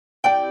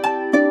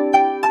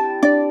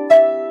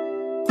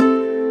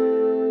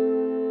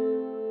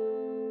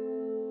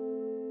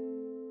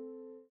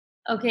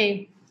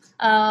Okay.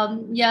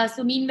 Yeah,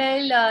 so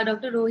meanwhile,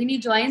 Dr. Rohini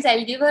joins.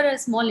 I'll give her a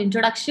small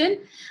introduction.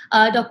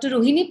 Dr.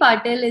 Rohini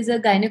Patil is a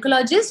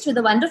gynecologist with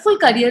a wonderful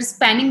career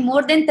spanning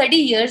more than 30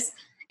 years,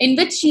 in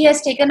which she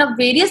has taken up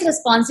various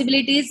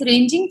responsibilities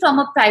ranging from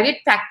a private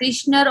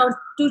practitioner or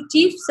to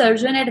chief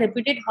surgeon at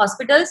reputed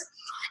hospitals,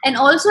 and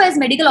also as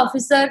medical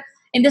officer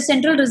in the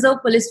Central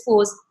Reserve Police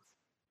Force.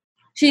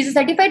 She is a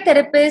certified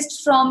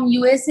therapist from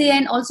USA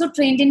and also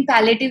trained in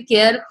palliative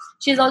care.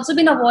 She has also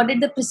been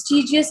awarded the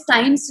prestigious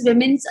Times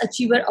Women's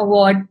Achiever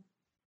Award.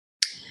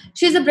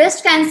 She is a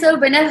breast cancer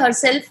winner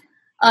herself.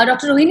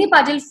 Dr. Rohini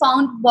Patil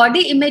found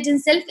body image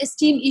and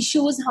self-esteem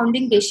issues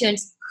haunting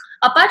patients.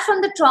 Apart from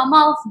the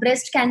trauma of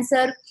breast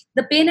cancer,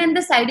 the pain and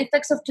the side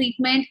effects of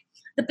treatment,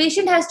 the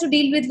patient has to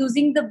deal with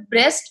losing the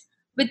breast,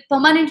 which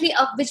permanently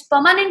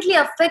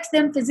affects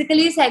them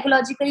physically,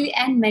 psychologically,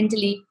 and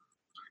mentally.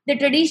 The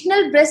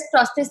traditional breast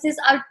prostheses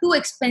are too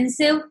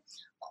expensive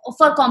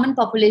for common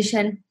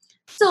population.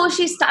 So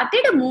she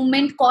started a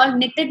movement called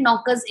Knitted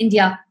Knockers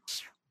India,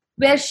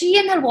 where she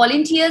and her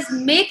volunteers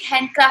make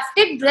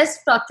handcrafted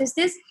breast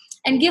prostheses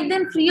and give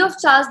them free of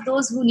charge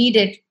those who need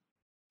it.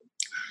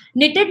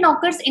 Knitted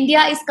Knockers India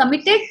is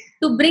committed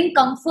to bring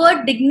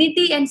comfort,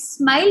 dignity, and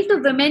smile to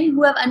women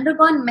who have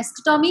undergone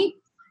mastectomy,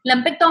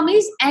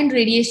 lumpectomies, and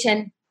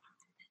radiation.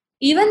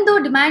 Even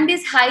though demand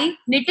is high,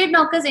 Knitted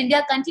Knockers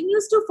India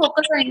continues to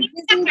focus on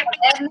increasing the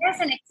awareness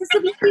and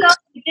accessibility of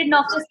knitted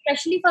knockers,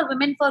 especially for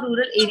women for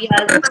rural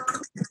areas.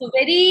 So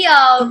very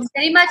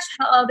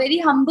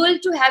humble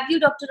to have you,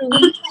 Dr.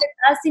 Rohini, with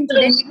us in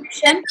today's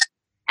session.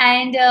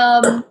 And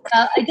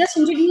I just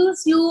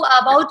introduce you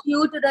about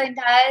you to the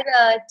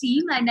entire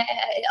team and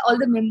all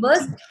the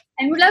members.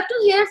 And would love to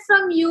hear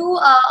from you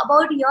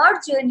about your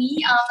journey.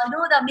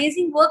 The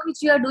amazing work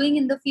which you are doing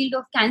in the field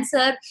of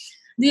cancer.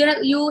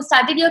 You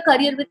started your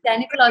career with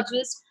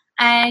gynecologist,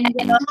 and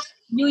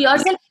you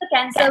yourself are a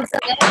cancer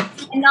warrior.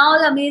 And now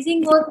the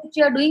amazing work which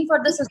you are doing for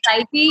the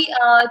society to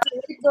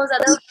help those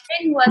other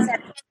women who are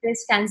suffering with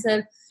breast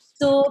cancer.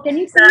 So, can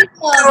you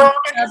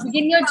please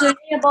begin your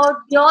journey about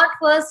your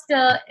first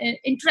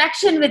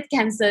interaction with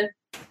cancer?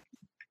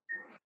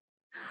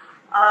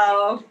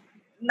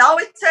 Now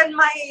it's in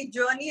my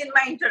journey and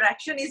my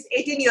interaction is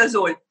 18 years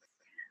old.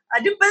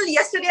 Dimple,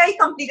 yesterday I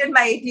completed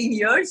my 18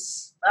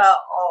 years.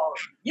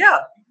 Yeah.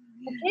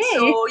 Okay.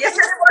 So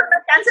yesterday was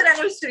my cancer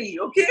anniversary.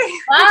 Okay.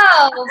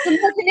 Wow!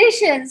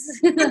 Congratulations.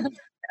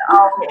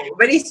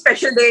 Very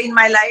special day in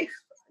my life.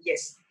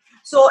 Yes.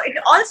 So it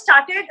all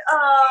started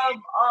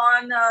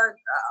on,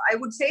 I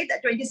would say, the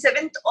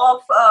 27th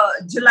of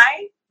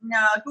July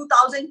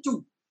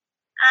 2002.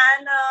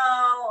 And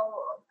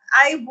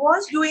I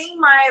was doing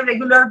my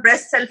regular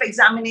breast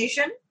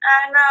self-examination,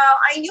 and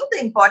I knew the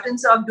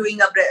importance of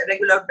doing a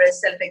regular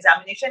breast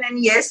self-examination.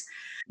 And yes,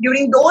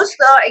 during those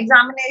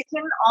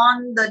examination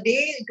on the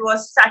day, it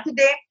was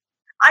Saturday,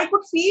 I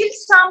could feel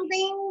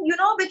something,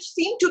 which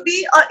seemed to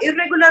be an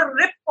irregular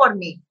rip for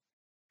me.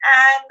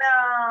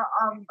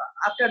 And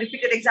after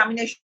repeated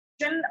examination,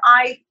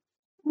 I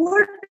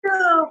would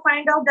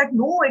find out that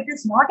no, it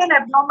is not an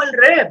abnormal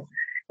rib.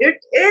 It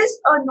is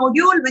a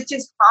nodule which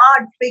is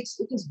hard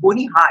fixed. It is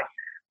bony hard,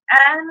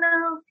 and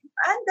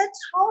that's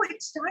how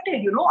it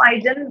started.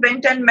 I then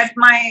went and met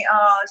my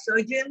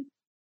surgeon,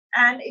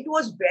 and it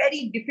was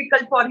very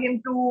difficult for him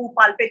to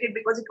palpate it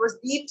because it was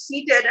deep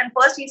seated. And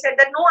first he said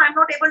that no, I'm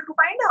not able to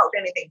find out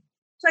anything.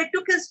 So I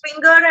took his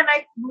finger and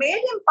I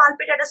made him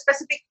palpate at a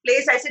specific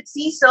place. I said,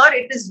 "See, sir,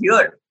 it is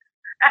here."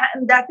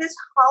 And that is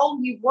how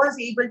he was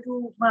able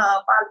to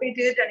palpate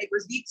it, and it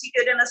was deep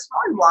seated and a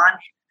small one.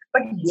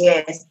 But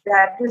yes,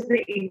 that is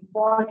the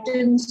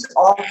importance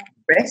of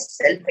breast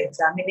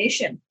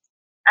self-examination.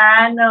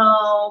 And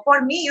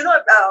for me,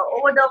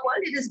 over the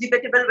world, it is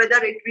debatable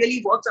whether it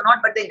really works or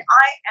not. But then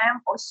I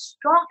am a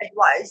strong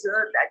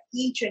advisor that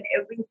each and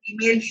every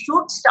female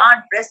should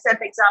start breast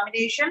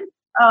self-examination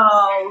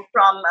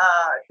from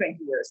 20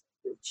 years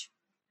of age.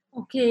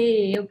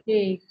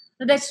 Okay.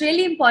 So that's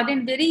really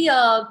important. Very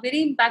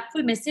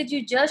impactful message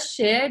you just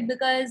shared,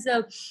 because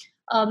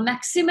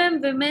maximum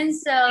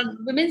women's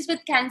with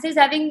cancers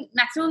having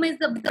maximum is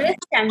the breast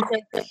cancer,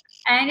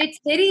 and it's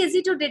very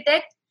easy to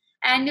detect.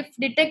 And if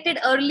detected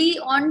early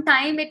on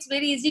time, it's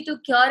very easy to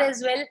cure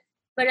as well.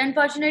 But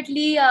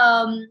unfortunately,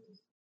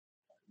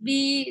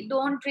 we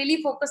don't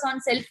really focus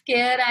on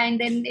self-care, and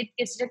then it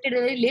gets detected at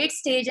a very late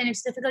stage, and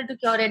it's difficult to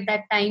cure at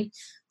that time.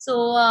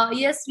 So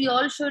yes, we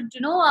all should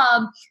know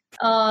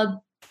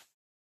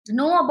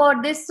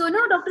about this. So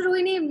now, Dr.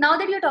 Rohini, now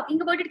that you're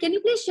talking about it, can you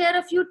please share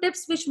a few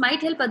tips which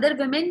might help other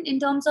women in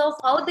terms of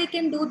how they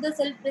can do the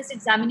self-breast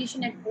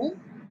examination at home?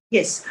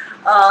 Yes,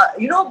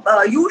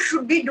 you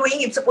should be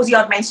doing, if suppose you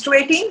are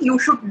menstruating, you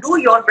should do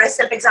your breast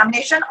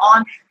self-examination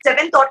on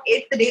 7th or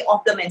 8th day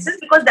of the menses,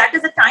 because that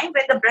is the time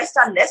when the breasts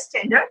are less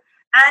tender.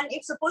 And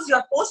if suppose you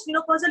are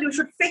post-menopausal, you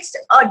should fix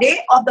a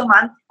day of the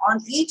month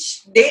on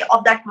each day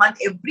of that month.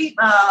 Every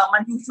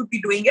month you should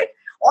be doing it.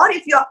 Or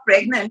if you are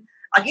pregnant,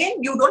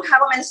 again, you don't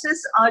have a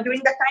menses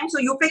during that time, so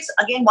you fix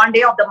again one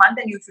day of the month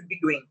and you should be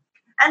doing.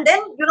 And then,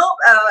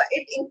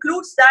 it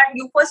includes that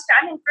you first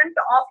stand in front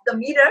of the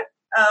mirror.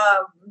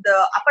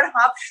 The upper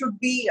half should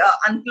be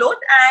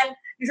unclothed, and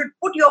you should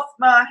put your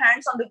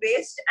hands on the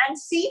waist and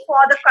see for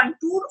the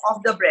contour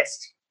of the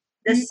breast,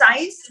 the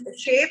size, the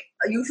shape.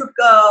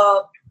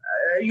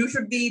 You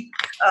should be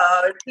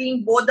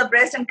seeing both the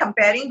breast and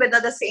comparing whether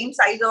the same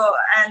size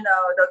and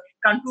the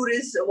contour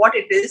is what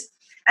it is.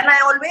 And I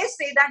always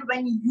say that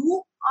when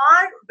you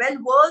are well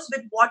versed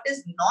with what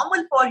is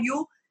normal for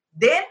you,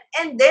 then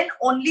and then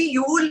only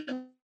you will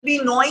be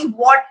knowing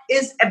what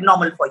is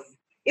abnormal for you.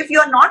 If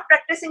you are not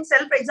practicing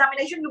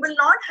self-examination, you will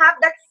not have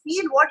that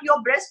feel what your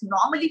breast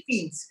normally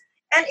feels.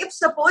 And if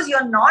suppose you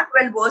are not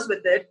well versed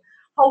with it,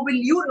 how will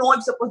you know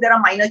if suppose there are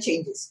minor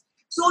changes?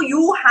 So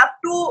you have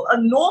to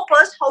know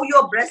first how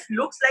your breast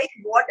looks like,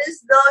 what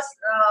is the,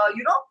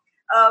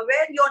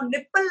 where your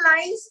nipple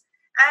lies.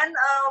 And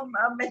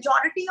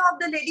majority of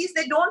the ladies,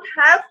 they don't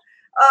have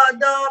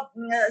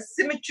the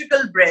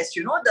symmetrical breast,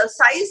 the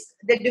size,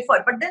 they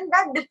differ. But then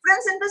that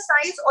difference in the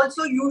size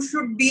also, you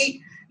should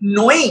be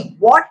knowing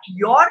what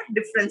your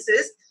difference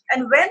is.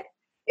 And when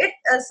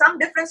some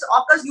difference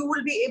occurs,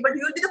 you'll be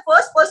the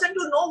first person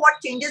to know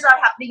what changes are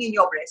happening in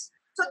your breast.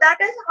 So that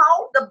is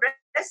how the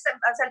breast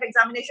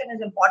self-examination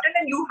is important.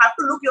 And you have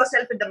to look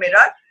yourself in the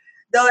mirror,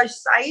 the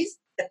size,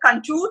 the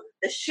contour,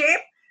 the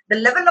shape, the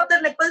level of the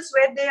nipples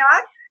where they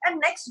are. And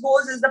next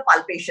goes is the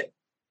palpation.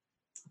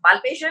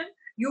 Palpation,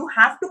 you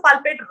have to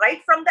palpate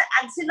right from the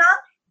axilla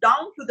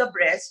down to the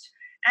breast.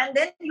 And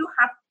then you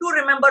have to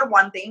remember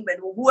one thing, when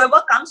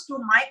whoever comes to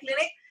my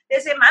clinic, they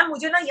say, ma'am,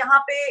 mujhe na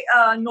yahan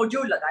pe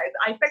nodule laga hai.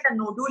 I felt a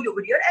nodule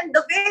over here. And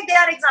the way they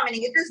are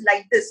examining it is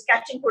like this,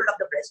 catching hold of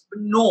the breast.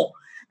 But no,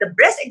 the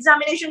breast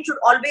examination should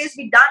always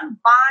be done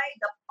by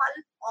the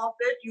pulp of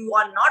it. You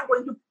are not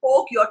going to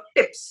poke your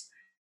tips.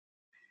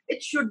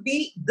 It should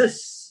be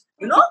this,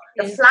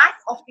 the flat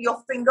of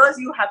your fingers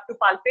you have to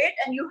palpate,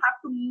 and you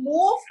have to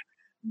move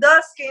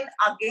the skin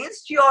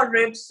against your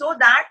ribs so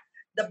that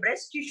the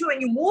breast tissue, when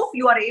you move,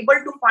 you are able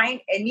to find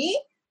any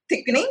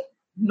thickening,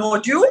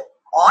 nodule,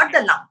 or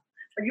the lump.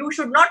 But you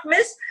should not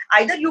miss.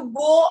 Either you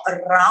go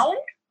round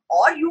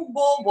or you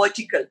go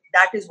vertical.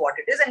 That is what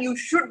it is. And you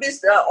should be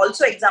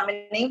also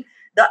examining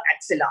the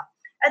axilla.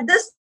 And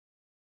this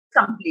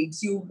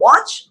completes. You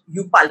watch,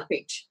 you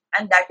palpate.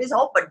 And that is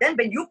how. But then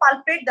when you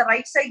palpate the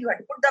right side, you have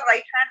to put the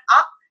right hand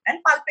up and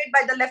palpate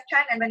by the left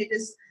hand. And when it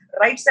is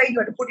right side, you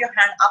have to put your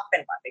hand up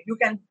and palpate. You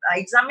can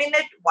examine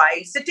it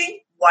while sitting,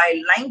 while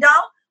lying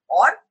down,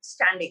 or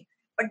standing.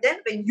 But then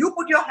when you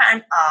put your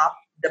hand up,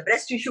 the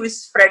breast tissue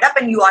is spread up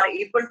and you are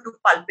able to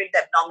palpate the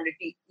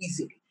abnormality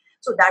easily.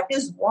 So that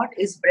is what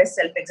is breast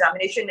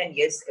self-examination. And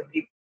yes,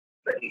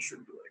 everybody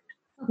should do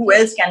it. Who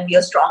else can be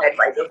a strong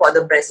advisor for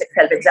the breast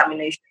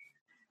self-examination?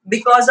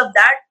 Because of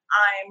that,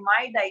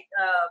 my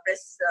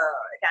breast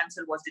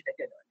cancer was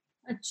detected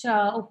early.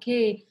 अच्छा,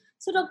 okay.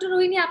 So doctor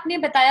Rohini, आपने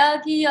बताया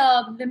कि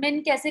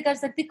women कैसे कर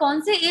सकती,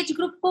 कौन से age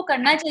group को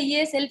करना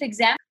चाहिए self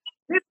exam?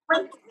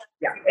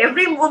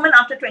 Every woman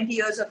after 20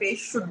 years of age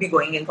should be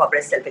going in for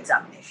breast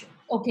self-examination.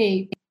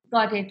 Okay,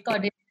 got it.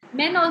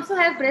 Men also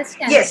have breast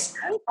cancer. Yes.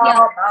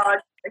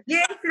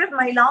 ये सिर्फ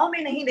महिलाओं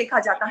में नहीं देखा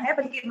जाता है,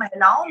 बल्कि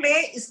महिलाओं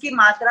में इसकी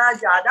मात्रा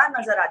ज्यादा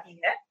नजर आती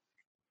है.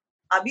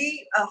 अभी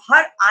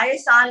हर आए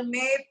साल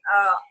में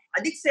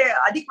अधिक से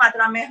अधिक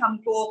मात्रा में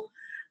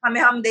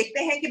हम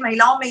देखते हैं कि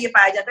महिलाओं में ये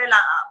पाया जाता है.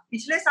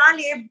 पिछले साल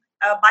ये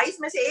 22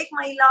 में से एक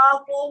महिला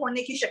को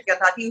होने की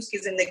शक्यता थी उसकी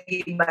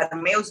जिंदगी भर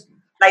में, उस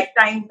लाइफ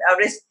टाइम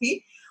रिस्क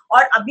थी.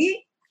 और अभी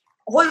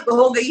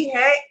हो गई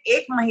है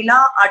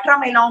 18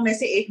 महिलाओं में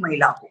से एक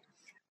महिला को.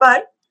 पर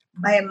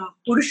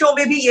पुरुषों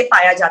में भी ये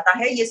पाया जाता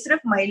है. ये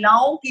सिर्फ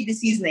महिलाओं की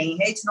डिसीज नहीं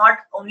है. It's not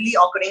only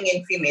occurring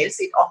in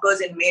females, it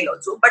occurs in male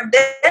also. But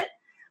then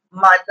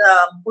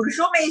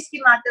पुरुषों में इसकी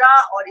मात्रा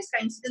और इसका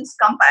इंसिडेंस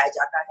कम पाया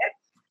जाता है,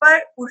 पर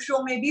पुरुषों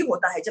में भी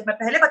होता है. जब मैं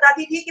पहले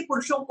बताती थी कि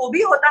पुरुषों को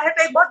भी होता है,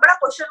 तो एक बहुत बड़ा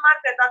क्वेश्चन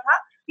मार्क रहता था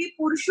कि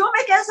पुरुषों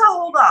में कैसा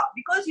होगा,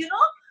 because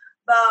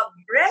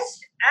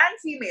breast and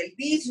female,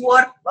 these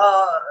were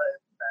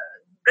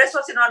breast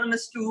was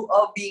synonymous to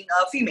being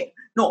a female.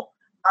 No,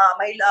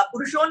 महिला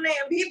पुरुषों ने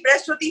भी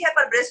ब्रेस्ट होती है,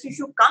 पर ब्रेस्ट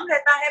टिश्यू कम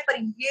रहता है. पर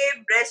ये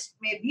ब्रेस्ट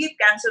में भी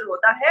कैंसर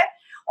होता है,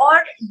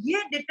 और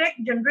ये डिटेक्ट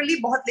जनरली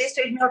बहुत लेट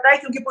स्टेज में होता है,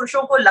 क्योंकि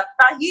पुरुषों को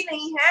लगता ही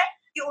नहीं है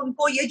कि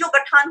उनको ये जो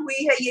गठान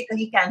हुई है ये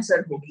कहीं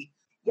कैंसर होगी,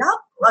 या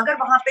अगर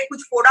वहां पे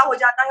कुछ फोड़ा हो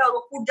जाता है और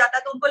वो फूट जाता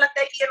है तो उनको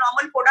लगता है कि ये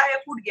नॉर्मल फोड़ा है,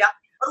 फूट गया.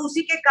 और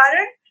उसी के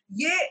कारण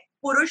ये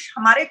पुरुष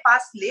हमारे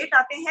पास लेट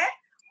आते हैं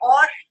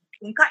और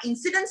उनका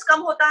इंसिडेंस कम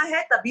होता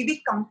है. तभी भी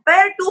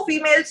कंपेयर टू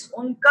फीमेल्स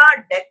उनका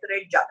डेथ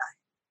रेट ज्यादा है.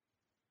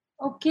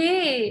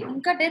 ओके,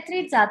 उनका डेथ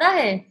रेट ज्यादा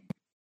है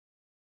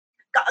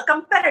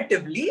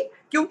कंपैरेटिवली,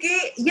 क्योंकि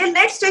ये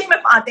लेट स्टेज में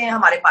आते हैं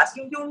हमारे पास,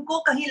 क्योंकि उनको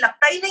कहीं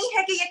लगता ही नहीं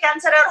है कि ये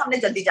कैंसर है और हमने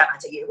जल्दी जाना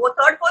चाहिए. वो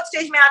 3rd 4th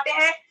स्टेज में आते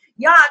हैं,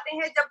 या आते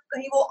हैं जब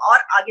कहीं वो और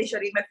आगे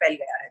शरीर में फैल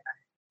गया रहता है.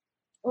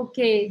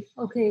 Okay,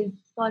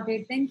 got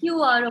it. Thank you,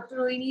 Dr.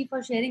 Rohini,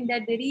 for sharing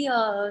that.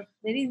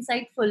 Very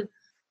insightful.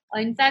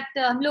 In fact,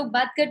 हम लोग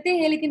बात करते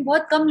हैं, लेकिन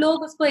बहुत कम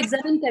लोग उसको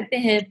एग्जामिन करते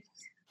हैं.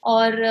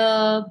 और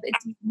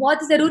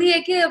बहुत ज़रूरी है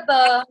कि अब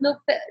हम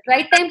लोग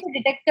राइट टाइम पे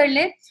डिटेक्ट कर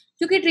लें,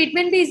 क्योंकि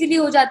ट्रीटमेंट भी इजीली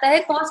हो जाता है,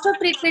 cost of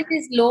treatment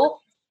is low,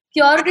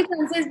 cure के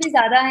चांसेस भी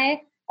ज़्यादा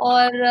हैं,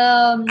 और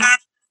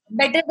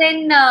better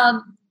than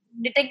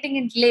detecting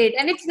it late,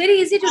 and it's very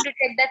easy to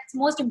detect. That's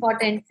most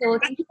important. So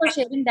thank you for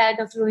sharing that,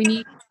 Dr.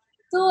 Rohini.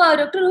 So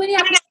Dr. Rohini,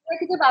 आपने बताया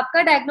कि जब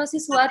आपका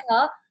diagnosis हुआ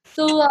था,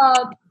 so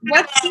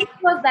what stage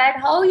was that?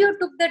 How you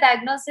took the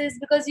diagnosis?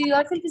 Because you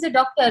yourself is a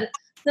doctor.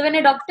 So when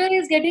a doctor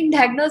is getting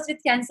diagnosed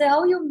with cancer,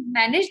 how you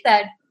manage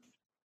that?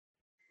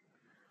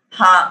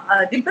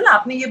 हाँ डिम्पल,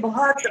 आपने ये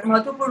बहुत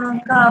महत्वपूर्ण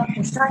का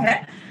पूछा है।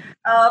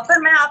 पर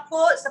मैं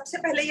आपको सबसे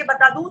पहले ये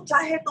बता दूं,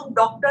 चाहे तुम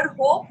डॉक्टर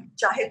हो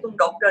चाहे तुम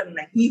डॉक्टर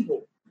नहीं हो,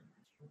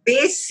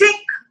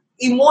 बेसिक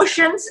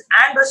इमोशंस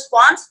एंड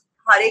रिस्पॉन्स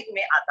हर एक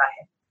में आता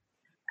है।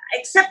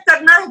 एक्सेप्ट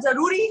करना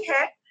जरूरी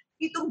है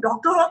कि तुम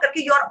डॉक्टर हो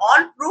करके यू आर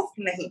ऑल प्रूफ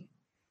नहीं।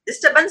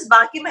 डिस्टर्बेंस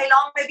बाकी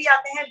महिलाओं में भी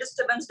आते हैं,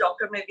 डिस्टर्बेंस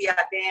डॉक्टर में भी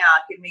आते हैं,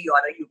 आखिर में you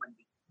are a human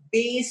being.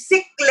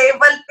 Basic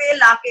level पे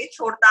लाके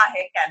छोड़ता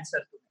है कैंसर।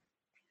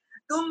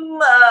 तुम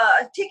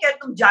ठीक है,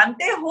 तुम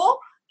जानते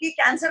हो कि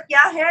कैंसर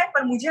क्या है,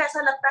 पर मुझे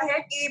ऐसा लगता है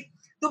कि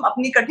तुम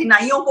अपनी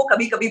कठिनाइयों को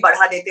कभी कभी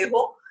बढ़ा देते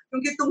हो,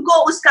 क्योंकि तुमको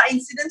उसका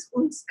इंसिडेंस,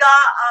 उसका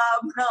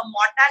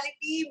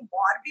मॉर्टेलिटी,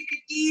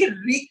 मॉर्बिडिटी,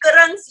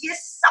 रिकरेंस, ये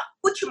सब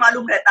कुछ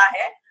मालूम रहता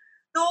है,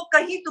 तो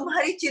कहीं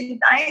तुम्हारी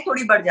चिंताएं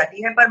थोड़ी बढ़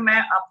जाती है। पर मैं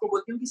आपको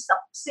बोलती हूँ कि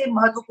सबसे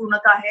महत्वपूर्ण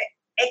का है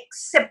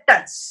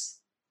एक्सेप्टेंस।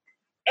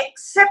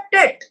 Accept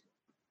it.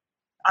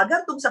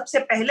 अगर तुम सबसे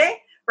पहले,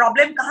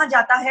 प्रॉब्लम कहाँ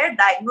जाता है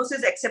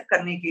डायग्नोसिस एक्सेप्ट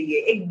करने के लिए,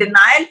 एक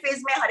डिनायल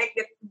फेज में हर एक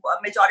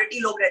मेजॉरिटी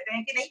लोग रहते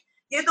हैं कि नहीं,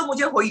 ये तो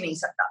मुझे हो ही नहीं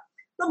सकता।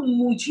 तो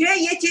मुझे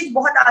ये चीज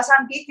बहुत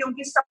आसान थी,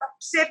 क्योंकि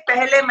सबसे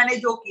पहले मैंने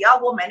जो किया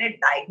वो मैंने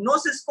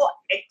डायग्नोसिस को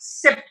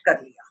एक्सेप्ट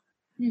कर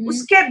लिया।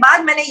 उसके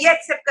बाद मैंने ये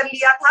एक्सेप्ट कर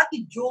लिया था कि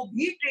जो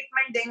भी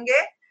ट्रीटमेंट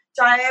देंगे,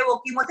 चाहे वो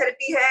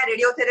कीमोथेरेपी है,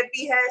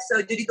 रेडियोथेरेपी है,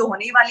 सर्जरी तो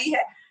होने ही वाली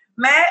है,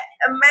 मैं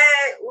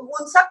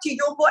उन सब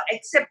चीजों को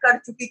एक्सेप्ट कर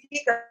चुकी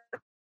थी।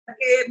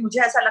 कि मुझे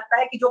ऐसा लगता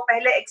है कि जो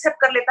पहले एक्सेप्ट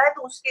कर लेता है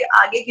तो उसके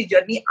आगे की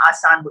जर्नी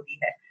आसान होती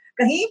है।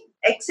 कहीं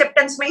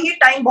एक्सेप्टेंस में ही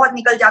टाइम बहुत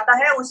निकल जाता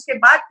है, उसके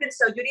बाद फिर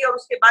सर्जरी और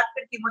उसके बाद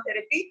फिर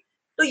कीमोथेरेपी।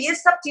 तो ये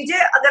सब चीजें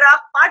अगर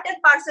आप पार्ट एंड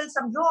पार्सल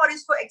समझो और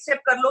इसको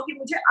एक्सेप्ट कर लो कि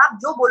मुझे आप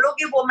जो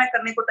बोलोगे वो मैं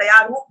करने को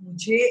तैयार हूँ,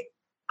 मुझे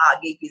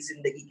आगे की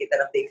जिंदगी की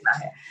तरफ देखना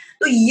है।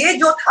 तो ये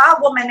जो था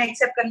वो मैंने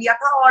एक्सेप्ट कर लिया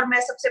था। और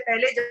मैं सबसे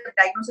पहले जब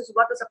डायग्नोसिस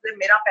हुआ तो सबसे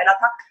मेरा पहला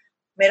था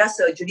मेरा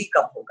सर्जरी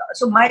कब होगा।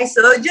 So my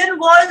surgeon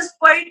was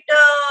quite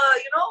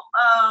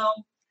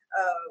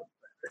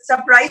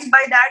surprised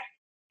by that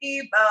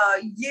कि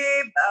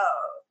ये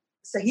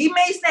सही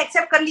में इसने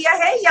एक्सेप्ट कर लिया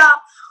है या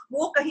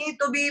वो कहीं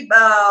तो भी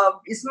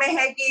इसमें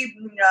है कि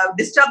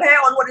डिस्टर्ब है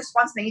और वो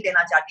रिस्पांस नहीं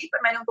देना चाहती। पर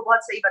मैंने उनको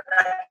बहुत सही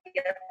बताया कि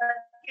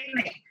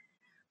नहीं,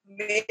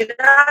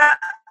 मेरा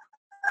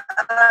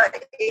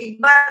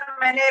एक बार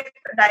मैंने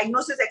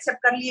डायग्नोसिस एक्सेप्ट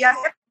कर लिया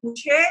है,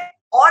 मुझे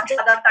और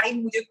ज्यादा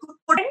टाइम मुझे खुद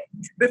को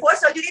बिफोर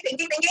सर्जरी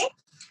थिंकिंग।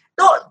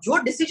 तो जो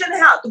डिसीजन है,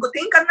 हाँ तुमको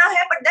थिंक करना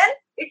है, but then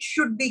it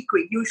should be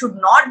quick. You should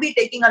not be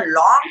taking a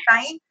long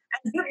time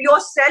and give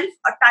yourself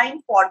a time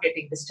for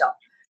getting disturb.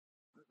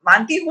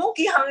 मानती हूँ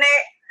कि हमने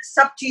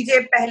सब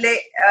चीजें पहले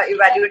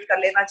इवैल्यूएट कर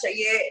लेना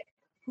चाहिए,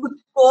 खुद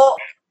को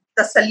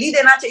तसल्ली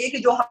देना चाहिए कि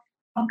जो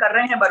हम कर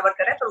रहे हैं बराबर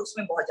कर रहे हैं, पर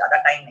उसमें बहुत ज्यादा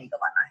टाइम नहीं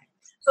गवाना है।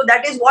 So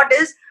that is what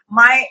is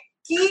my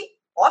key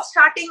of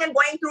starting and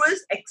going through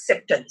is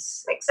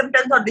acceptance.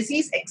 Acceptance of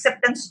disease,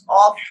 acceptance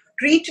of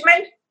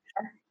treatment,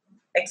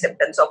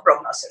 acceptance of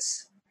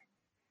prognosis.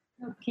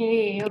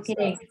 Okay. So,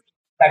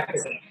 that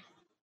is it.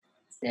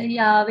 So,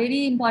 yeah,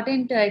 very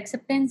important.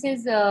 Acceptance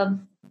is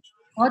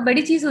बहुत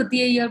बड़ी चीज होती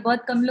है ये, और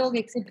बहुत कम लोग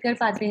accept कर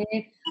पाते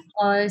हैं।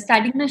 और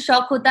स्टार्टिंग में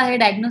शॉक होता है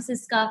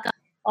डायग्नोसिस का,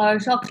 और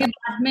शॉक के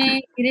बाद में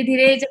धीरे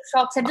धीरे जब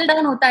शॉक सेटल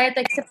डाउन होता है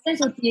तो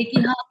एक्सेप्टेंस होती है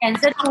कि हाँ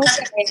कैंसर तो हो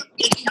गया है,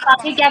 अब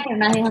आगे क्या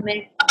करना है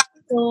हमें।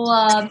 तो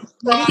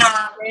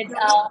आपने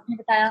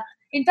बताया।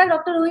 इनफैक्ट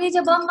डॉक्टर रोहिणी,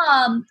 जब हम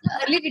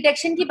अर्ली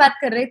डिटेक्शन की बात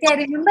कर रहे थे, आई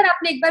रिमेम्बर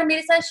आपने एक बार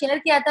मेरे साथ शेयर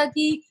किया था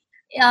कि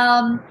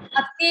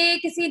आपके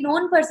किसी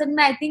नोन पर्सन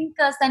में, आई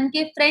थिंक सन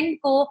के फ्रेंड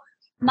को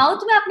माउथ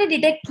में आपने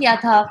डिटेक्ट किया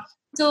था।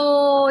 तो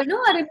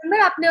आई रिमेम्बर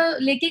आपने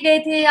लेके गए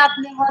थे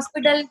आपने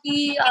हॉस्पिटल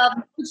की,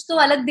 कुछ तो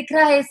अलग दिख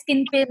रहा है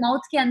स्किन पे,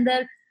 माउथ के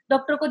अंदर,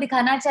 डॉक्टर को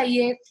दिखाना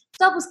चाहिए।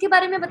 तो आप उसके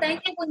बारे में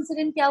बताएंगे वो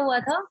इंसिडेंट क्या हुआ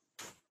था?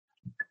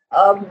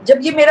 जब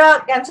ये मेरा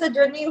कैंसर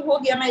जर्नी हो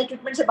गया, मैं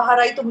ट्रीटमेंट से बाहर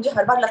आई, तो मुझे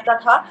हर बार लगता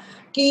था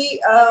कि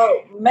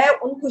मैं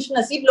उन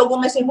खुशनसीब लोगों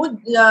में से हूँ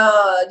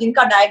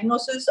जिनका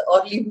डायग्नोसिस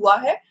अर्ली हुआ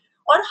है।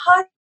 और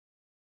हर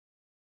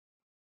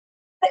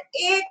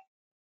एक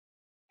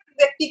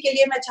व्यक्ति के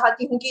लिए मैं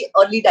चाहती हूँ कि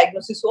अर्ली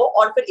डायग्नोसिस हो,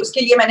 और फिर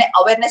इसके लिए मैंने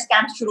अवेयरनेस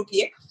कैंप शुरू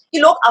किए कि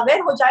लोग अवेयर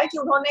हो जाए कि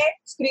उन्होंने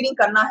स्क्रीनिंग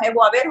करना है,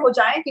 वो अवेयर हो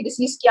जाए कि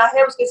डिसीज क्या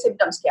है, उसके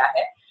सिम्टम्स क्या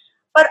है।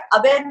 पर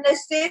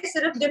अवेयरनेस से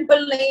सिर्फ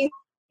डिम्पल नहीं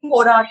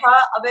हो रहा था,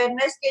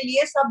 अवेयरनेस के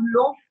लिए सब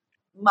लोग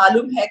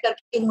मालूम है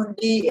करके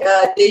मुंडी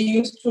they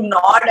used to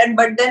nod and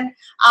but then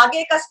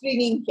आगे का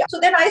स्क्रीनिंग क्या। So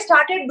then I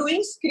started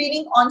doing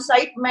screening on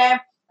site. मैं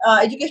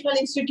एजुकेशनल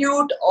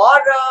इंस्टीट्यूट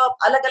और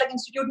अलग अलग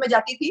इंस्टीट्यूट में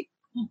जाती थी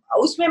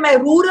उसमें मैं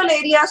रूरल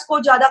एरियाज को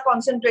ज्यादा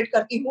कंसंट्रेट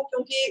करती हूँ,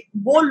 क्योंकि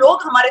वो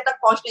लोग हमारे तक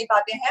पहुंच नहीं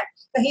पाते हैं,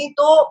 कहीं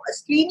तो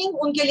स्क्रीनिंग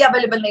उनके लिए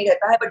अवेलेबल नहीं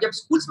रहता है। पर जब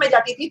स्कूल्स में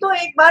जाती थी तो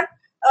एक बार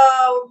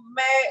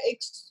मैं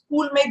एक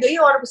स्कूल में गई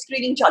और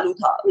स्क्रीनिंग चालू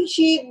था।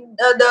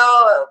 The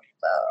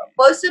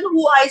person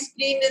who I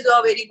screen is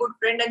a very good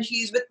friend and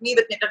she is with me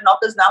with knitted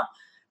knockers now.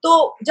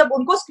 तो जब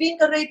उनको स्क्रीन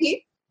कर रही थी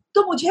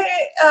तो मुझे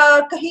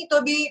कहीं तो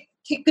भी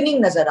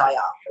थिकनिंग नजर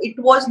आया. It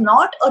was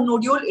not a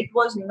nodule, it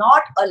was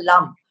not a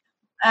lump.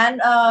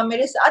 And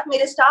मेरे साथ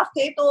मेरे स्टाफ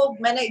थे, तो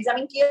मैंने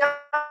एग्जामिन किया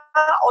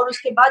और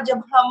उसके बाद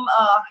जब हम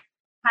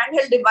हैंड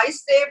हेल्ड डिवाइस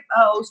से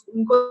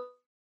उनको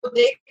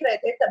देख रहे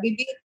थे, तभी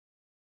भी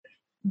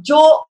जो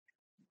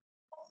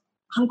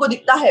हमको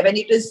दिखता है when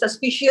it is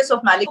suspicious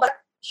of malignance,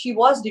 she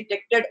was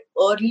detected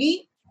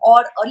early,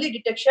 और early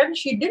detection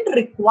she didn't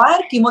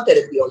require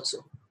chemotherapy also.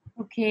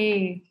 Okay.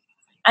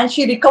 And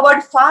she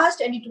recovered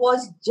fast, and it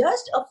was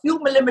just a few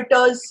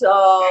millimeters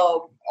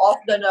of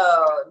the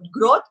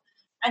growth,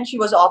 and she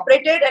was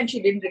operated and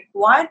she didn't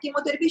require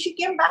chemotherapy. She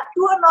came back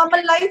to her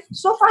normal life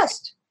so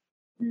fast.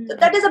 So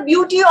that is the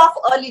beauty of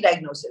early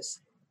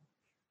diagnosis.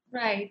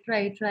 Right.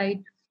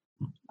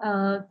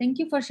 Thank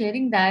you for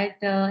sharing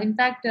that. In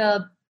fact,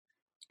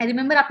 I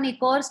remember आपने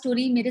एक और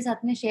story मेरे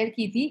साथ में share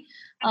की थी.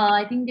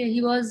 I think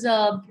he was a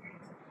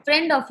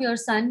friend of your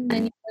son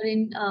when you were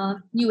in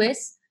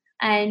US,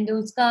 and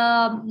उसका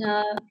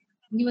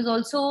he was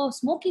also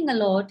smoking a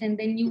lot, and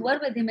then you were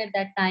with him at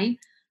that time,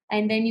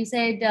 and then you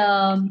said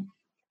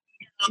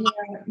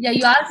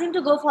you asked him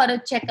to go for a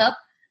checkup,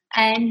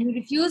 and he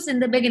refused in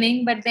the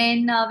beginning, but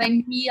then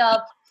when he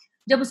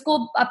जब उसको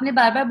आपने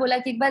बार बार बोला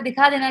कि एक बार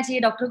दिखा देना चाहिए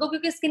doctor को,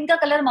 क्योंकि स्किन का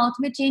कलर माउथ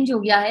में चेंज हो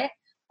गया है,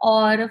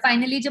 और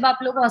फाइनली जब आप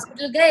लोग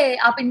हॉस्पिटल गए,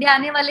 आप इंडिया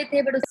आने वाले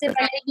थे, बट उससे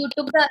पहले you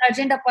took the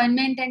urgent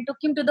appointment and took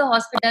him to the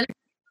hospital,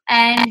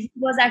 and he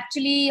was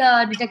actually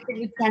detected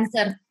with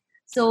cancer.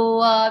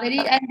 So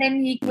and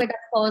then he quit,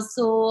 of course.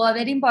 So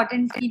very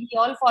important, we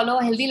all follow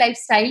a healthy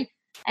lifestyle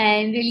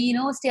and really,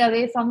 stay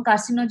away from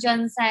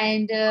carcinogens.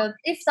 And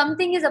if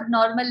something is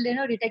abnormal,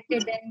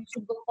 detected, then you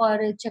should go for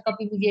a checkup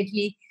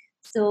immediately.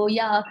 So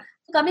yeah.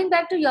 So coming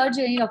back to your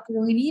journey, Dr.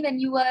 Rohini, when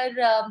you were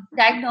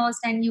diagnosed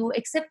and you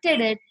accepted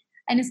it,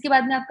 and उसके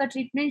बाद में आपका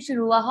treatment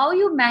शुरू हुआ, how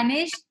you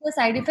managed the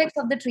side effects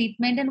of the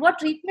treatment and what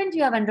treatment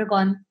you have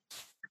undergone?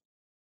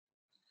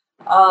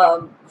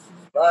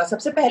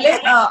 सबसे पहले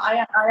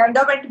I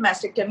underwent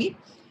mastectomy.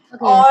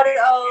 और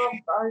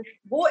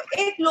वो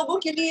एक लोगों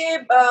के लिए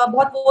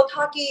बहुत वो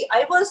था कि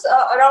I was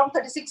around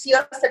 36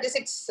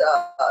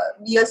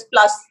 years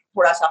plus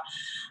थोड़ा सा,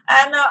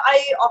 and I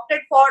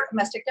opted for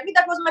mastectomy.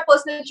 That was my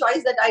personal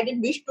choice, that I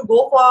didn't wish to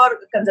go for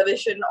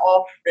conservation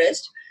of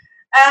breast.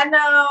 And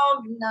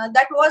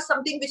that was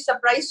something which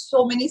surprised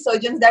so many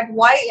surgeons, that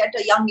why at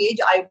a young age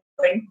I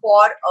went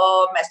for a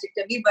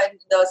mastectomy when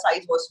the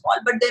size was small.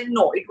 But then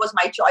no, it was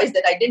my choice,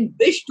 that I didn't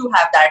wish to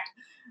have that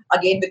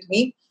again with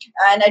me,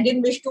 and I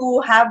didn't wish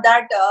to have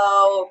that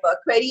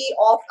query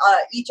of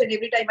each and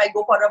every time I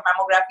go for a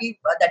mammography,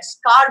 that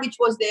scar which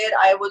was there,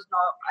 I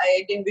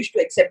didn't wish to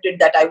accept it,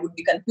 that I would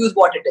be confused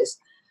what it is.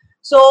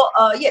 So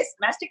yes,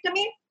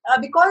 mastectomy,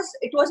 because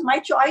it was my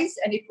choice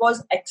and it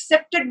was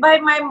accepted by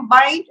my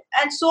mind,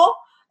 and so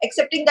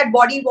accepting that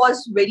body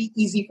was very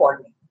easy for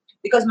me,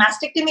 because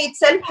mastectomy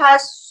itself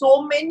has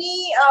so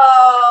many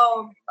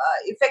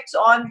effects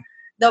on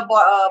the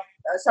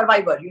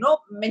survivor,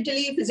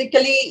 mentally,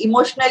 physically,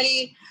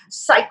 emotionally,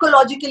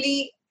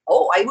 psychologically,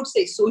 I would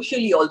say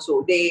socially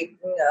also. They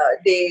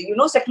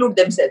seclude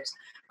themselves.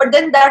 But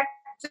then that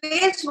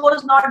phase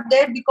was not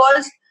there,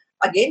 because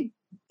again,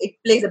 it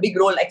plays a big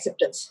role,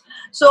 acceptance.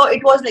 So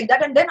it was like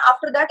that, and then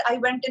after that I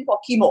went in for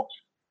chemo.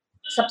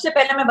 सबसे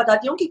पहले मैं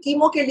बताती हूँ कि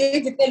chemo के लिए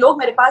जितने लोग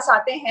मेरे पास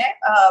आते हैं,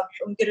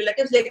 उनके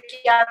रिलेटिव्स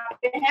लेके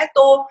आते हैं,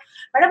 तो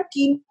मैडम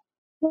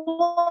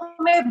कीमो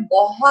में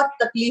बहुत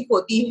तकलीफ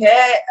होती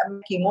है,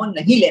 कीमो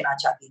नहीं लेना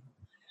चाहती हूँ.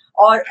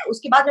 और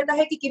उसके बाद रहता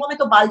है कि कीमो में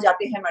तो बाल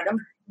जाते हैं मैडम,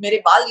 मेरे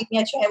बाल इतने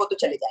अच्छे हैं, वो तो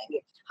चले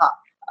जाएंगे. हाँ,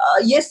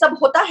 ये सब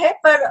होता है,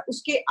 पर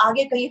उसके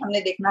आगे कहीं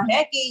हमने देखना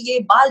है कि ये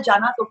बाल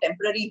जाना तो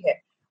टेम्पररी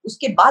है,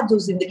 उसके बाद जो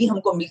जिंदगी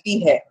हमको मिलती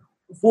है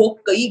वो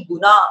कई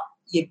गुना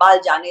ये बाल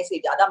जाने से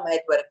ज्यादा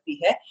महत्व रखती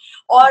है.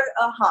 और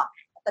हाँ,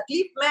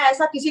 तकलीफ मैं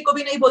ऐसा किसी को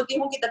भी नहीं बोलती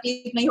हूँ कि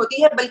तकलीफ नहीं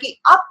होती है, बल्कि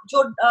अब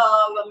जो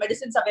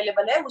मेडिसिन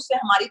अवेलेबल है उससे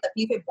हमारी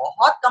तकलीफें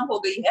बहुत कम हो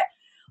गई है.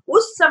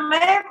 उस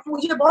समय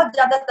मुझे बहुत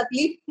ज्यादा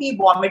तकलीफ थी,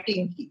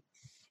 वॉमिटिंग की.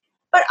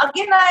 But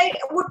again, I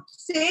would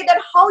say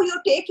that how you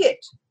take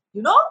it,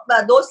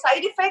 those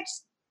side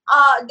effects,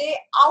 they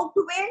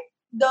outweigh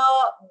the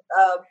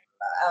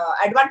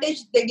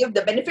advantage they give,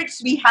 the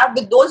benefits we have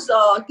with those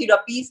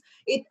therapies.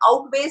 It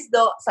outweighs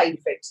the side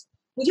effects.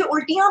 मुझे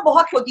उल्टियां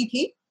बहुत होती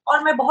थी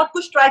और मैं बहुत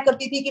कुछ try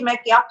करती थी कि मैं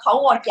क्या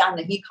खाऊं और क्या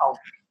नहीं खाऊं.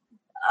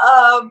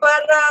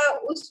 पर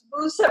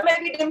उस समय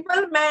भी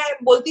डिम्पल, मैं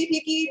बोलती थी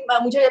कि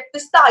मुझे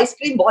पिस्ता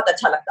आइसक्रीम बहुत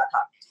अच्छा लगता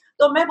था,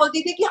 तो मैं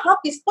बोलती थी कि हाँ,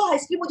 पिस्ता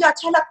आइसक्रीम मुझे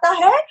अच्छा लगता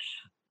है,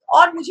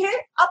 और मुझे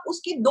अब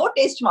उसकी 2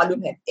 टेस्ट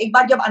मालूम है, एक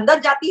बार जब अंदर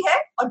जाती है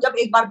और जब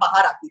एक बार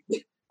बाहर आती है.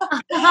 So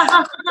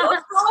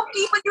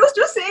people used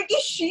to say कि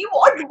she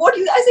what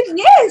you, I said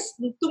yes,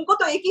 तुमको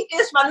तो एक ही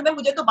टेस्ट मालूम है,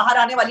 मुझे तो बाहर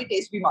आने वाली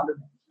टेस्ट भी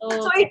मालूम है.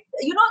 So it,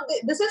 you know,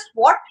 this is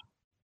what,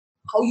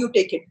 how you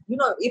take it. You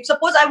know, if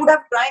suppose I would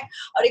have tried,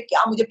 अरे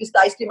क्या मुझे पिस्ता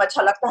आइसक्रीम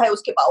अच्छा लगता है,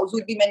 उसके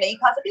बावजूद भी मैं नहीं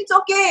खा सकती, it's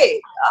okay,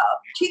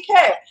 ठीक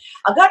है.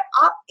 अगर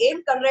आप एम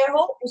कर रहे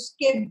हो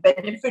उसके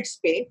बेनिफिट्स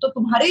पे, तो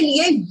तुम्हारे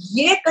लिए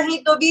ये कहीं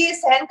तो भी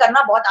सहन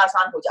करना बहुत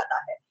आसान हो जाता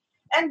है.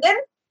 And then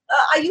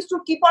I used to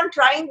keep on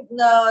trying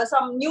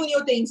some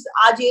new things.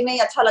 आज ये नहीं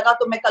अच्छा लगा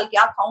तो मैं कल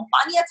क्या खाऊं.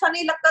 पानी अच्छा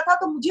नहीं लगता था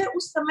तो मुझे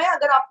उस समय,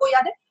 अगर आपको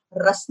याद है,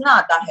 रसना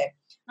आता है,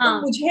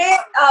 तो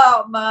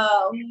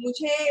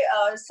मुझे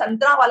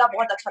संतरा वाला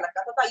बहुत अच्छा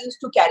लगता था. I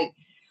used to carry.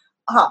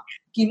 हाँ,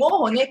 कीमो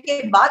होने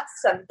के बाद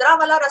संतरा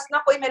वाला रसना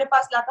कोई मेरे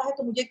पास लाता है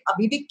तो मुझे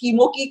अभी भी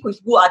कीमो की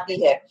खुशबू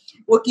आती है,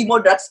 वो कीमो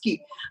ड्रग्स की.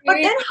 बट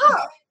देन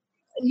हाँ,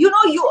 you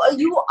know,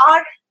 you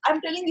are,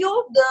 I'm telling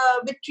you,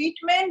 with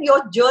treatment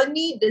your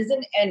journey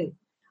doesn't end.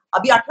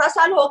 अभी 18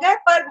 साल हो गए,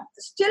 पर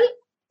still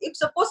if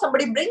suppose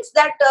somebody brings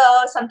that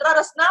संतरा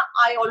रसना,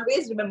 I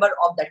always remember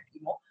of that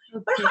chemo.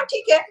 पर हाँ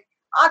ठीक है,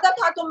 आता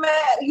था तो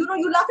मैं, you know,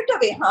 you laugh it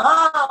away.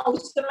 हाँ,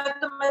 उस समय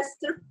तो मैं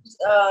सिर्फ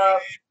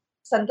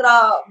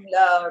संतरा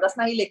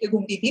रसना ही लेके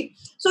घूमती थी.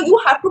 So you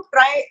have to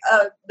try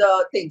the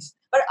things.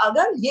 पर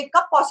अगर ये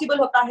कब पॉसिबल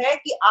होता है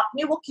कि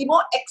आपने वो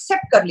कीमो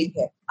एक्सेप्ट कर ली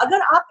है.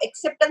 अगर आप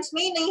एक्सेप्टेंस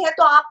में ही नहीं है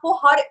तो आपको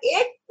हर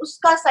एक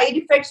उसका साइड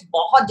इफेक्ट्स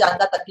बहुत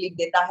ज्यादा तकलीफ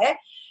देता है.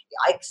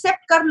 एक्सेप्ट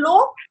कर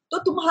लो तो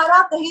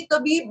तुम्हारा कहीं तो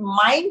भी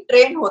माइंड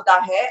ट्रेन होता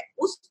है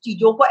उस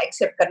चीजों को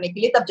एक्सेप्ट करने के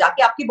लिए, तब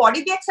जाके आपकी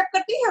बॉडी भी एक्सेप्ट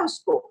करती है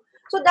उसको.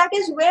 So that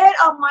is where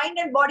a mind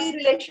and body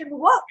relation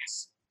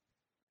works.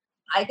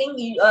 I think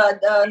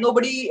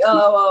nobody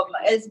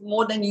else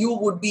more than you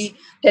would be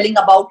telling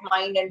about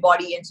mind and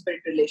body and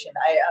spirit relation.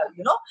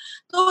 You know,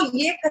 तो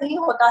ये कहीं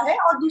होता है.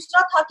 और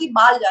दूसरा था कि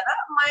बाल जाना.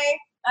 My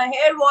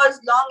hair was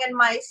long and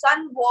my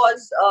son was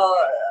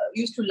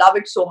used to love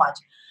it so much.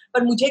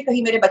 पर मुझे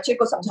कहीं मेरे बच्चे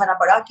को समझाना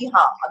पड़ा कि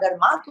हाँ, अगर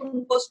माँ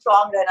तुमको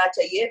स्ट्रांग रहना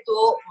चाहिए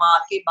तो माँ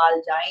के बाल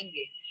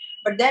जाएंगे.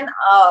 But then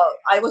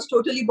I was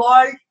totally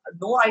bald,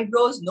 no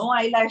eyebrows, no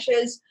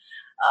eyelashes.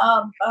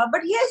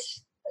 But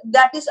yes,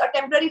 that is a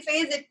temporary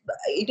phase.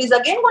 It is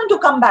again going to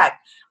come back.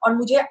 और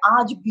मुझे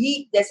आज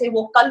भी जैसे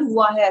वो कल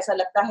हुआ है, ऐसा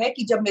लगता है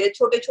कि जब मेरे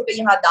छोटे छोटे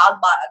यहाँ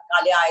दाग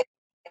काले आए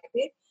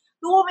थे,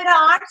 तो वो मेरा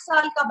 8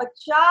 साल का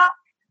बच्चा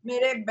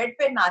मेरे बेड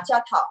पे नाचा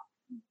था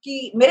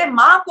कि मेरे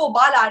माँ को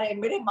बाल आ रहे हैं,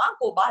 मेरे माँ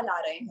को बाल आ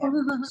रहे हैं.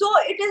 So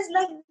it is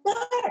like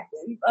that.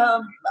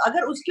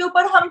 अगर उसके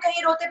ऊपर हम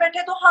कहीं रोते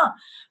बैठे तो हाँ,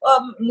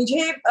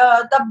 मुझे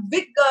तब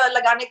विग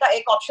लगाने का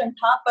एक ऑप्शन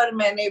था, पर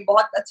मैंने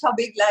बहुत अच्छा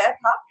विग लाया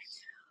था.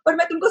 पर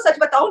मैं तुमको सच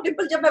बताऊं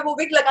डिम्पल, जब मैं वो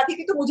विग लगाती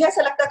थी तो मुझे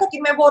ऐसा लगता था कि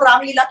मैं वो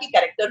रामलीला की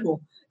कैरेक्टर हूँ.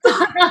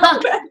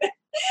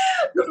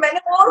 तो मैंने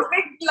वो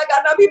विग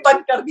लगाना भी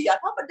बंद कर दिया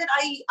था. But then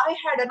I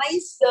had a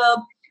nice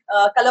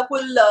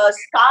colourful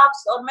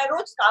scarfs, और मैं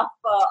रोज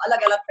स्कार्फ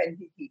अलग अलग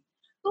पहनती थी.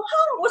 तो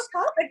हाँ, वो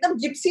स्कार्फ एकदम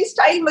जिप्सी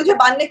स्टाइल मुझे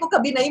बांधने को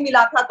कभी नहीं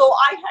मिला था. तो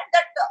I had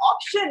that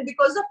option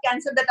because of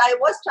cancer that I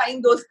was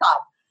trying those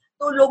scarf.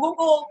 तो लोगों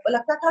को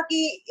लगता था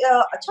कि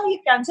अच्छा, ये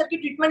कैंसर की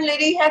ट्रीटमेंट ले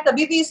रही है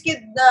तभी भी इसके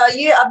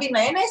ये अभी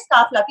नए नए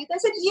स्कार्फ लाती है.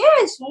 ऐसे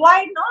यस,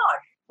 व्हाई नॉट.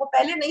 वो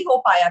पहले नहीं हो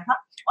पाया था.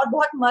 और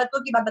बहुत महत्व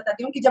की बात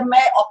बताती हूँ कि जब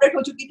मैं ऑपरेट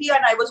हो चुकी थी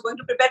and I was going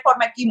to prepare for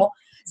my chemo,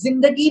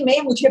 जिंदगी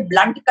में मुझे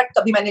ब्लंट कट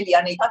कभी मैंने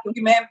लिया नहीं था,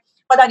 क्योंकि मैं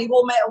पता नहीं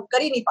वो मैं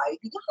कर ही नहीं पाई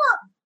थी. हाँ,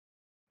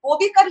 वो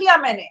भी कर लिया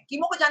मैंने.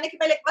 कीमो को जाने के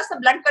पहले एक बस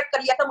ब्लंट कट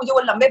कर लिया था. मुझे वो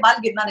लंबे बाल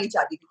गिरना नहीं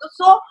चाहती थी. तो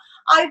सो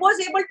I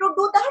was able to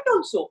do that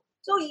also.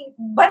 So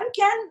one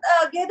can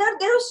gather,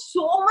 there is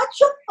so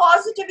much of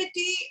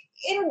positivity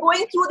in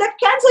going through that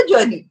cancer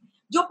journey.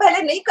 जो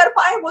पहले नहीं कर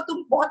पाए वो तुम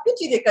बहुत कुछ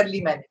चीजें कर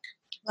ली मैंने.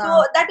 So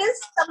that is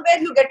somewhere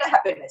you get a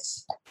happiness.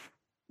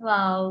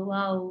 Wow.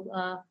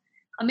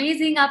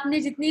 Amazing. आपने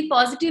जितनी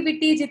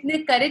पॉजिटिविटी, जितने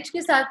करेज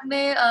के साथ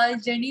में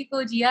जर्नी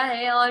को जिया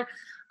है. और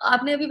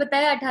आपने अभी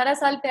बताया 18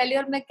 साल पहले,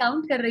 और मैं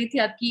काउंट कर रही थी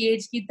आपकी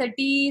एज की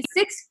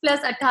 36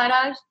 plus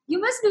 18,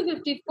 you must be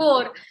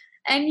 54.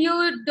 And you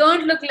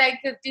don't look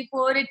like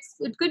 54. It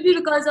could be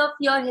because of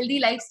your healthy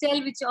lifestyle,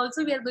 which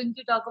also we are going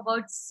to talk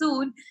about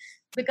soon.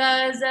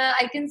 Because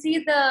I can see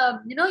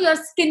your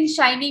skin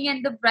shining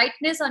and the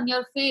brightness on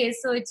your face.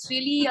 So it's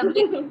really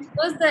amazing.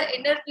 Both the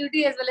inner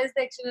beauty as well as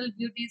the external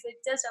beauty. So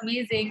it's just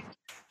amazing.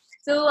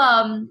 So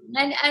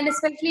and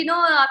especially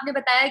आपने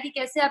बताया कि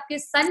कैसे आपके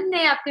son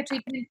ने आपके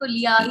treatment को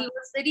लिया. He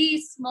was very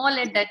small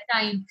at that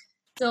time.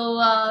 So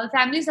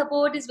family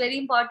support is very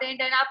important.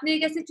 And आपने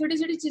कैसे छोटी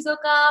छोटी चीजों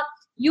का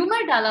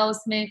ह्यूमर डाला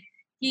उसमें,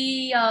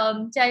 कि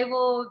चाहे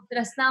वो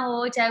रसना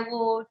हो, चाहे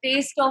वो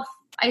टेस्ट ऑफ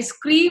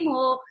आइसक्रीम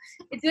हो.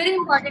 इट्स वेरी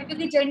इंपॉर्टेंट,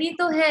 क्योंकि जर्नी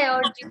तो है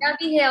और जीना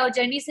भी है और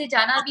जर्नी से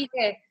जाना भी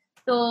है.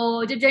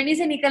 तो जब जर्नी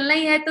से निकलना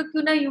ही है तो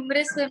क्यों ना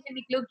ह्यूमरस वे में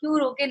निकलो, क्यों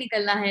रोके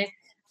निकलना है.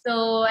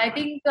 So I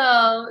think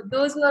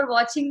those who are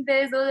watching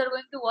this, those who are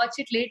going to watch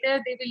it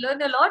later, they will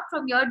learn a lot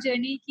from your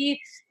journey. कि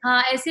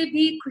हाँ, ऐसे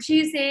भी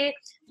खुशी से,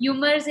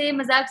 ह्यूमर से,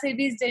 मजाक से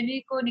भी इस जर्नी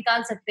को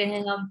निकाल सकते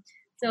हैं हम.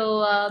 So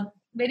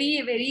very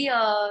important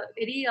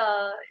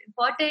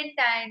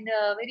and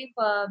very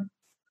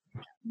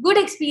good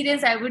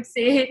experience, I would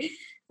say.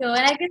 So,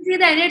 and I can see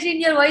the energy in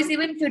your voice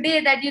even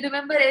today that you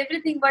remember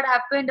everything what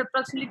happened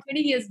approximately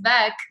 20 years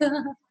back.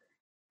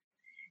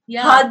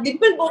 Yeah, हाँ,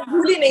 बिल्कुल वो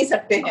भूल ही नहीं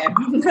सकते हैं।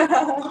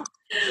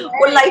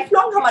 वो right, life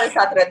long हमारे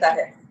साथ रहता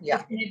है। या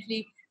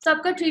definitely. So,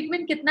 आपका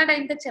ट्रीटमेंट कितना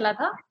टाइम तक चला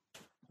था?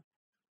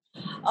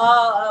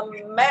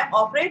 मैं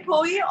ऑपरेट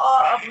हुई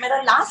और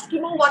मेरा लास्ट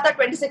कीमो हुआ था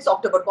 26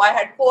 अक्टूबर को। I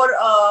had 4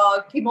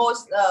 chemo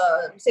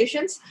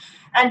sessions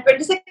and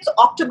 26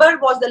 October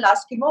was the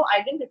last chemo. I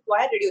didn't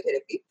require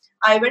radiotherapy.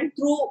 I went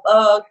through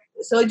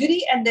surgery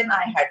and then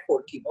I had 4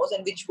 chemos,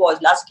 and which was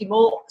last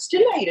chemo.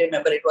 Still, I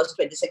remember it was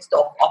 26th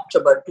of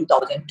October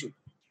 2002.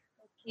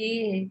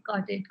 Okay,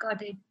 got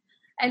it.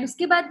 And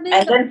उसके बाद में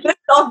And then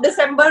 5th of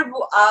December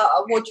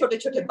वो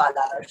छोटे-छोटे बाल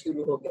आना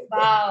शुरू हो गए थे।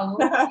 wow,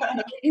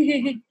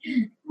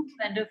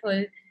 wonderful.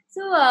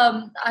 So,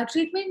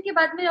 ट्रीटमेंट के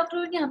बाद में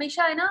डॉक्टरों ने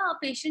हमेशा है ना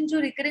पेशेंट जो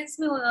रिकरेंस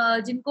में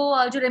जिनको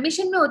जो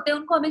रेमिशन में होते हैं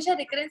उनको हमेशा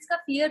रिकरेंस का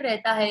फियर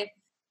रहता है।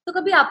 तो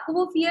कभी आपको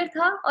वो फियर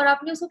था और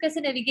आपने उसको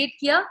कैसे नेविगेट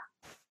किया?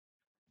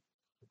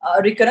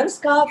 रिकरेंस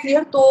का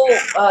फियर तो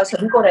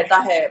सभी को रहता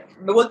है।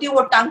 मैं बोलती हूँ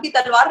वो टांग की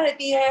तलवार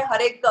रहती है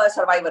हर एक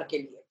सर्वाइवर के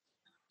लिए।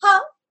 हाँ,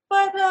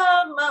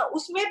 पर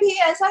उसमें भी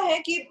ऐसा है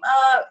कि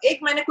एक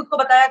मैंने खुद को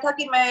बताया था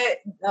कि मैं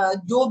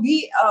जो भी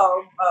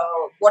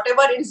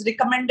whatever is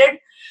recommended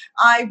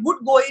I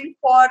would go in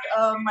for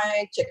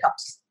my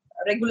checkups.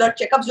 Regular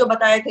checkups जो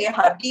बताए थे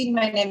हर 3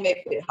 महीने में,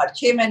 फिर हर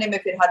 6 महीने में,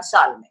 फिर हर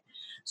साल में।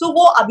 सो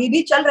वो अभी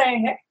भी चल रहे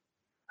हैं।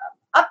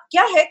 अब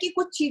क्या है कि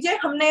कुछ चीजें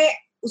हमने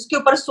उसके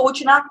ऊपर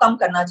सोचना कम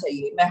करना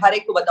चाहिए। मैं हर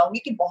एक को बताऊंगी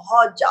कि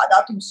बहुत ज्यादा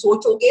तुम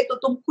सोचोगे तो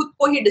तुम खुद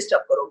को ही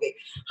डिस्टर्ब करोगे।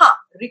 हाँ,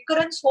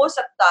 रिकरेंस हो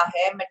सकता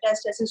है,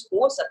 मेटास्टेसिस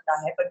हो सकता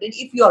है, but then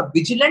if you are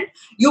vigilant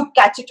you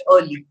catch it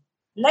early,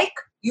 like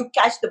you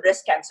catch the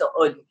breast cancer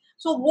early.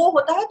 So वो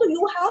होता है तो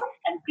you have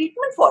an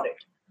treatment for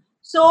it.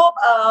 So,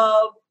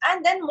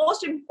 and then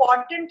most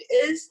important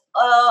is,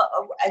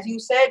 as you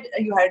said,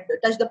 you had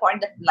touched the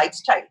point that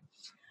lifestyle.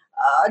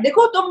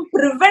 देखो तुम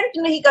prevent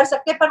नहीं कर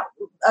सकते पर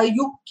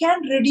you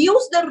can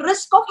reduce the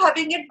risk of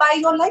having it by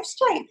your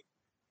lifestyle.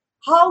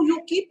 How you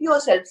keep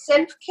yourself,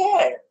 self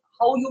care,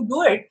 how you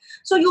do it,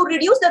 so you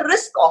reduce the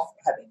risk of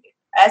having it.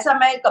 ऐसा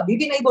मैं कभी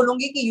भी नहीं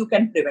बोलूंगी कि you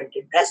can prevent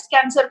it. Breast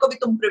cancer को भी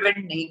तुम प्रिवेंट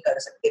नहीं कर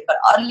सकते, पर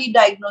early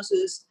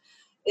diagnosis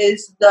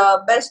is the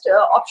best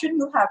option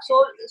you have.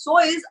 So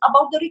is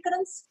about the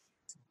recurrence.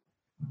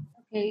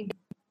 Okay,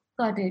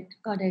 got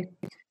it.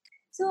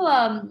 So,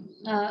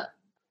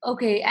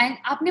 okay, and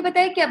आपने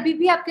बताया कि अभी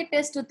भी आपके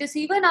टेस्ट होते हैं। So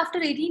even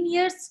after 18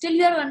 years, still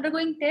you are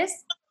undergoing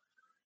tests?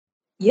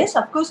 Yes,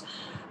 of course.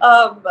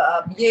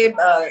 ये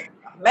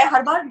मैं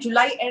हर बार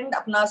जुलाई एंड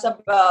अपना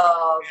सब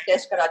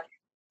टेस्ट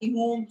कराती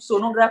हूँ।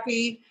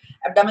 Sonography,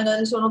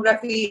 abdominal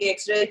sonography,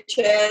 X ray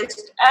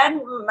chest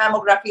and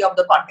mammography of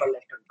the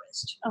contralateral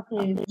breast.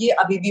 Okay, ये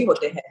अभी भी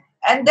होते हैं।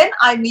 And then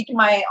I meet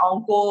my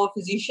onco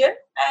physician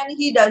and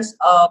he does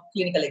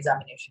clinical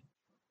examination.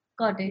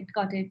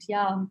 got it.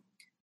 Yeah.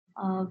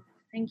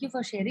 Thank you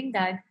for sharing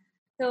that.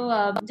 So,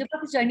 जब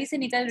आप इस journey से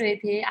निकल रहे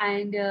थे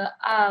and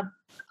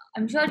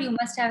I'm sure you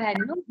must have had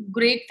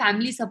great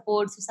family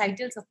support,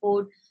 societal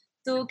support.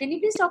 So, can you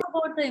please talk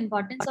about the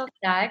importance of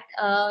that?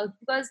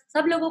 Because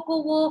सब लोगों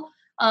को वो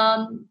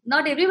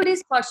not everybody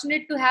is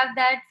fortunate to have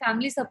that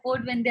family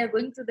support when they are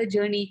going through the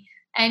journey.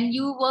 And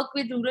you work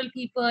with rural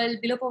people,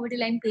 below poverty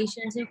line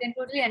patients, so you can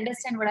totally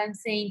understand what I'm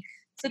saying.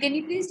 So, can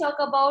you please talk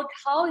about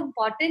how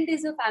important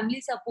is the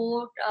family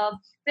support,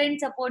 friend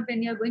support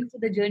when you're going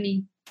through the journey?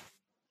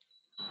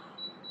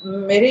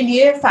 मेरे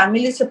लिए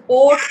family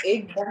support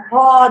एक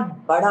बहुत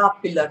बड़ा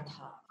pillar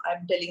था। I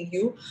am telling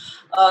you,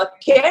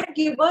 care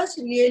givers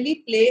really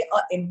play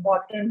a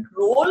important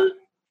role.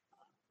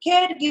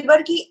 Care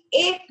giver की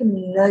एक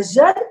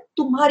नजर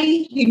तुम्हारी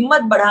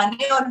हिम्मत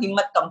बढ़ाने और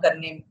हिम्मत कम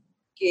करने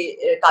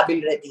के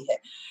काबिल रहती है।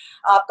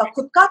 आपका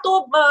खुद का तो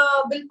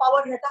विल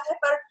पावर रहता है,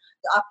 पर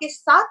आपके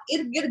साथ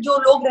इर्द गिर्द जो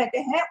लोग रहते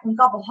हैं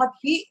उनका बहुत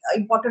ही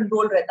इम्पोर्टेंट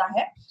रोल रहता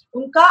है।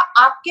 उनका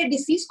आपके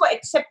डिसीज को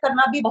एक्सेप्ट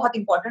करना भी बहुत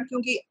इम्पोर्टेंट,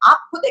 क्योंकि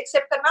आप खुद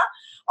एक्सेप्ट करना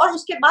और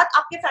उसके बाद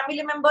आपके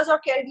फैमिली मेंबर्स और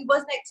केयर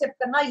गिवर्स ने एक्सेप्ट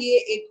करना, ये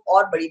एक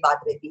और बड़ी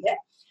बात रहती है।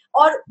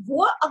 और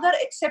वो अगर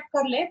एक्सेप्ट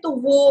कर लें तो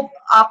वो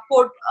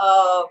आपको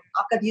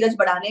आपका धीरज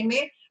बढ़ाने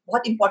में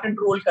बहुत इंपॉर्टेंट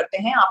रोल करते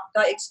हैं,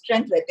 आपका एक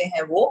स्ट्रेंथ रहते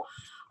हैं वो।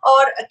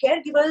 और केयर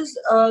गिवर्स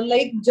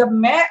लाइक जब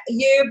मैं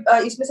ये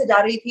इसमें से जा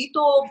रही थी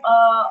तो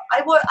I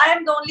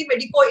am the only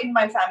medico in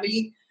my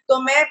family. तो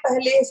मैं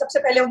सबसे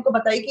पहले उनको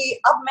बताई कि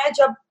अब मैं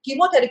जब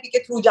कीमोथेरेपी के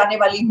थ्रू जाने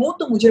वाली हूँ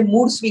तो मुझे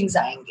मूड स्विंग्स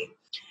आएंगे।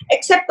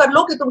 एक्सेप्ट कर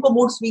लो कि तुमको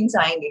मूड स्विंग्स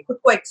आएंगे, खुद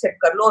को एक्सेप्ट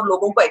कर लो और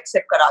लोगों को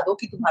एक्सेप्ट करा दो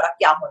कि तुम्हारा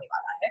क्या होने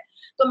वाला है।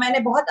 तो मैंने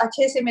बहुत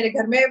अच्छे से, मेरे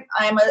घर में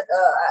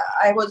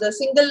I was a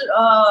single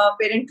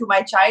parent to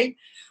my child,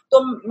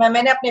 तो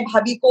मैंने अपने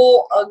भाभी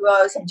को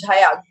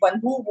समझाया, one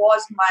who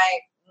was my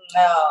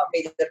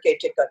major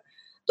caretaker,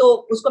 तो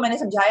उसको मैंने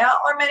समझाया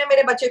और मैंने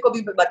मेरे बच्चे को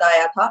भी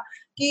बताया था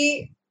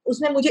कि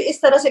उसने मुझे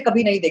इस तरह से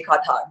कभी नहीं देखा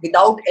था,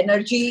 without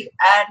energy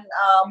and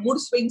mood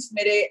swings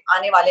मेरे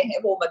आने वाले हैं,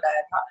 वो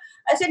बताया था।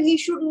 I said he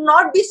should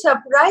not be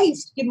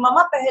surprised कि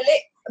मम्मा पहले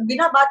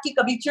बिना बात की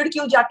कभी चिढ़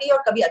क्यों जाती है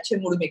और कभी अच्छे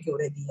मूड में क्यों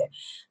रहती है.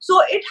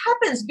 So it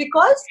happens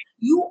because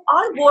you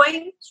are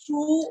going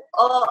through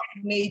a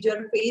major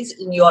phase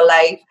in your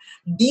life.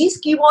 These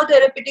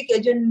chemotherapeutic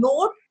agents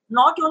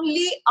not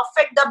only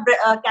affect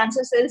the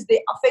cancer cells,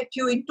 they affect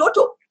you in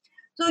toto.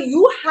 So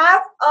you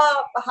have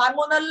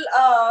hormonal,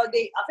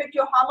 they affect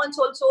your hormones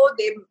also,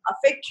 they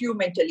affect you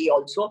mentally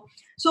also.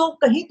 So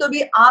कहीं तो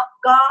भी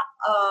आपका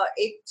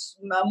एक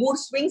mood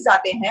swings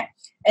आते हैं,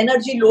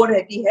 energy low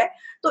रहती है.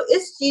 तो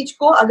इस चीज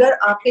को अगर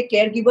आपके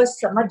केयर गिवर्स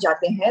समझ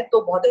जाते हैं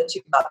तो बहुत अच्छी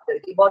बात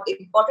रहती है. बहुत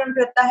इंपॉर्टेंट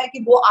रहता है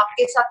कि वो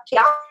आपके साथ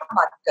क्या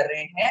बात कर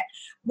रहे हैं,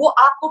 वो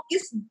आपको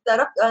किस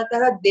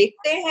तरह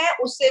देखते हैं,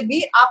 उससे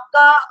भी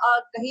आपका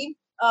कहीं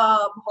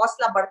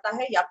हौसला बढ़ता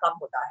है या कम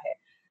होता है.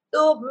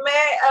 तो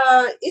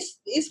मैं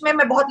इसमें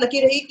मैं बहुत लकी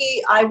रही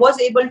कि I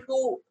was able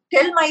to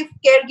tell my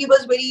care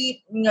givers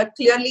very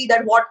clearly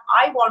that what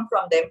I want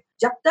from them.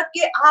 जब तक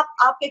कि आप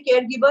आपके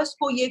केयर गिवर्स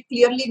को ये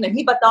क्लियरली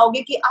नहीं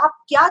बताओगे कि आप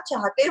क्या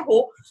चाहते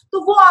हो, तो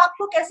वो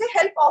आपको कैसे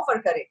हेल्प ऑफर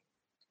करें.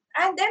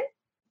 एंड देन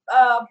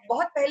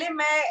बहुत पहले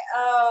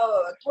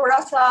मैं थोड़ा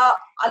सा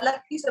अलग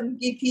किस्म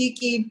की थी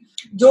कि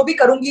जो भी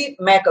करूंगी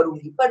मैं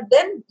करूंगी, पर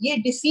देन ये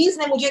डिसीज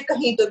ने मुझे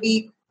कहीं तो भी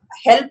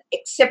हेल्प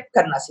एक्सेप्ट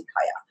करना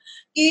सिखाया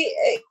कि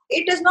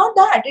it is not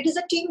that, it is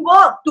a team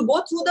work to go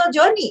through the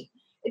journey.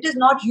 It is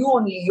not you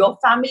only, your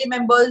family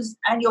members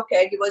and your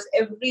caregivers,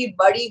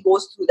 everybody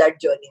goes through that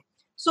journey.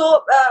 So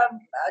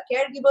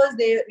caregivers,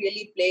 they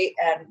really play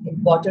an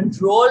important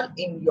role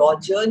in your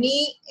journey,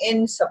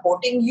 in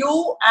supporting you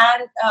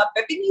and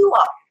pepping you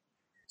up.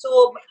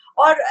 So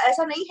और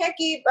ऐसा नहीं है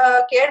कि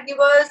care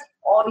givers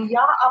और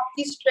या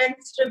आपकी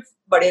strength सिर्फ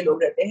बड़े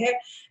लोग रहते हैं.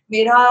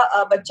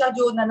 मेरा बच्चा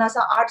जो नन्हा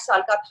सा 8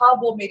 साल का था,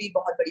 वो मेरी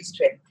बहुत बड़ी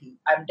स्ट्रेंथ थी.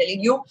 आई एम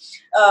टेलिंग यू.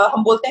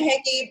 हम बोलते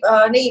हैं कि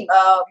नहीं,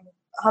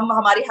 हम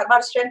हमारी हर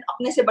बार स्ट्रेंथ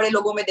अपने से बड़े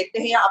लोगों में देखते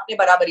हैं या अपने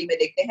बराबरी में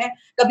देखते हैं.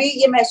 कभी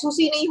ये महसूस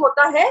ही नहीं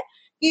होता है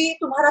कि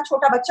तुम्हारा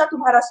छोटा बच्चा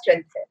तुम्हारा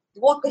स्ट्रेंथ है.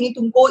 वो कहीं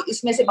तुमको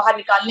इसमें से बाहर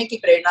निकलने की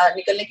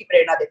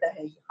प्रेरणा देता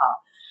है. हाँ,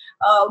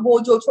 वो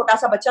जो छोटा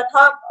सा बच्चा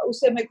था,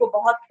 उससे मेरे को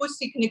बहुत कुछ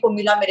सीखने को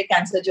मिला मेरे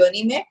कैंसर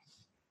जर्नी में.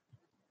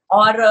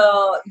 और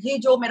ये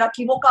जो मेरा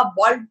कीमो का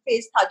बॉल्ड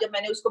फेज था, जब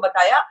मैंने उसको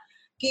बताया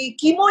कि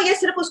कीमो, ये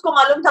सिर्फ उसको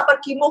मालूम था, पर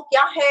कीमो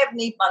क्या है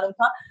नहीं मालूम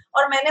था.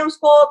 और मैंने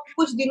उसको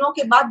कुछ दिनों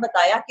के बाद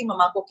बताया कि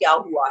मम्मा को क्या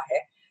हुआ है.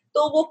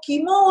 तो वो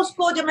कीमो,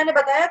 उसको जब मैंने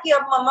बताया कि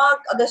अब मम्मा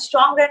अगर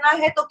स्ट्रांग रहना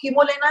है तो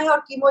कीमो लेना है, और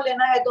कीमो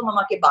लेना है तो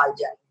मम्मा के बाल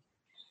जाएंगे.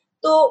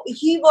 तो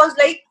ही वॉज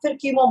लाइक, फिर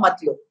कीमो मत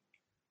लो,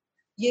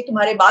 ये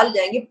तुम्हारे बाल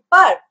जाएंगे.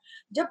 पर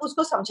जब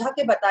उसको समझा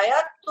के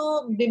बताया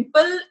तो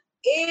डिम्पल,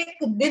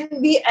 एक दिन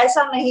भी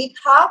ऐसा नहीं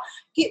था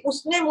कि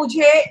उसने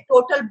मुझे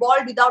total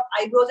bold without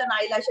eyebrows and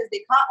eyelashes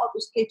देखा और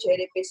उसके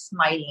चेहरे पे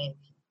स्माइल नहीं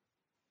थी.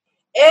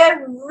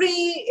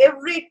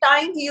 every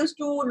time he used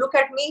to look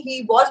at me,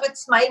 he was with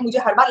smile. मुझे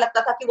हर बार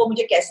लगता था कि वो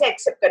मुझे कैसे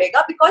एक्सेप्ट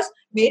करेगा, बिकॉज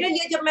मेरे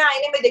लिए जब मैं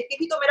आईने में देखती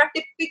थी तो मेरा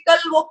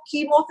टिपिकल वो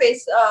कीमो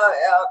फेस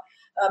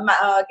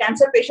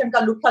कैंसर पेशेंट का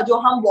लुक था जो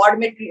हम वार्ड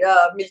में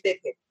मिलते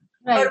थे.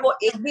 पर वो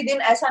एक भी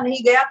दिन ऐसा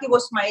नहीं गया कि वो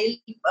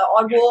स्माइल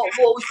और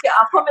वो उसके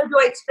आंखों में जो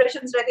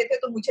एक्सप्रेशंस रहते थे,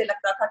 तो मुझे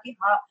लगता था कि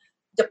हाँ,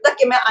 जब तक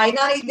कि मैं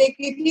आईना नहीं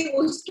देखती थी,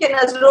 उसके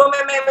नजरों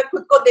में मैं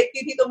खुद को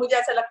देखती थी, तो मुझे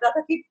ऐसा लगता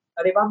था कि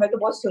अरे वाह, मैं तो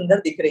बहुत सुंदर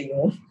दिख रही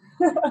हूँ.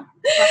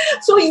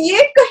 So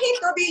ये कहीं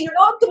तो भी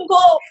तुमको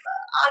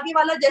आगे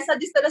वाला जैसा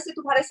जिस तरह से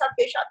तुम्हारे साथ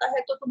पेश आता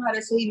है, तो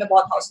तुम्हारे से ही में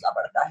बहुत हौसला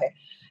बढ़ता है.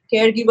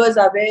 Caregivers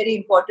are very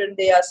important.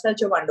 They are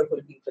such a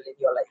wonderful people in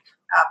your life.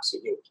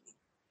 Absolutely.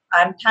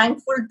 I'm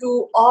thankful to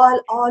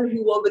all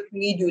who were with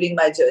me during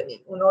my journey.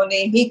 उन्होंने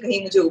ही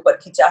कहीं मुझे ऊपर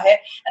खींचा है,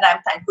 and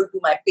I'm thankful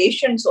to my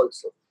patients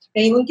also.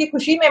 कहीं उनकी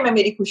खुशी में मैं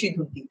मेरी खुशी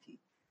ढूंढती थी.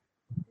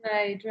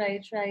 राइट.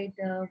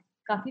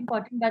 काफी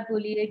इम्पोर्टेंट बात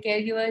बोली है.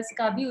 केयर गिवर्स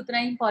का भी उतना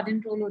ही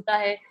इम्पोर्टेंट रोल होता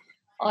है,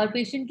 और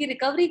पेशेंट की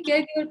रिकवरी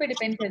केयर गिवर पे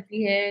डिपेंड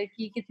करती है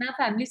कि कितना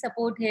फैमिली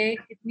सपोर्ट है,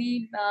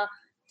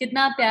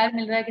 कितना प्यार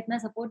मिल रहा है, कितना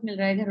सपोर्ट मिल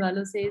रहा है घर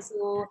वालों से.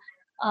 सो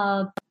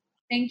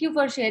thank you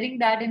for sharing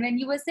that. And when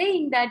you were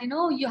saying that,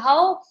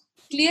 how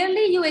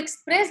clearly you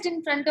expressed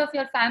in front of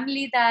your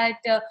family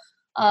that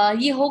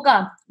ये होगा,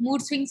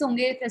 mood swings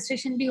होंगे,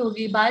 frustration भी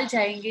होगी, बाल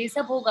जाएंगे,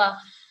 सब होगा.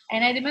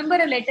 And I remember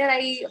a letter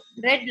I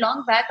read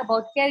long back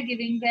about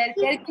caregiving, where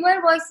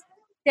caregiver was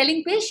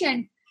telling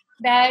patient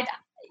that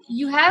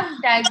you have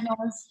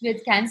diagnosed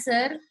with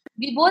cancer.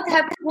 We both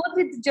have to go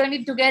through the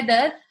journey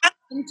together.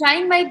 I'm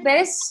trying my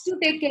best to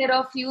take care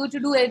of you, to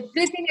do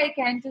everything I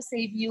can to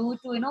save you,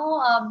 to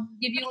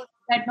give you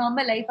that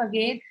normal life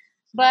again.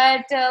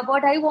 But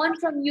what I want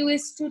from you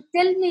is to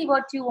tell me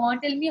what you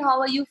want. Tell me how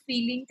are you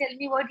feeling. Tell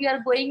me what you are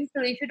going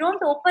through. If you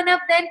don't open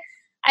up, then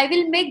I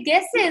will make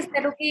guesses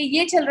that okay,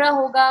 ये चल रहा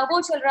होगा,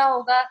 वो चल रहा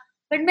होगा.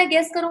 But मैं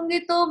guess करूँगी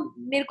तो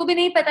मेरे को भी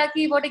नहीं पता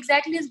कि what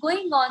exactly is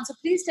going on. So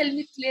please tell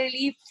me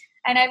clearly,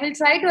 and I will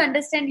try to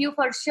understand you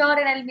for sure,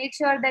 and I'll make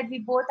sure that we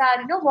both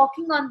are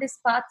walking on this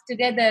path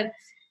together.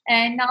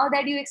 And now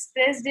that you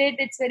expressed it,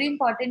 it's very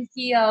important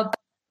कि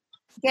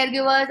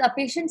caregivers,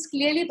 patients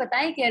clearly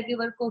बताएं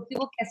caregiver को कि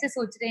वो कैसे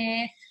सोच रहे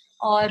हैं,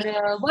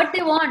 और what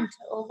they want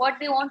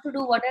to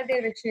do, what are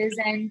their wishes,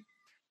 and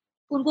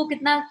उनको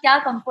कितना क्या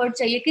कंफर्ट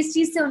चाहिए, किस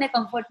चीज से उन्हें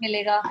कंफर्ट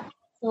मिलेगा.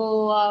 तो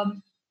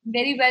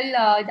वेरी वेल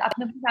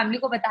आपने अपनी फैमिली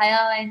को बताया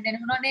एंड देन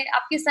उन्होंने,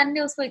 आपके सन ने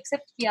उसको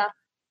एक्सेप्ट किया.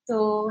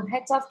 तो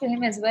heads of to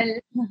him as well.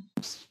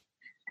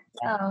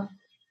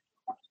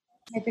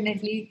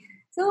 Definitely.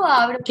 So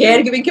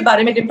care giving के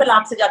बारे में डिम्पल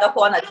आपसे ज्यादा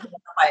कौन अच्छा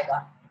बता पाएगा?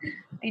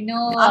 आई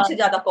नो आपसे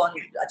ज्यादा कौन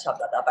अच्छा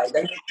बता पाएगा?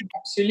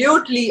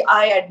 Absolutely,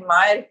 I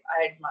admire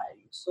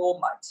you so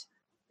much.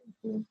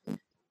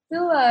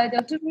 तो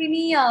डॉक्टर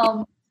रोहिणी,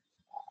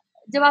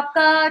 जब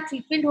आपका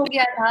ट्रीटमेंट हो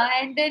गया था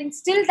and then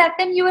still that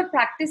time you were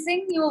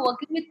practising, you were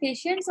working with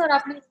patients और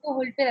आपने उसको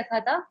होल्ड पे रखा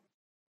था?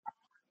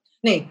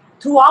 नहीं,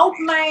 throughout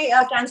my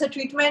cancer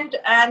treatment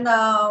and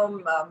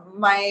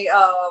my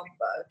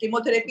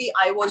chemotherapy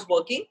I was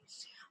working.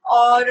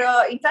 और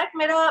इनफैक्ट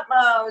मेरा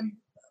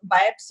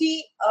बायोप्सी,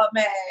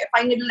 मैं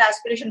फाइन नीडल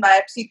एस्पिरेशन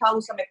बायोप्सी था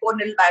उस समय, कोर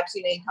नीडल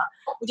बायोप्सी नहीं था.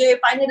 मुझे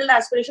फाइन नीडल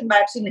एस्पिरेशन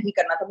बायोप्सी नहीं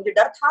करना था. मुझे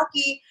डर था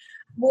कि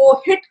वो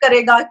हिट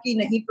करेगा कि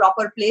नहीं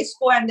प्रॉपर प्लेस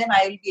को, and then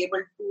I will be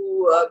able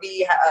to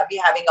be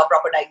having a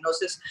proper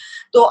diagnosis.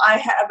 तो I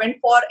went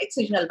for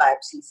excisional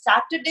biopsy.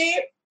 Saturday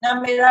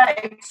मेरा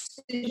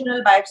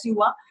एक्सिजनल बायोप्सी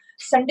हुआ.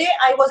 Sunday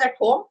I was at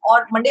home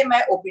और मंडे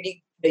मैं ओपीडी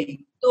गई.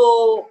 तो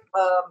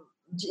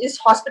जिस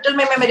हॉस्पिटल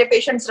में मैं मेरे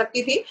पेशेंट्स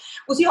रखती थी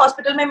उसी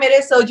हॉस्पिटल में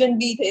मेरे सर्जन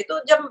भी थे. तो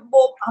जब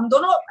वो हम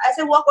दोनों,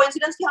 ऐसे हुआ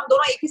कोइंसिडेंस कि हम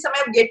दोनों एक ही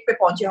समय गेट पे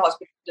पहुंचे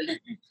हॉस्पिटल.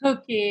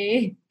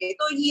 ओके.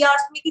 तो ही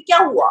आस्क्ड मी कि क्या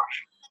हुआ.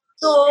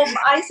 तो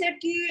आई सेड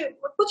कि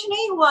कुछ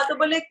नहीं हुआ. तो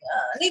बोले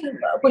नहीं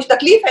कुछ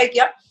तकलीफ है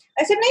क्या?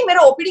 आई सेड नहीं,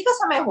 मेरा ओपीडी का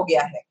समय हो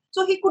गया है.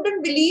 So he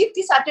couldn't believe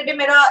कि सैटरडे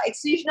मेरा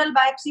एक्सिजनल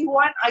बायोप्सी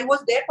हुआ and I was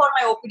there for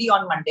my OPD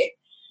on Monday.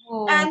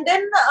 Oh. And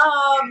then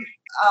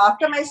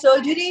after my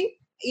surgery,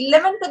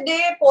 11th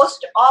day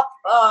post-op,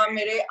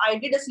 I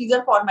did a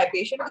seizure for my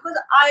patient because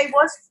I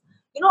was,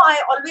 I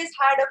always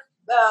had a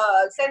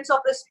sense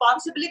of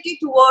responsibility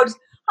towards,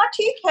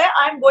 ठीक है,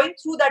 I'm going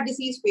through that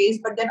disease phase,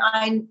 but then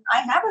I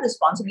have a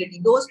responsibility.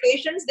 Those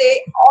patients, they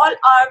all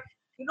are,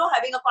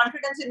 having a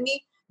confidence in me.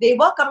 They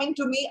were coming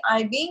to me.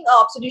 I being an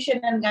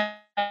obstetrician and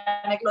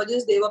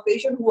gynecologist, they were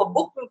patients who were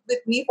booked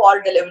with me for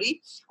delivery.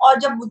 और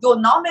जब जो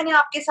 9 महीने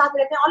आपके साथ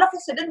रहते हैं, all of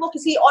a sudden वो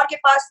किसी और के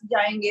पास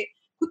जाएंगे.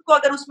 खुद को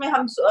अगर उसमें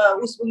हम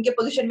उनके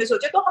पोजीशन में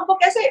सोचे तो हमको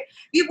कैसे,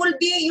 we will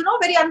be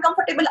very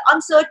uncomfortable,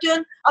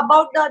 uncertain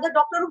about the other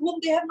doctor whom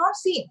they have not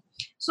seen.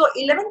 So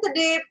 11th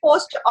day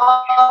post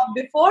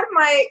before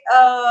my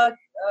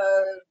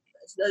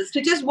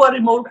stitches were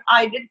removed,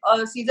 I did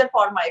a seizure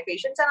for my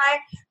patients,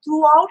 and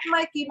throughout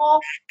my chemo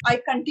I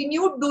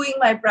continued doing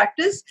my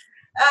practice.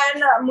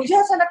 And मुझे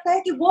ऐसा लगता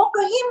है कि वो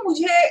कहीं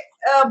मुझे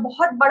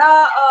बहुत बड़ा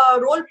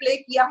रोल प्ले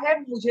किया है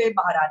मुझे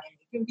बाहर आने में,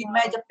 क्योंकि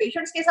मैं जब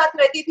पेशेंट्स के साथ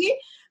रहती थी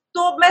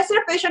तो मैं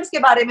सिर्फ पेशेंट्स के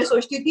बारे में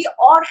सोचती थी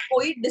और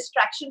कोई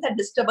डिस्ट्रैक्शन या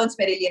डिस्टर्बेंस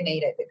मेरे लिए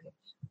नहीं रहते थे.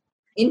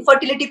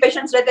 इनफर्टिलिटी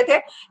पेशेंट्स रहते थे,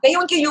 कहीं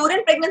उनकी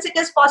यूरिन प्रेगनेंसी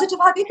टेस्ट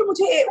पॉजिटिव आती तो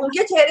मुझे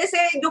उनके चेहरे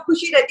से जो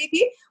खुशी रहती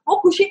थी वो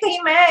खुशी कहीं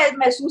मैं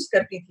महसूस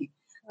करती थी.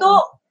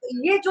 तो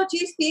ये जो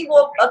चीज थी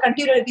वो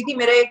कंटिन्यू रहती थी.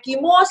 मेरे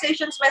कीमो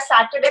सेशंस में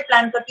सैटरडे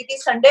प्लान करती थी,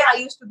 Sunday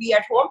I used to be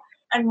at home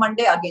and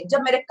Monday again.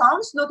 जब मेरे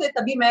काउंट्स लो थे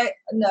तभी मैं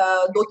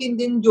 2-3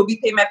 दिन जो भी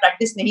थे मैं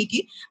प्रैक्टिस नहीं की,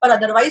 पर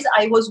otherwise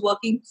I was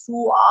working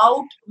through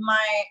out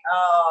my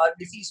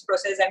disease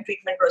process and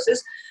treatment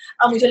process.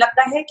 मुझे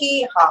लगता है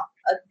कि हाँ,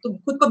 तुम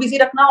खुद को बिजी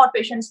रखना और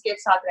पेशेंट्स के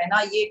साथ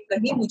रहना, ये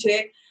कहीं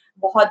मुझे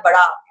बहुत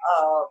बड़ा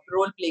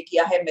रोल प्ले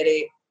किया है मेरे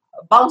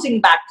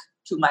bouncing back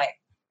to my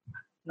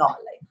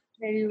normal life.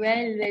 Very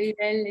well, very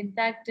well. In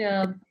fact,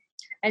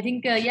 I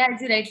think, yeah,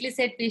 as you rightly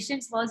said,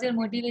 patience was your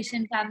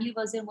motivation, family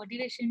was your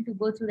motivation to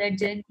go through that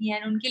journey,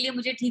 and उनके लिए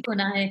मुझे ठीक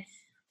होना है.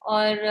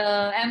 और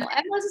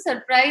I'm also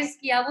surprised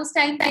कि आप उस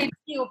टाइम पे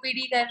इतनी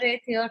OPD कर रहे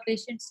थे और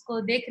पेशेंट्स को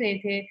देख रहे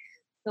थे.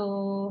 तो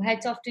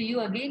hats off to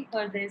you again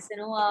for this.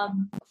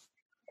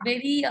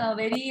 Very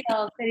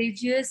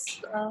courageous.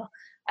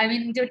 I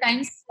mean, जो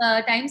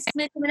टाइम्स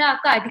में तो मैंने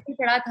आपका आर्टिकल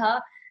पढ़ा था,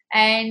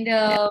 and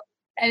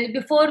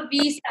before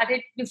we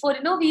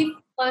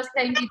first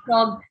time we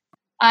talked,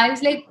 I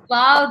was like,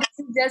 wow, this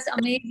is just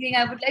amazing.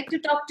 I would like to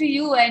talk to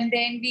you, and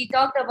then we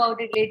talked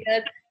about it later.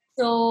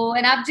 So,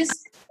 and आप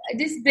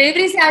जिस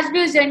bravery से आज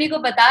भी उस journey को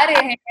बता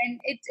रहे हैं,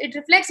 and it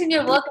reflects in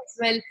your work as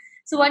well.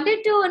 So,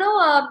 wanted to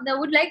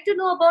would like to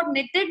know about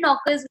knitted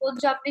knockers work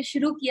जो आपने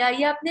शुरू किया,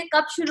 ये आपने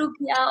कब शुरू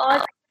किया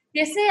और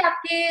कैसे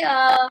आपके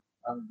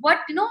what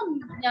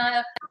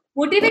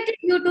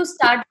motivated you to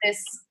start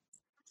this?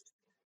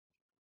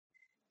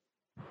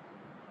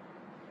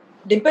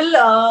 Dimple,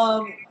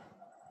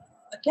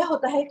 क्या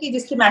होता है कि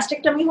जिसकी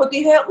मैस्टेक्टमी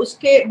होती है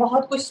उसके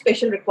बहुत कुछ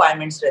स्पेशल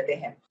रिक्वायरमेंट्स रहते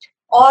हैं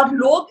और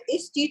लोग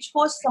इस चीज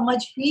को समझ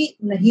ही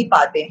नहीं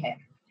पाते हैं.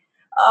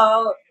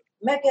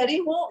 मैं कह रही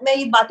हूँ, मैं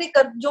ये बातें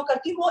जो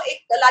करती हूँ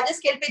एक लार्जर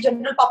स्केल पे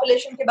जनरल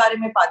पॉपुलेशन के बारे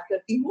में बात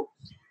करती हूँ.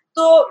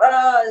 तो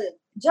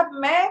जब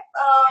मैं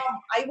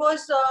आई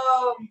वाज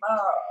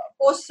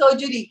पोस्ट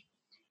सर्जरी,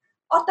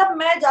 और तब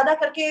मैं ज्यादा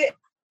करके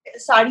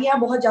साड़ियां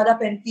बहुत ज्यादा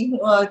पहनती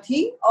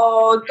थी.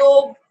 और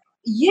तो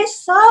ये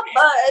सब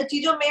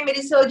चीजों में,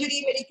 मेरी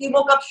सर्जरी, मेरी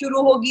कीमो कब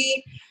शुरू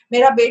होगी,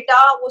 मेरा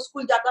बेटा वो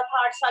स्कूल जाता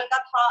था, 8 साल का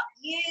था,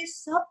 ये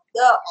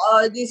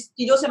सब जिस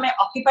चीजों से मैं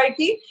ऑक्यूपाइड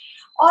थी।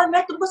 और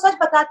मैं तुमको सच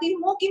बताती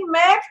हूँ कि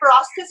मैं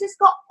प्रोस्थेसिस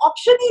का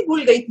ऑप्शन ही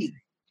भूल गई थी।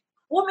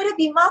 वो मेरे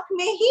दिमाग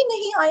में ही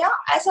नहीं आया।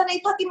 ऐसा नहीं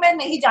था कि मैं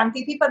नहीं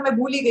जानती थी, पर मैं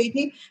भूल ही गई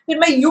थी। फिर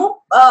मैं यूं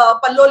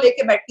पल्लो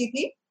लेके बैठती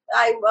थी।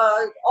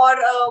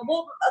 और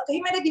वो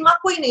कहीं मेरे दिमाग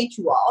को ही नहीं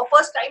छुआ। और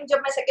फर्स्ट टाइम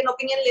जब मैं सेकंड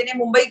ओपिनियन लेने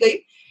मुंबई गई,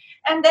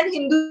 एंड देन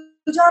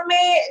हिंदुजा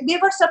में दे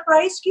वर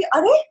सरप्राइज कि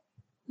अरे,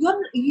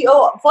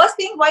 first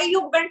thing why you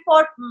went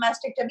for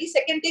mastectomy,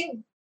 second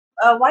thing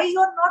why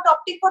you are not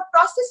opting for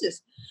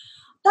prosthesis.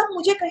 तब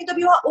मुझे कहीं तो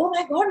भी हुआ, ओह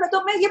माय गॉड,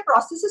 मैं ये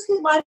प्रोस्थेसिस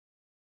के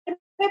बारे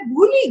में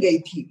भूल ही गई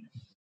थी।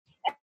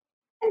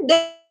 And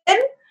then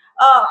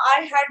I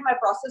had my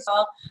process.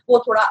 वो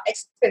थोड़ा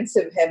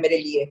expensive है मेरे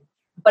लिए.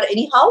 But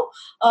anyhow,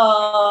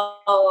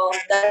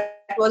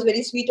 that was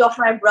very sweet of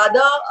my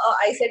brother.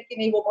 I said कि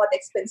नहीं, वो बहुत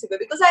expensive है,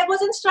 because I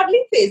was in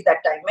struggling phase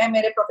that time. मैं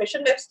मेरे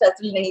profession में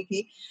settle नहीं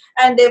थी,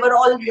 and there were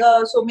all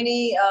so many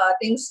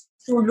things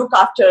to look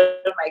after,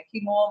 my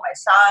chemo, my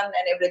son,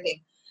 and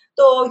everything.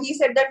 So he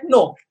said that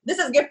no, this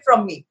is gift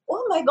from me.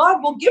 Oh my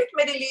God, वो gift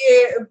मेरे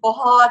लिए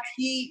बहुत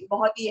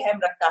ही अहम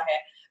रखता है.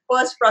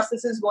 First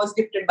processes was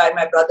gifted by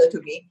my brother to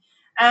me,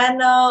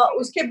 and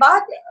उसके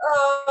बाद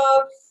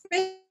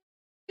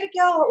फिर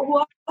क्या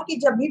हुआ कि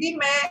जब भी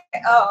मैं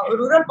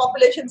रूरल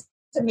पॉपुलेशन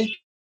से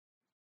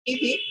मिलती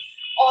थी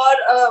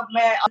और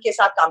मैं उनके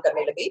साथ काम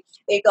करने लगी।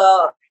 एक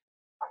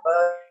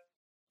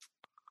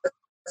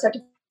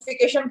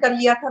सर्टिफिकेशन कर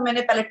लिया था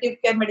मैंने पैलेटिव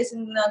केयर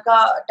मेडिसिन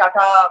का,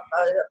 टाटा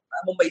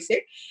मुंबई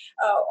से।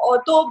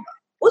 और तो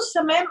उस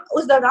समय,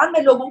 उस दौरान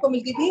मैं लोगों को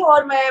मिलती थी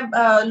और मैं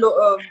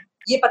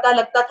ये पता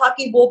लगता था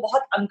कि वो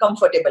बहुत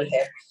अनकंफर्टेबल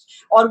है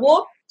और वो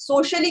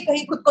सोशली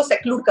कहीं खुद को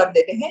सेक्लूड कर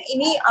देते हैं।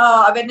 इन्हीं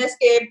अवेयरनेस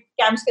के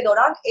कैंप्स के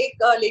दौरान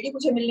एक लेडी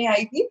मुझे मिलने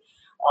आई थी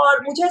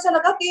और मुझे ऐसा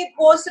लगा कि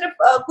वो सिर्फ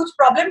कुछ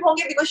प्रॉब्लम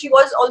होंगे, because she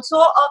was also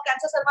a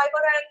cancer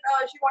survivor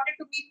and she wanted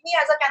to meet me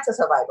as a cancer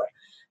survivor.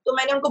 तो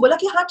मैंने उनको बोला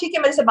कि हाँ ठीक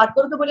है, मेरे से बात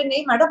करो। तो बोले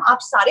नहीं मैडम, आप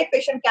सारे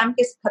पेशेंट कैंप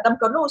के खत्म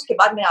कर लो, उसके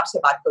बाद मैं आपसे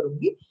बात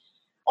करूंगी।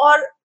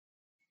 और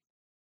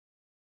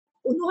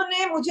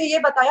उन्होंने मुझे ये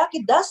बताया कि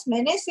 10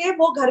 महीने से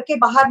वो घर के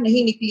बाहर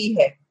नहीं निकली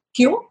है।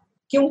 क्यों?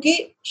 क्योंकि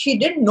she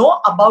didn't know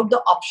about the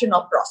option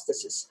of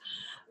prosthesis.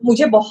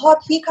 मुझे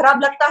बहुत ही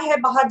खराब लगता है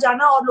बाहर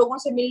जाना और लोगों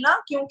से मिलना,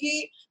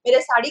 क्योंकि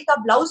मेरे साड़ी का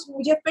ब्लाउज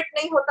मुझे फिट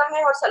नहीं होता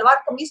है और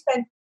सलवार कमीज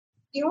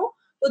पहनती हूँ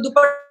तो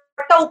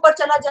दुपट्टा ऊपर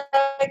चला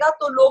जाएगा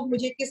तो लोग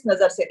मुझे किस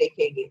नजर से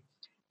देखेंगे।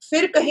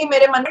 फिर कहीं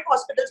मेरे मन में,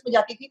 हॉस्पिटल्स में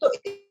जाती थी तो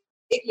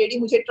एक लेडी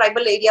मुझे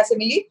ट्राइबल एरिया से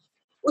मिली।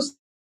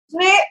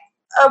 उसने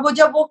वो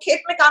जब वो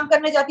खेत में काम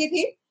करने जाती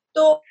थी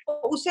तो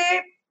उसे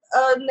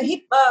नहीं,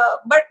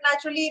 बट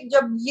नेचुरली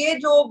जब ये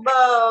जो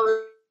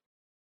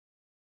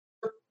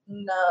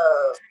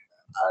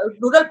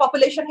रूरल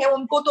पॉपुलेशन है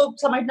उनको तो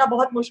समझना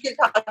बहुत मुश्किल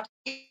था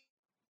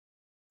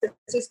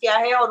क्या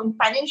है, और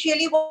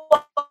फाइनेंशियली वो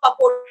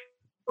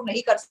अफोर्ड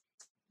नहीं कर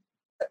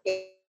सकते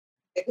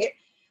थे।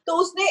 तो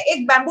उसने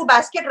एक बैम्बू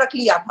बास्केट रख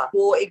लिया था।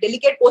 वो एक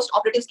डेलिकेट पोस्ट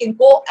ऑपरेटिव स्किन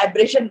को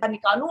एब्रेशन का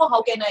निकालूं,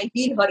 how can I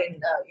heal her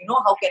in,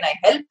 how can I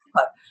help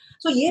her.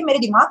 सो ये मेरे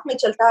दिमाग में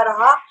चलता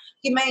रहा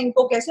कि मैं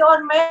इनको कैसे,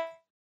 और मैं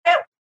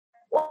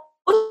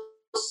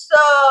उस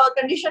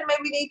कंडीशन में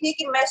भी नहीं थी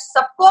कि मैं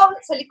सबको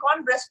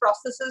सिलिकॉन ब्रेस्ट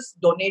प्रोस्थेसिस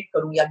डोनेट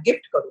करूं या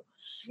गिफ्ट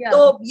करूं। तो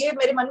ये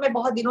मेरे मन में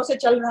बहुत दिनों से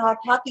चल रहा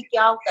था कि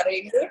क्या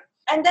करेंगे।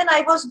 And then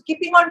I was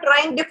keeping on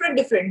trying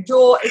different जो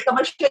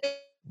कमर्शियल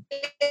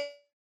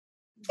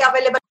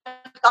अवेलेबल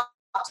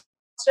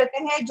रहते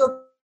हैं, जो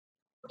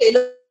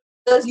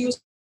टेलर्स यूज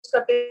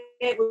करते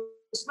हैं,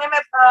 उसमें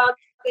मैं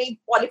कहीं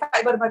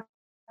पॉलीफाइबर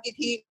भरती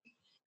थी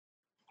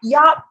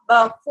या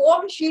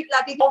फोम शीट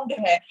लाती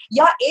है,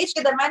 या एज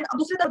के दरमियान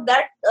दूसरी तरफ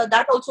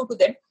that also to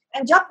them.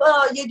 And जब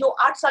ये जो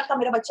 8 साल का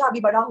मेरा बच्चा अभी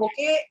बड़ा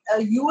होके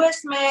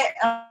यूएस में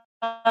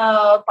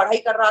पढ़ाई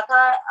कर रहा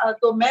था,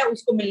 तो मैं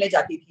उसको मिलने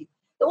जाती थी।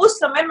 तो उस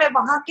समय मैं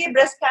वहां के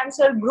ब्रेस्ट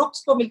कैंसर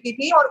ग्रुप्स को मिलती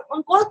थी और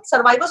उनको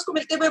सर्वाइवर्स को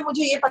मिलते हुए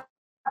मुझे ये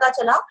पता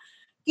चला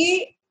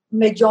कि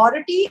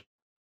majority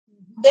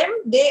them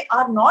they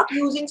are not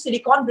using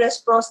silicone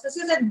breast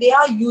prosthesis and they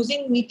are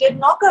using knitted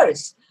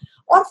knockers।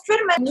 और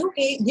फिर मैं न्यू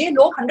कि ये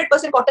लोग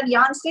 100% कॉटन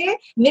यार्न से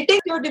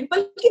knitting your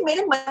dimple, कि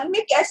मेरे मन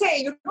में कैसे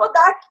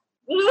that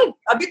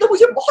अभी तो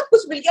मुझे बहुत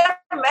कुछ मिल गया,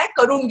 मैं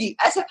करूंगी,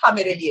 ऐसा था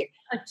मेरे लिए।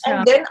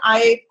 And then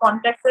I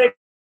contacted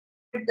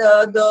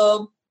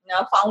the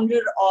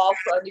founder of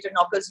knitted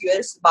knockers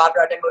US,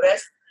 Barbara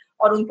Demores,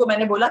 और उनको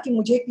मैंने बोला कि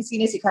मुझे किसी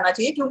ने सिखाना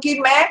चाहिए, क्योंकि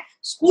मैं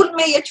स्कूल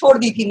में ये छोड़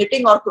दी थी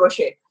knitting और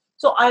crochet।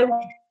 So I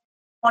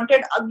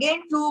wanted again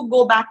to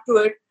go back to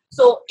it।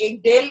 So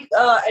एक डेल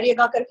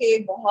एरिया करके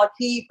एक बहुत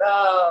ही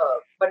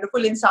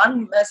वंडरफुल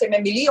इंसान से मैं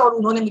मिली और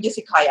उन्होंने मुझे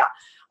सिखाया।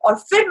 और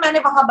फिर मैंने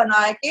वहां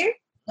बनाया कि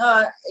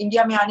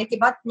इंडिया में आने के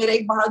बाद मेरा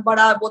एक बहुत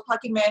बड़ा वो था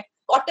कि मैं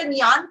कॉटन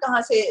यार्न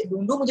कहाँ से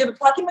ढूंढूं। मुझे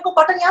था कि मेरे को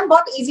कॉटन यार्न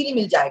बहुत इजीली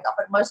मिल जाएगा,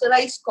 पर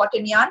मर्सराइज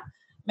कॉटन यार्न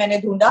मैंने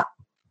ढूंढा,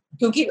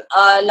 क्योंकि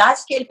लार्ज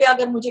स्केल पे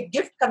अगर मुझे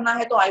गिफ्ट करना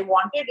है तो I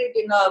wanted it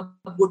in a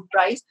good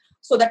price.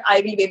 so that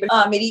I will be able.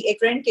 मेरी एक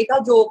friend के का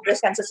जो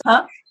breast cancer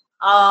था,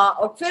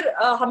 और फिर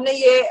हमने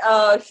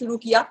ये शुरू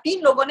किया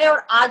 3 लोगों ने,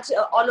 और आज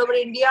all over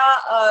India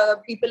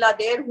people are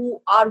there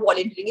who are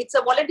volunteering. It's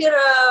a volunteer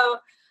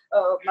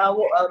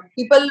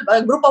people,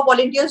 a group of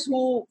volunteers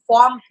who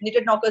form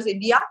Knitted Knockers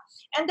India,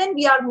 and then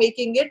we are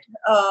making it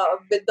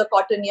with the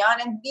cotton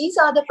yarn, and these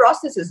are the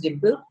processes,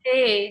 Dimple.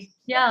 Okay,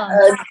 yeah.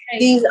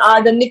 These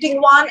are the knitting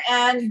one,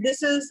 and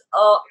this is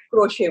a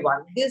crochet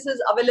one. This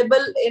is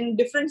available in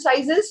different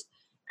sizes,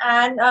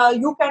 and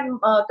you can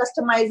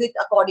customize it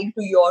according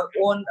to your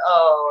own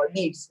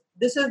needs.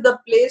 This is the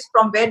place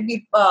from where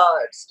we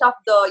stuff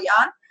the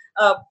yarn,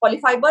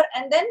 polyfiber,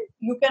 and then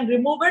you can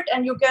remove it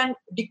and you can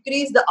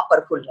decrease the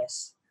upper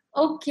fullness.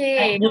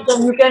 Okay. And you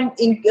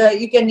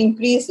can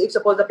increase, if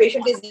suppose the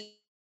patient is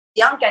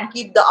young, can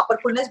keep the upper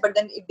fullness, but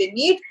then if they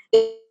need,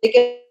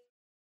 they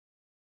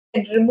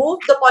can remove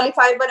the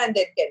polyfiber and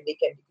they can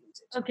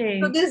decrease it.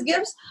 Okay. So this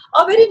gives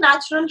a very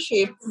natural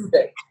shape to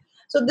it.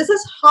 So this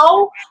is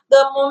how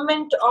the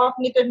movement of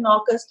Knitted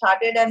Knocker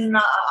started, and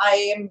I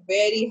am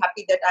very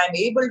happy that I am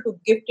able to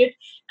gift it.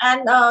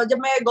 And जब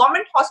मैं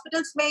government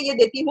hospitals में ये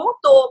देती हूँ,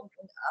 तो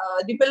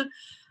Dimple,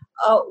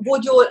 वो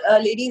जो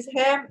ladies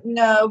हैं,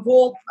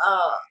 वो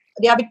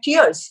they are with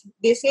tears.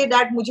 They say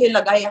that मुझे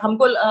लगा,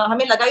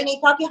 हमें लगा ही नहीं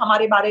था कि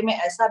हमारे बारे में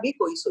ऐसा भी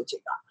कोई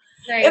सोचेगा.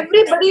 Right.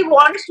 Everybody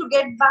wants to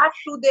get back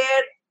to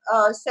their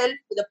self,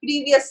 the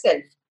previous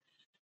self.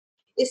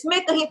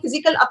 इसमें कहीं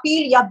physical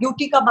appeal या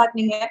beauty का बात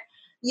नहीं है.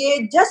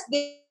 ये just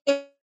they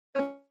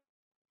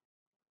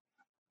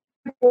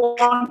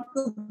want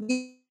to be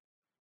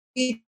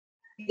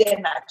their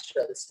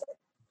natural self.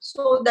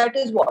 So that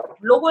is what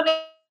लोगों ने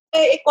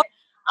एक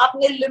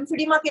आपने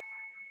लिम्फेडिमा के,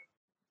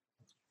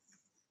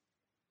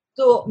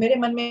 तो मेरे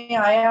मन में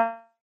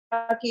आया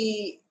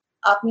कि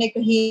आपने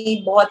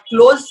कहीं बहुत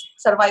क्लोज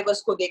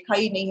सर्वाइवर्स को देखा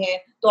ही नहीं है,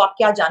 तो आप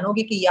क्या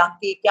जानोगे कि ये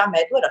आपके क्या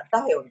महत्व रखता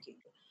है उनके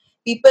लिए.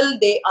 People,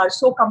 they are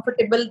so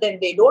comfortable, then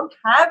they don't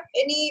have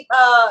any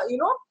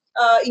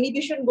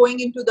inhibition going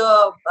into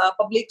the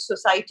public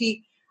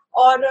society.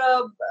 और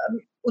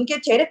उनके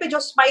चेहरे पे जो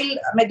स्माइल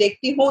मैं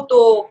देखती हूँ,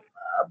 तो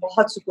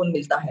बहुत सुकून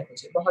मिलता है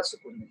मुझे, बहुत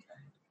सुकून मिलता है.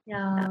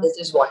 Yeah. This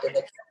is what is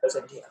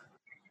present here.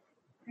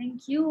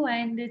 Thank you,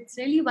 and it's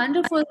really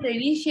wonderful, the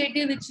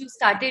initiative which you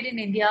started in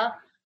India.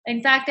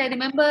 In fact, I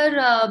remember,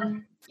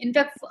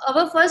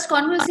 our first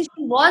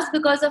conversation was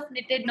because of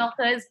Knitted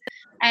Knockers,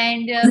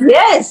 and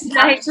yes,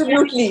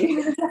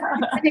 absolutely,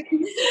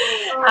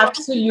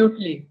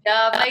 absolutely.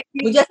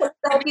 मुझे ऐसा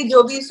लगता है कि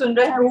जो भी सुन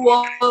रहे हैं,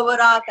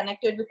 whoever are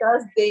connected with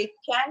us, they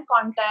can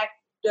contact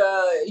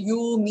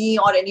you, me,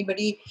 or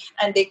anybody,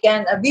 and they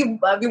can. We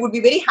would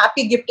be very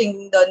happy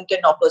gifting the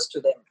Knitted Knockers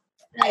to them.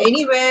 Right.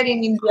 Anywhere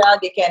in India,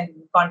 they can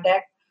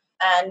contact,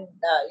 and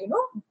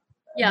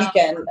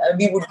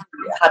we would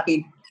be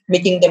happy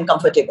making them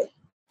comfortable.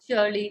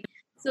 Surely.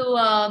 So,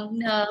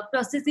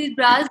 prosthesis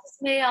bras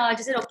में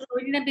जैसे doctor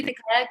Rohini ने भी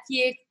दिखाया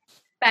कि एक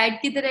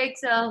pad की तरह एक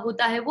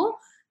होता है वो,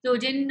 तो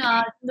जिन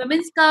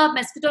वुमेन्स का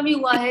मेस्टेक्टोमी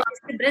हुआ है,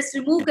 जिसने ब्रेस्ट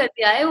रिमूव कर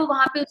दिया है, वो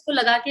वहाँ पे उसको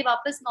लगा के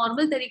वापस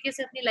नॉर्मल तरीके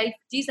से अपनी लाइफ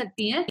जी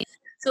सकती हैं.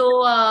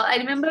 सो आई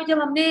रिमेम्बर जब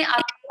आपने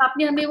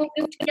हमें वो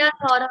गिफ्ट किया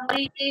था, और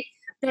हमने ये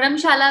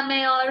धर्मशाला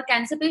में और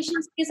कैंसर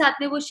पेशेंट्स के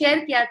साथ में वो शेयर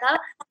किया था,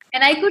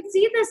 and I could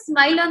see the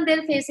smile on their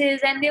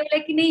faces, and they were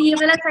like कि नहीं, ये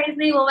वाला साइज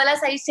नहीं, वो वाला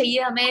साइज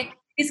चाहिए हमें,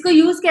 इसको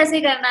यूज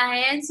कैसे करना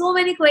है, and so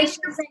many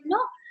questions,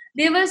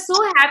 they were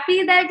so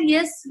happy that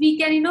yes we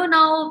can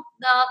now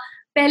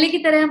पहले की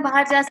तरह हम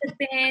बाहर जा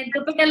सकते हैं,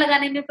 दुपट्टा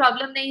लगाने में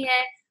प्रॉब्लम नहीं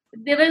है.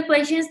 There were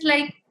questions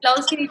like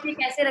blouse के नीचे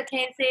कैसे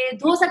रखें, इसे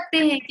धो सकते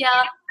हैं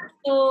क्या,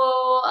 तो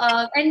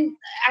and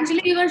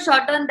actually we were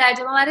short on that.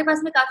 जब हमारे पास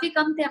में काफी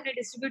कम थे, हमने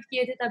डिस्ट्रीब्यूट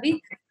किए थे तभी.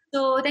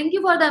 तो thank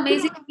you for the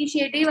amazing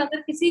initiative.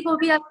 अगर किसी को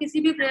भी, आप किसी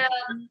भी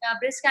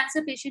ब्रेस्ट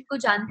कैंसर पेशेंट को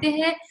जानते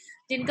हैं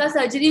जिनका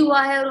सर्जरी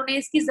हुआ है और उन्हें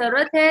इसकी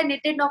जरूरत है,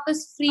 Knitted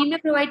Knockers फ्री में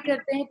प्रोवाइड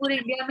करते हैं पूरे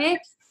इंडिया में,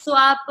 तो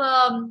आप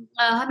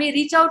हमें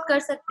रीच आउट कर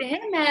सकते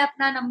हैं. मैं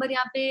अपना नंबर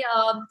यहाँ पे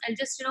I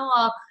just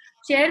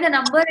share the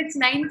number. It's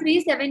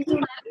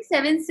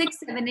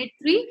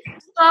 9372976783.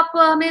 तो आप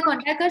हमें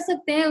कांटेक्ट कर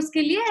सकते हैं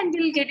उसके लिए, and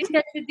we'll get in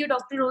touch with you,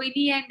 Dr.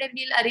 Rohini, and then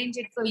we'll arrange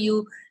it for you.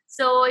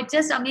 So it's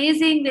just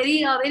amazing,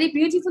 very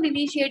beautiful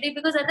initiative,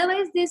 because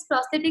otherwise these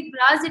prosthetic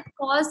bras, it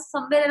costs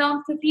somewhere around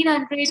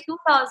 1,500,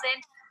 2,000,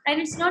 and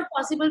it's not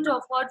possible to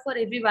afford for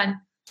everyone.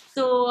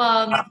 So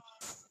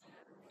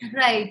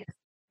right.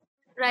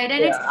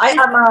 And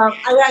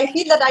I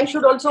feel that I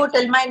should also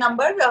tell my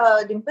number,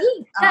 Dimple.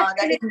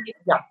 That is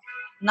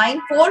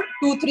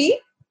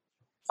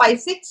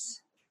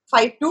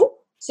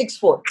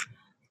 9423565264.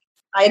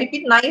 I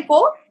repeat,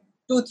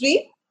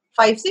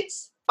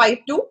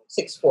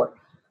 9423565264.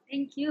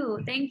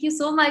 Thank you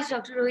so much,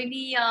 Dr.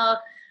 Rohini.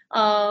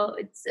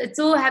 It's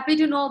so happy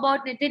to know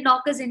about Knitted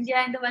Knockers India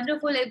and the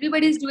wonderful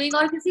everybody is doing.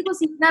 और किसी को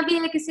सीखना भी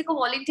है, किसी को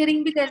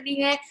volunteering भी करनी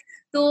है,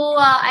 तो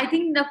I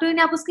think Dr.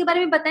 Rohini, आप उसके बारे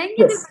में बताएंगे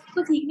कि किसी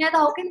को सीखना है तो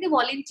how can they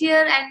volunteer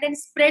and then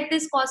spread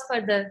this cause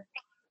further?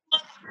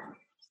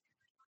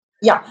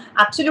 Yeah,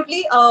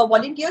 absolutely.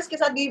 Volunteers के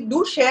साथ we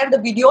do share the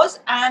videos,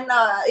 and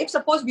if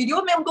suppose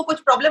video में उनको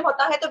कुछ problem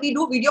होता है, तो we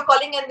do video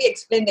calling and we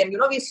explain them.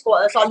 We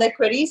solve their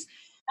queries,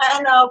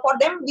 and for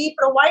them we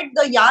provide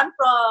the yarn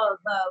from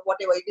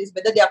whatever it is,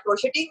 whether they are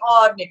crocheting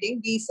or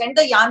knitting. We send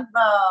the yarn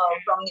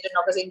from Knit and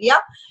Knockers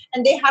India,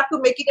 and they have to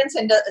make it and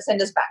send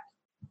us back.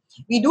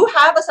 We do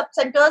have a sub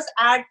centers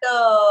at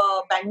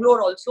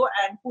Bangalore also,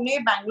 and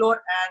Pune,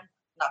 Bangalore, and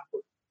Nagpur.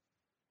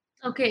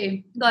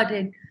 Okay, got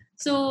it.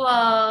 So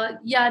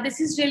yeah,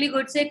 this is really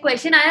good. So एक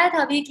question आया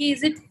था अभी कि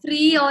is it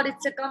free or it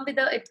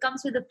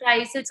comes with a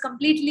price? So it's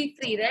completely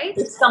free, right?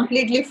 It's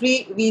completely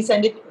free. We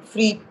send it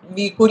free.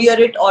 We courier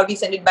it, or we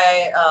send it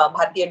by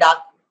Bharatiya Dak.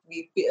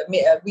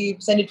 We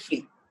send it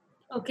free.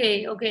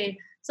 Okay, okay.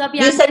 So we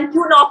send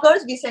 2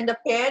 knockers. We send a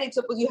pair. If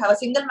suppose you have a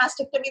single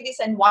mastectomy, we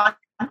send 1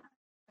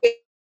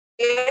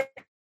 pair,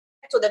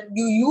 so that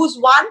you use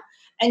one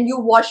and you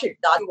wash it.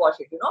 You wash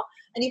it,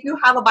 And if you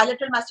have a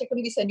bilateral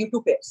mastectomy, we send you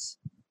 2 pairs.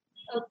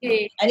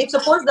 Okay. And if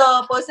suppose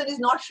the person is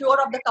not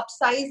sure of the cup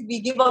size, we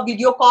give a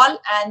video call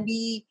and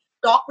we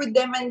talk with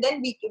them, and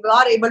then we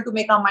are able to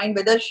make our mind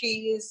whether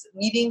she is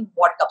needing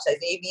what cup size,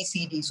 A, B,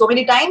 C, D. So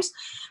many times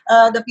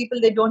the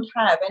people, they don't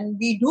have, and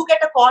we do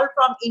get a call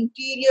from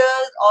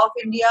interiors of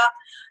India,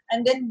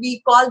 and then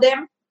we call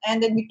them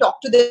and then we talk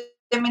to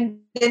them, and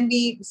then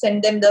we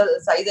send them the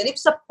size. And if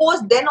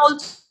suppose then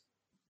also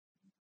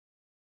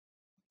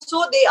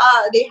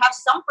they have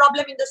some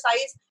problem in the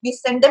size, we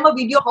send them a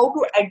video how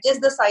to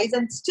adjust the size,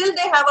 and still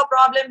they have a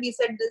problem, we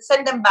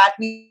send them back,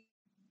 we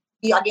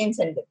again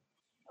send them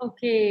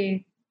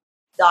okay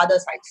the other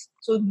size.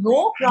 So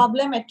no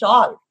problem at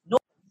all. No.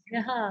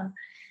 Yeah,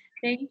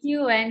 thank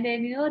you. And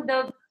then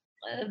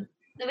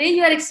the way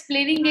you are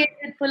explaining it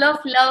with full of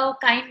love,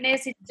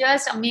 kindness, it's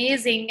just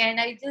amazing. And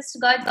I just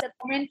got a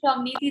comment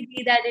from Neeti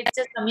Di that it's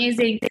just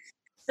amazing.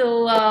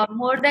 So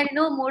more than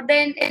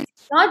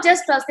it's not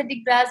just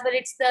prosthetic bras, but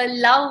it's the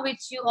love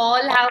which you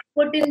all have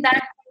put in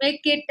that to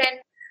make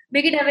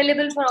it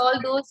available for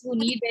all those who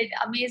need it.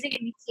 Amazing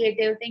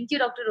initiative. Thank you,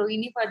 Dr.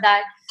 Rohini, for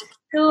that.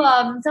 So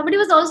somebody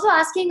was also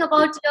asking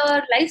about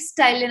your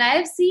lifestyle, and I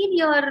have seen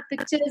your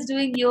pictures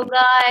doing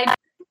yoga and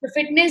the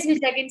fitness,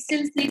 which I can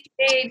still see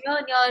today. In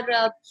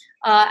your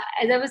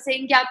as I was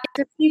saying,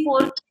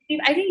 54.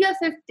 I think you're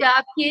 50.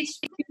 Age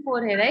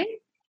 54, hai, right?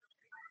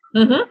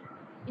 Mm-hmm.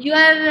 You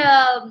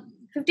are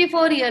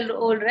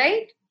 54-year-old,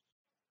 right?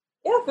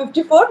 Yeah,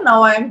 54.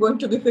 Now I am going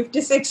to be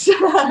 56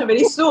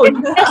 very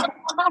soon.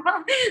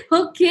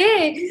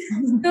 Okay.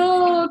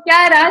 So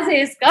क्या राज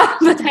है इसका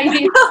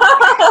बताइए.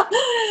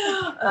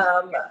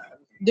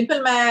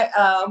 डिम्पल, मैं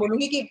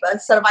बोलूंगी कि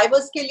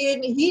survivors के लिए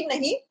ही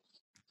नहीं,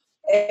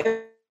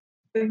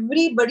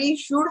 everybody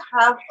should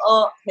have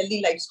a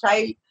healthy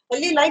lifestyle.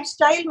 Healthy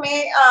lifestyle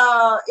में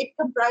it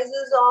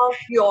comprises of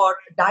your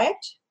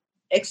diet,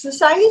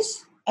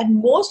 exercise, and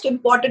most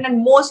important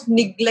and most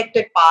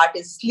neglected part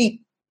is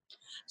sleep.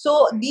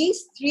 So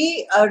these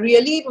 3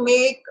 really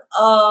make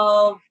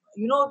will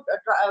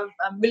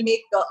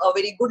make a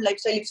very good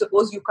lifestyle if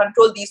suppose you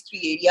control these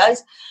 3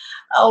 areas.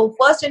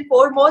 First and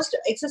foremost,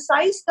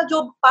 exercise का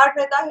जो part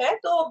रहता है,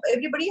 तो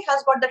everybody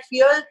has got that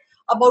fear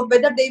about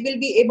whether they will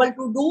be able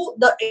to do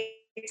the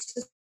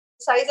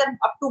exercise and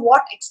up to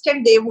what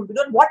extent they would be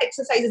doing, what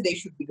exercises they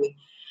should be doing.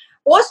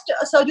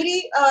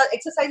 Post-surgery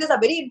exercises are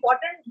very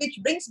important, which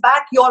brings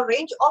back your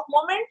range of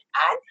movement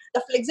and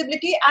the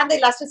flexibility and the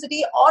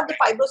elasticity, or the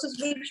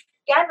fibrosis which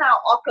can now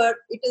occur.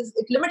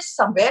 It limits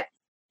somewhere.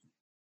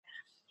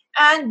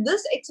 And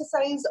this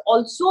exercise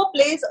also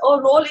plays a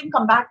role in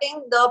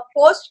combating the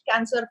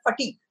post-cancer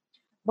fatigue.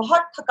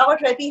 बहुत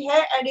थकावट रहती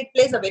है, and it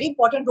plays a very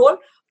important role.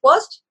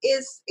 First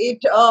is it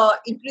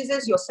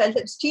increases your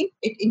self-esteem.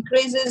 It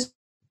increases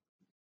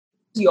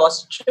your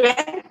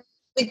strength,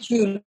 which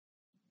you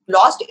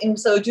lost in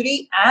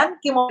surgery and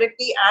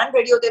chemotherapy and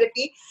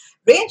radiotherapy.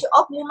 Range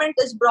of movement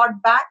is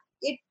brought back.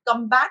 It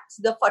combats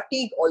the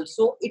fatigue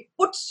also. It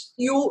puts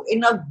you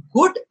in a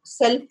good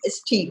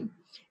self-esteem.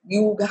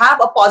 You have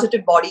a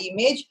positive body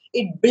image.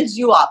 It builds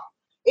you up.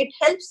 It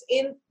helps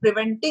in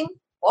preventing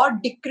or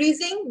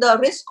decreasing the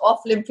risk of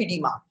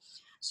lymphedema.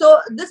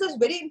 So this is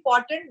very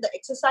important. The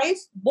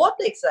exercise, both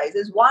the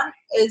exercises, one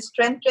is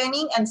strength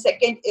training and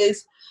second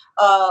is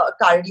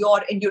cardio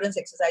or endurance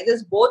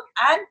exercises, both,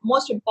 and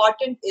most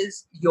important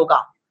is yoga.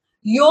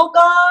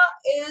 Yoga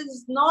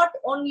is not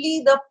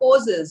only the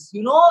poses,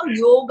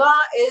 yoga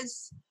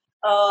is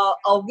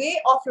a way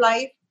of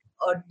life,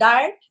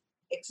 diet,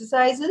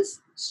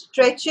 exercises,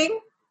 stretching,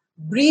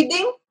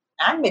 breathing,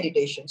 and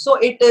meditation. So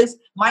it is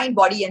mind,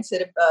 body, and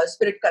spirit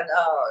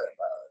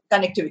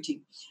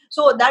connectivity.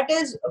 So that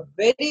is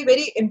very,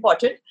 very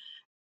important.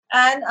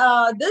 And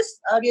this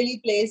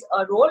really plays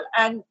a role,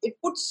 and it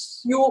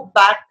puts you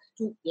back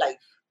to life.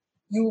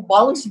 You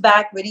bounce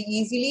back very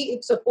easily.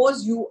 If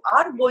suppose you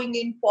are going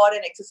in for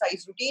an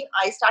exercise routine,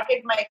 I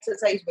started my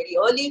exercise very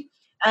early,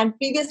 and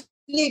previously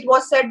it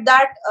was said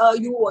that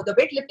the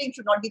weightlifting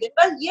should not be there.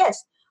 Well,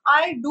 yes,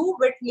 I do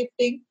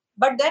weightlifting,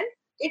 but then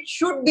it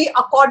should be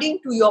according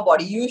to your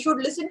body. You should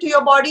listen to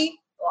your body.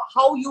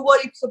 how you were.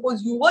 If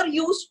suppose you were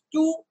used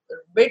to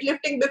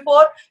weightlifting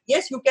before,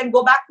 yes, you can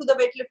go back to the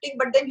weightlifting,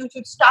 but then you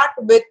should start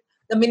with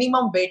the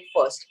minimum weight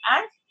first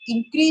and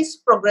increase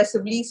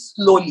progressively,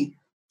 slowly.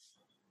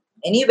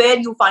 Anywhere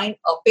you find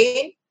a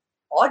pain,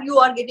 or you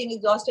are getting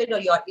exhausted, or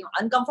you are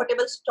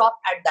uncomfortable, stop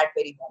at that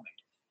very moment.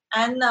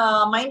 And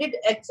mind it,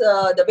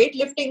 the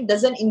weightlifting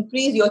doesn't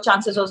increase your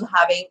chances of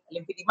having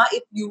lymphedema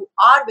if you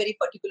are very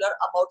particular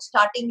about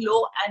starting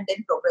low and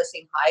then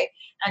progressing high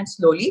and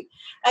slowly.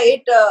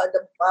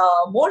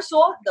 More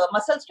so, the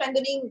muscle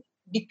strengthening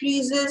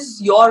decreases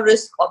your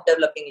risk of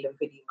developing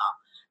lymphedema.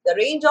 The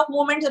range of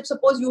movements, if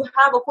suppose you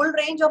have a full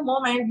range of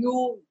movement,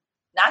 you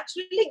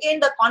naturally gain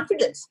the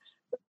confidence.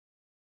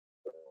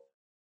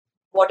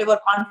 Whatever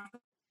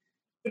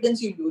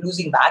confidence you're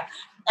losing back.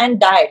 And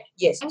diet,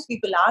 yes,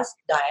 people ask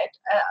diet,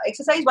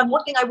 exercise. One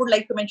more thing I would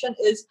like to mention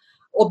is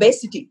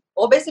obesity.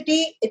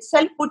 Obesity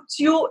itself puts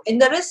you in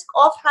the risk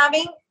of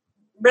having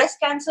breast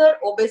cancer.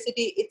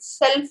 Obesity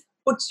itself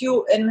puts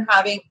you in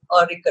having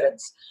a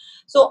recurrence.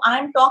 So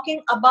I'm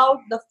talking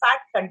about the fat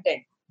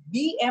content.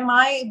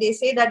 BMI, they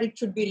say that it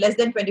should be less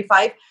than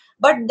 25,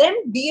 but then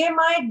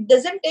BMI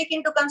doesn't take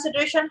into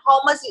consideration how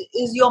much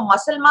is your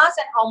muscle mass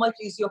and how much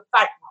is your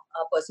fat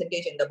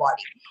percentage in the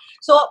body.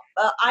 So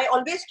I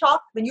always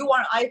talk,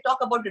 I talk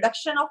about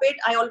reduction of weight,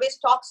 I always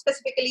talk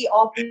specifically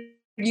of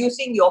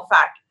reducing your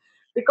fat,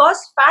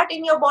 because fat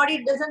in your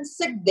body doesn't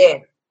sit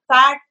there.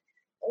 Fat,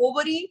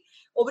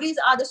 ovaries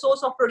are the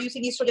source of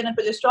producing estrogen and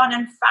progesterone,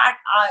 and fat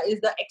is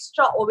the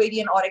extra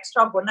ovarian or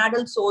extra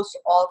gonadal source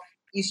of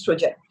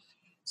estrogen.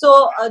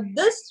 So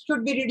this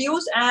should be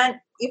reduced, and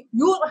if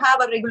you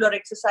have a regular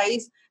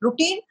exercise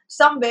routine,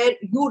 somewhere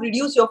you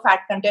reduce your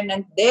fat content,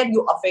 and there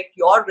you affect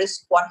your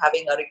risk for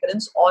having a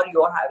recurrence, or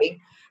you're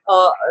having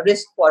a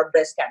risk for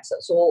breast cancer.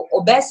 So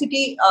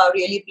obesity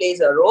really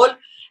plays a role,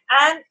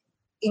 and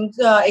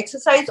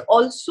exercise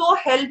also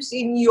helps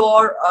in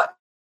your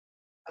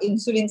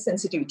insulin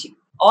sensitivity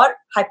or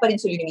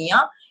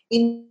hyperinsulinemia.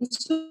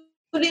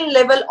 Insulin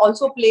level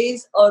also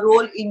plays a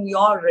role in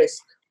your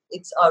risk.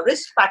 It's a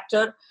risk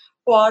factor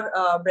for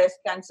breast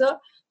cancer.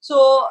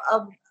 So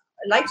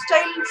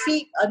lifestyle,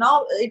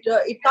 now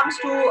it comes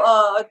to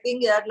a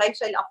thing that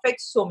lifestyle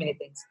affects so many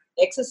things.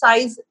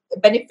 Exercise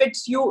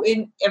benefits you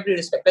in every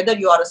respect, whether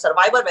you are a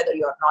survivor, whether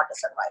you are not a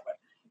survivor.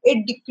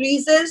 It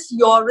decreases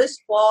your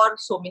risk for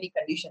so many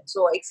conditions.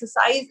 So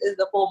exercise is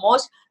the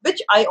foremost,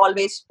 which I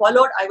always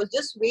followed. I was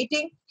just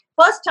waiting.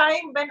 First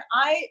time when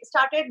I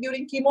started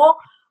during chemo,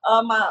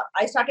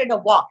 I started a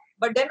walk,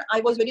 but then I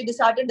was very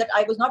disheartened that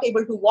I was not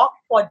able to walk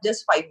for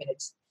just 5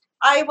 minutes.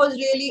 I was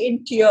really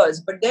in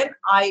tears, but then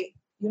I,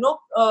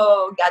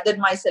 gathered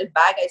myself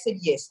back. I said,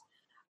 yes,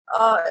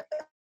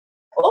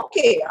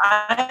 okay,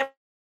 I'm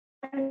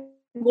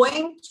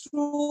going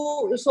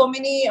through so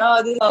many,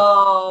 I'm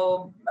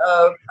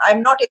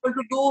not able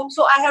to do,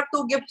 so I have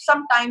to give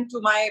some time to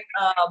my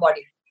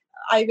body.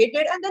 I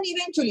waited, and then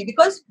eventually,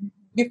 because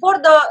before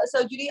the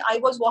surgery, I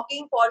was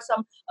walking for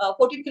some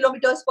 14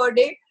 kilometers per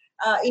day.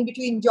 In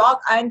between jog,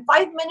 and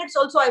 5 minutes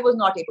also I was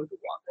not able to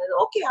walk.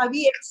 Okay,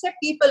 we accept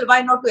people,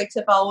 why not to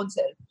accept our own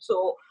self?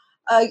 So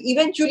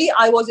eventually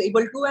I was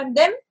able to, and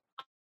then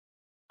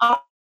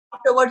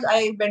afterwards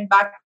I went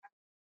back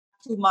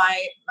to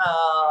my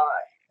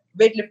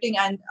weightlifting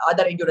and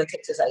other endurance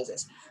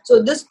exercises.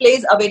 So this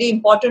plays a very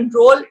important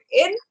role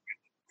in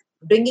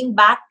bringing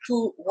back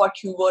to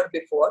what you were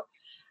before.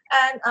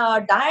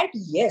 And diet,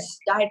 yes,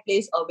 diet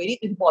plays a very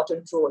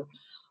important role.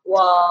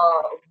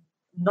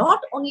 Not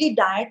only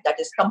diet, that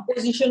is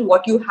composition,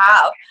 what you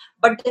have,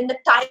 but then the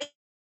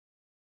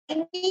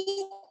timing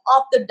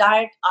of the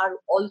diet are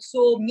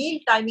also meal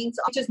timings,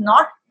 which is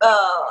not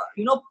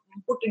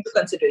put into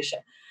consideration.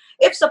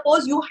 If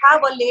suppose you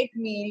have a late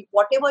meal,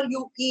 whatever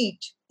you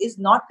eat is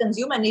not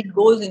consumed and it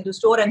goes into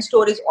store, and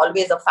store is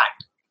always a fat.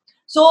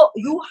 So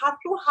you have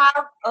to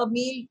have a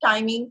meal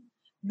timing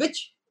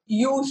which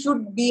you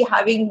should be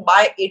having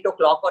by 8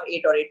 o'clock or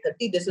 8 or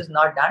 8:30. This is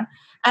not done.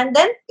 And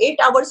then 8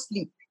 hours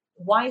sleep.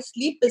 Why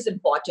sleep is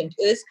important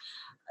is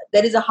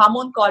there is a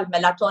hormone called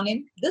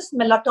melatonin. This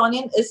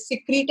melatonin is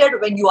secreted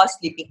when you are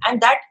sleeping, and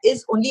that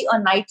is only a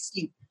night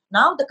sleep.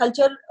 Now the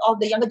culture of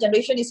the younger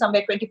generation is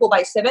somewhere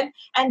 24/7,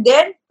 and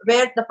there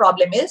where the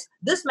problem is,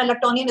 this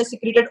melatonin is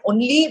secreted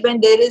only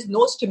when there is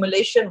no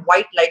stimulation,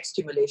 white light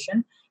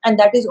stimulation, and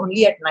that is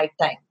only at night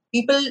time.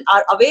 People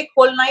are awake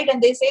whole night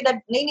and they say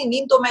that नहीं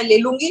नींद तो मैं ले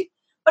लूंगी,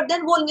 but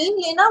then वो नींद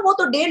लेना वो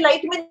तो डे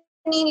लाइट में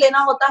नींद लेना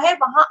होता है,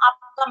 वहां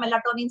आपका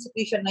मेलाटोनिन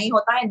सिक्रीशन नहीं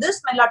होता है.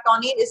 This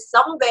melatonin is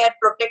somewhere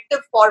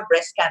protective for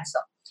breast cancer.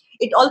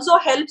 It also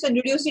helps in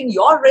reducing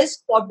your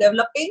risk for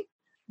developing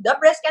the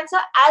breast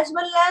cancer as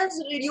well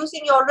as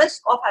reducing your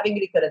risk of having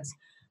recurrence.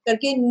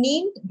 करके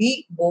नींद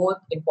भी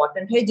बहुत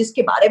important है,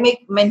 जिसके बारे में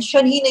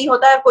मेंशन ही नहीं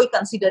होता है, कोई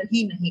कंसीडर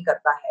ही नहीं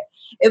करता है.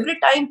 Every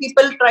time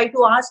people try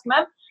to ask,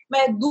 ma'am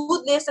मैं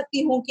दूध ले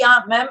सकती हूँ क्या,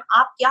 मैम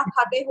आप क्या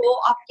खाते हो,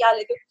 आप क्या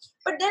लेते हो,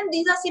 but then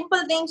these are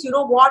simple things,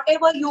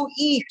 whatever you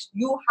eat,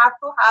 you have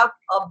to have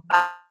a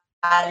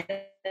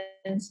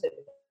balance.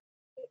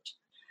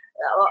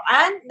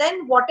 and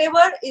then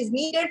whatever is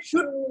needed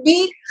should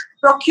be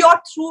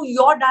procured through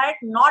your diet,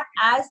 not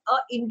as a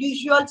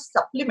individual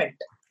supplement.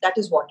 That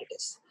is what it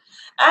is.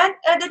 And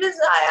that is,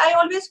 I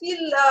always feel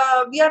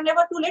we are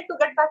never too late to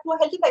get back to a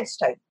healthy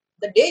lifestyle.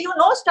 The day you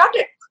know, start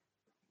it.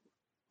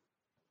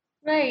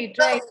 Right.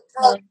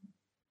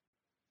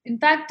 In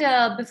fact,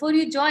 before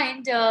you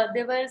joined,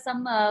 there were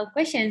some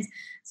questions.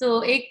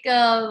 So,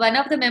 one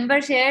of the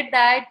members shared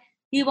that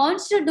he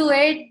wants to do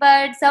it,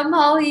 but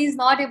somehow he is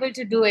not able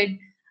to do it.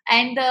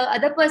 And the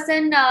other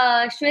person,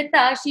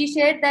 Shweta, she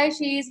shared that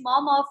she is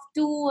mom of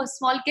 2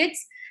 small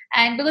kids,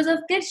 and because of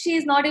kids, she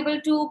is not able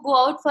to go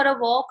out for a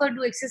walk or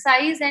do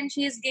exercise, and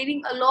she is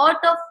gaining a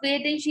lot of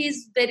weight, and she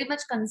is very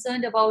much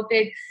concerned about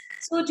it.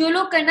 So, जो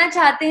लोग करना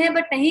चाहते हैं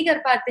but नहीं कर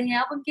पाते हैं,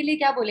 आप उनके लिए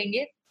क्या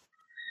बोलेंगे?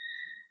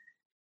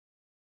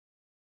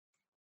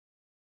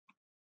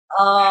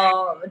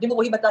 मैं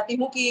वही बताती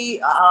हूँ कि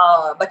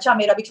बच्चा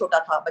मेरा भी छोटा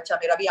था, बच्चा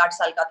मेरा भी 8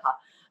 साल का था।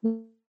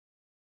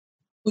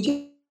 मुझे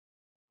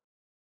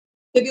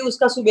भी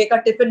उसका सुबह का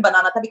टिफिन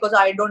बनाना था, because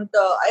I don't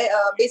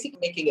basic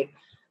making it.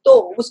 तो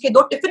उसके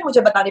 2 टिफिन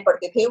मुझे बनाने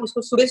पड़ते थे।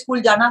 उसको सुबह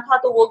स्कूल जाना था,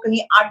 तो वो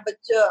कहीं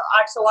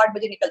 8 सवा 8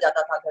 बजे निकल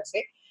जाता था घर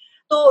से।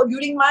 तो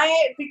during my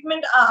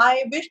treatment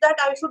I wish that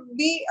I should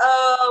be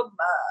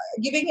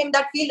giving him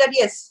that feel that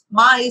yes,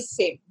 माँ is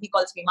same, he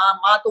calls me माँ,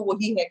 माँ तो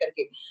वही है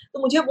करके। तो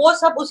मुझे वो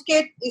सब उसके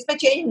इसमें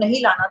चेंज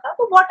नहीं लाना था।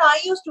 तो what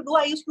I used to do,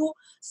 I used to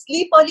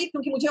sleep early,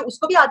 क्योंकि मुझे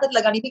उसको भी आदत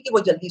लगानी थी कि वो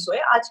जल्दी सोए।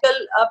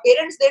 आजकल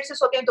पेरेंट्स देर से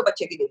सोते हैं तो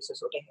बच्चे भी देर से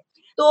सोते हैं।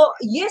 तो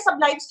ये सब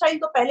लाइफस्टाइल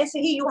तो पहले से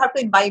ही you have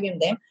to imbibe in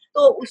them.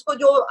 तो उसको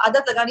जो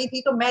आदत लगानी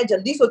थी, तो मैं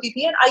जल्दी सोती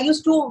थी, and I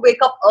used to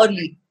wake up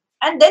early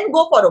and then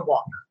go for a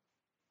walk.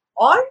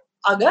 और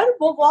अगर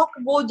वो वॉक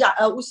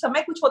उस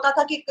समय कुछ होता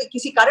था कि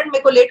किसी कारण मेरे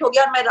को लेट हो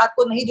गया और मैं रात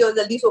को नहीं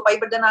जल्दी सो पाई,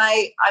 but then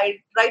I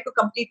try to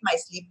complete my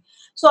sleep.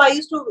 So I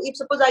used to, if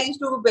suppose I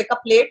used to wake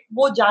up late,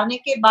 वो जाने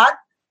के बाद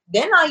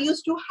then I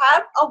used to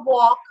have a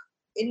walk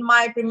in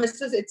my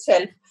premises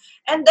itself,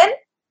 and then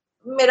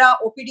मेरा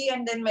OPD,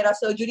 and then मेरा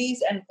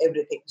surgeries and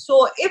everything.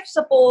 So if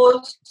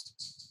suppose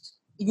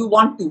you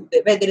want to,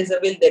 where there is a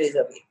will, there is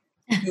a way.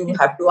 You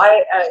have to,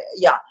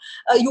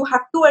 you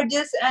have to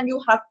adjust, and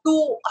you have to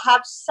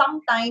have some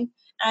time,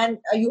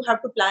 and you have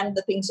to plan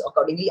the things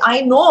accordingly.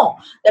 I know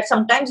that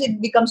sometimes it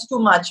becomes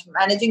too much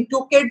managing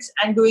 2 kids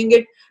and doing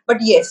it,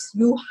 but yes,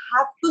 you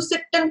have to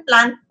sit and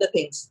plan the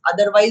things,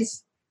 otherwise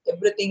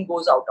everything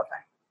goes out of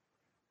hand.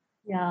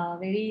 Yeah,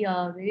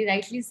 very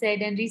rightly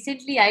said. And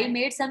recently I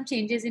made some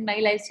changes in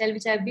my lifestyle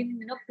which I've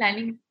been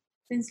planning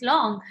since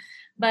long,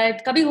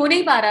 but कभी हो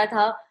नहीं पा रहा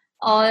था।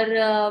 और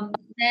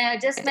मैं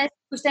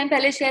कुछ time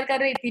पहले शेयर कर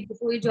रही थी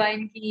before you join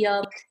कि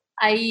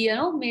I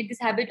made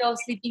this habit of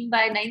sleeping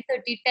by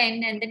 9:30,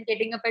 10, and then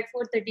getting up at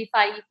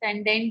 4:35,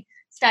 and then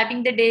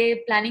starting the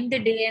day, planning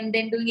the day, and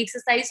then doing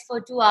exercise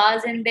for 2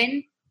 hours, and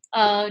then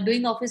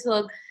doing office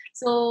work.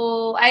 So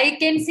I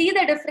can see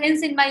the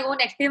difference in my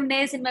own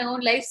activeness, in my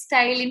own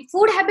lifestyle, in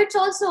food habits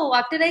also.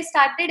 After I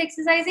started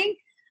exercising,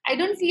 I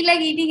don't feel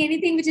like eating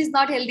anything which is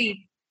not healthy.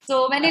 So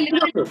मैंने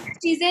literally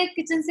चीजें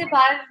kitchen से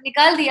बाहर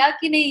निकाल दिया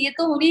कि नहीं, ये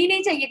तो होनी ही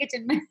नहीं चाहिए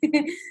किचन में।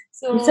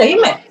 So सही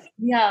में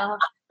yeah,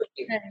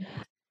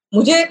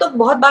 मुझे तो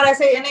बहुत बार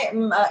ऐसे,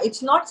 यानी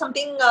इट्स नॉट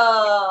समथिंग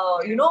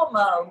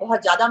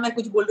बहुत ज्यादा मैं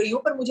कुछ बोल रही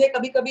हूँ, पर मुझे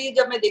कभी कभी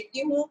जब मैं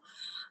देखती हूँ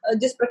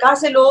जिस प्रकार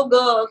से लोग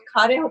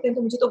खा रहे होते हैं,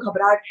 तो मुझे तो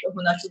घबराहट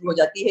होना शुरू हो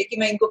जाती है कि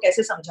मैं इनको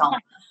कैसे समझाऊं।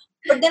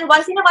 But then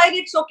once in a while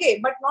it's okay,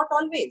 but not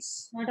always.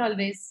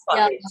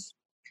 yeah.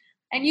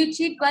 And you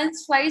cheat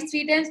once, twice,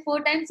 3 times, 4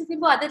 times, तो फिर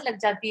वो आदत लग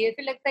जाती है।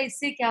 फिर लगता है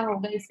इससे क्या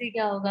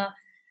होगा।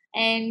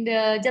 एंड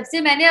जब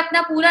से मैंने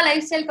अपना पूरा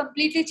लाइफस्टाइल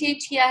कंप्लीटली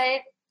चेंज किया है,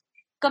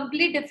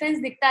 कंप्लीट डिफरेंस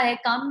दिखता है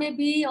काम में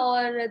भी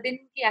और दिन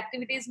की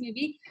एक्टिविटीज में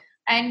भी।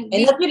 And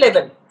energy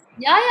level,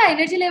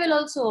 energy level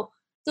also.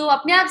 तो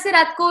अपने आप से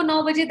रात को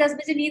 9 बजे 10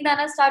 बजे नींद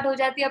आना स्टार्ट हो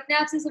जाती है, अपने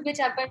आप से सुबह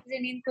 4-5 बजे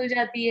नींद खुल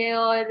जाती है।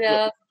 और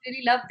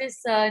really love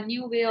this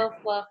new way of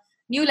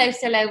new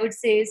lifestyle, I would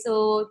say. So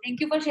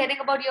thank you for sharing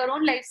about your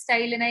own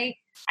lifestyle. And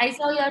I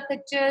saw your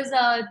pictures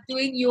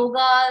doing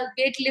yoga,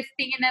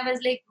 weightlifting, and I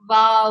was like,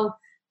 wow,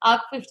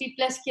 आप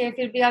 50+ के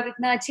फिर भी आप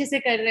इतना अच्छे से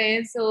कर रहे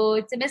हैं। So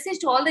it's a message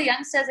to all the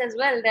youngsters as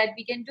well that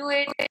we can do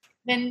it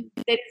when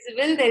there is a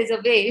will, there is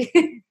a way.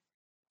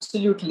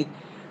 absolutely.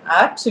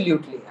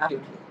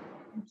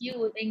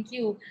 Thank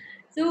you.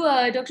 So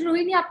doctor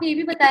Rohini, आपने ये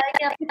भी बताया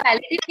कि आपने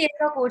पैलिएटिव केयर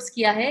का course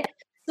किया है,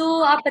 तो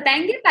आप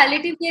बताएंगे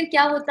पैलिएटिव केयर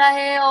क्या होता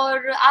है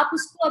और आप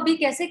उसको अभी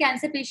कैसे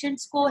कैंसर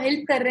पेशेंट्स को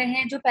हेल्प कर रहे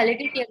हैं जो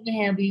पैलिएटिव केयर में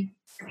हैं अभी?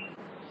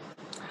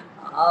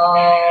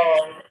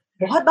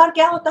 बहुत बार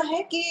क्या होता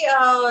है कि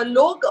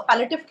लोग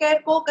पैलिएटिव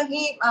केयर को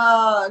कहीं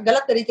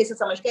गलत तरीके से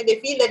समझते हैं। They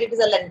feel that it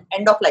is an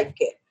end of life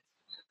care.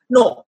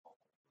 No,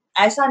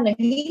 ऐसा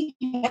नहीं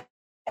है।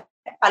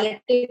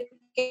 Palliative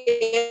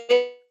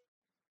care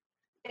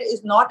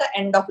is not a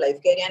end of life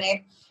care. यानी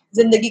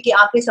जिंदगी के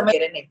आखिरी समय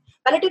रहने.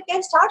 Palliative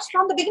care starts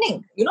from the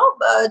beginning. You know,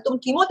 तुम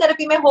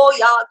कीमोथेरेपी में हो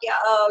या क्या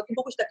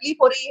तुमको कुछ तकलीफ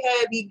हो रही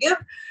है, we give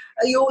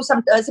you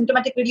some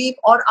symptomatic relief,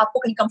 और आपको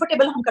कहीं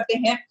comfortable हम करते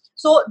हैं.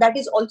 So that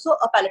is also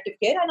a palliative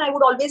care, and I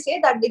would always say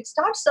that it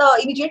starts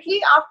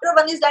immediately after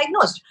one is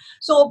diagnosed.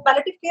 So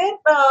palliative care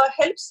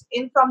helps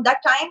in from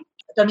that time.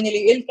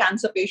 Terminally ill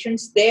cancer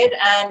patients there,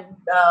 and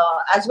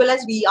as well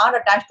as we are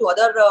attached to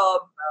other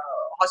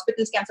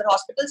hospitals, cancer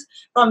hospitals,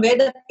 from where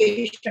the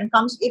patient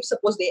comes. If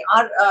suppose they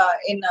are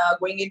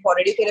going in for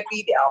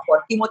radiotherapy, they are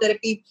for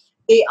chemotherapy,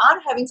 they are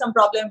having some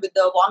problem with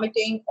the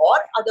vomiting or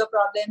other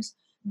problems,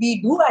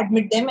 we do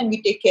admit them and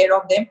we take care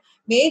of them.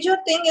 Major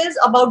thing is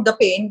about the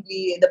pain,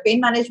 the pain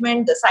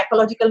management, the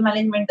psychological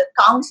management, the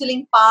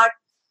counseling part,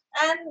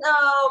 and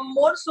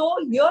more so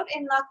here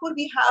in Nagpur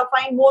we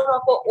find more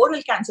of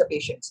oral cancer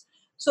patients.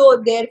 So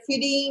their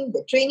feeding,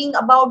 the training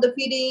about the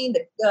feeding,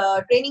 the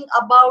training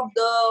about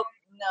the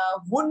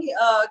wound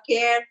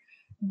care,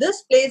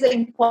 this plays an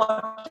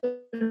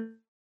important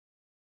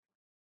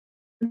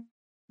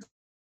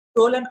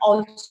role. And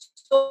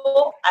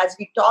also, as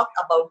we talk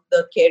about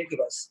the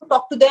caregivers,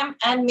 talk to them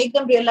and make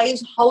them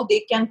realize how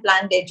they can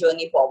plan their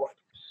journey forward.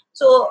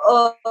 So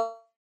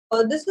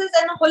this is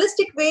a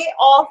holistic way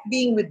of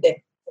being with them.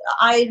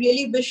 I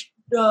really wish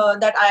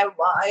that I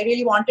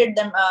really wanted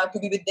them to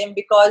be with them,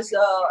 because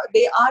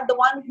they are the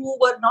one who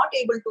were not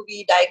able to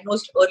be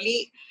diagnosed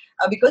early,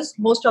 because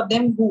most of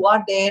them who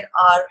are there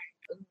are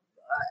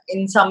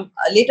in some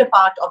later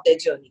part of their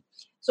journey.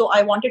 So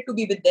I wanted to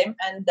be with them,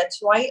 and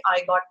that's why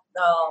I got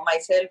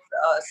myself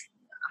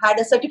had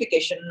a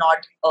certification,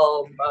 not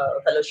a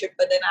fellowship,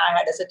 but then I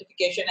had a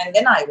certification, and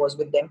then I was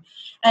with them,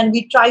 and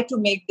we try to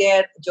make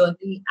their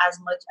journey as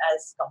much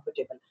as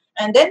comfortable.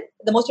 And then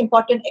the most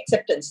important,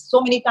 acceptance. So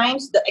many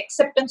times the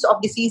acceptance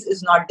of disease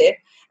is not there,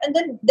 and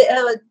then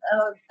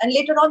and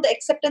later on the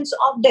acceptance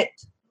of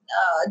death.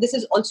 This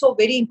is also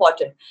very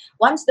important.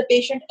 Once the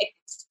patient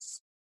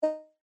accepts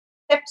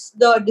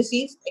the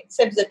disease,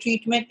 accepts the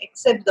treatment,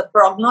 accepts the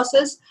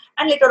prognosis,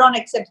 and later on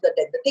accepts the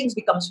death, the things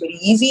becomes very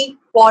easy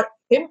for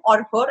him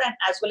or her, and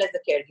as well as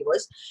the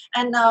caregivers.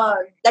 And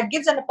that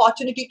gives an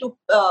opportunity to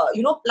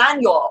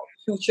plan your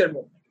future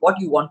movement, what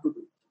you want to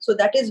do. So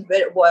that is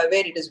where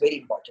it is very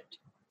important.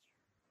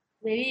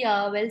 Very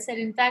well said.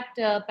 In fact,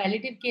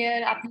 palliative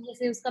care, आपने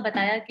जैसे उसका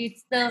बताया कि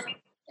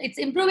it's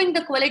improving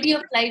the quality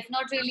of life,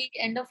 not really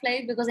end of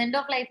life, because end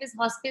of life is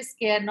hospice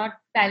care, not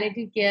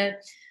palliative care.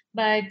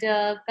 But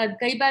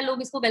कई बार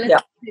लोग इसको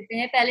गलत देते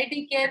हैं.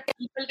 Palliative care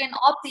people can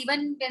opt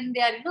even when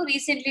they are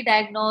recently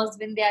diagnosed,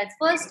 when they are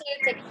first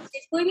stage, second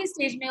stage, कोई भी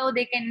stage में हो,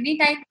 they can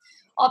anytime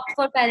opt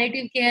for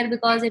palliative care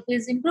because it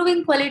is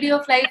improving quality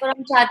of life. और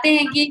हम चाहते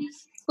हैं कि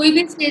कोई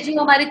भी stage में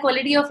हमारी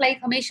quality of life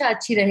हमेशा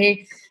अच्छी रहे.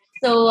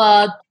 So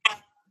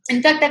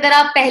इनफैक्ट अगर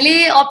आप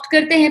पहले ऑप्ट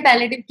करते हैं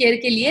पैलिएटिव केयर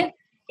के लिए,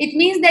 it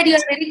means that you are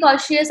very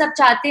cautious. आप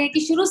चाहते हैं कि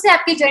शुरू से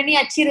आपकी जर्नी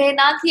अच्छी रहे,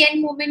 ना कि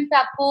एंड मोमेंट पे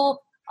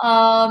आपको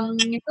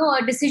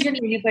डिसीजन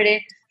लेने पड़े.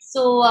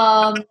 So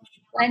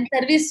and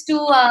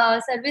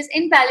service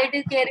in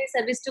palliative care is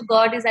service to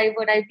God, is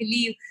what I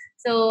believe.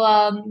 So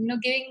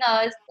giving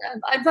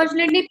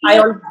unfortunately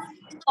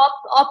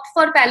opt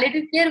for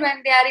palliative care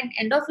when they are in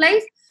end of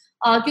life,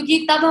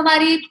 क्योंकि तब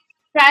हमारी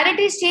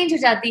priorities change हो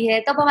जाती है.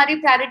 तब हमारी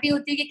प्रायोरिटी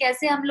होती है कि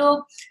कैसे हम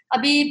लोग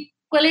अभी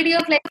क्वालिटी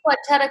ऑफ लाइफ को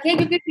अच्छा रखें,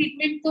 क्योंकि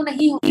ट्रीटमेंट तो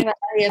नहीं होने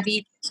वाला है अभी,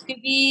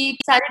 क्योंकि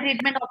सारे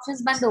ट्रीटमेंट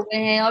ऑप्शंस बंद हो गए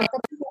हैं. और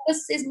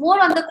focus is more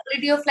on the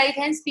quality of life,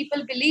 hence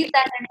people believe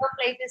that end of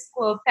life is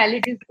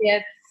palliative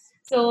care.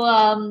 So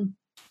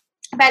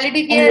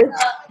palliative care,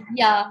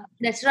 yeah,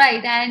 that's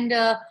right. And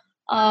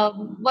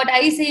what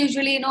I say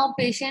usually,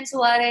 patients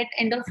who are at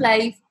end of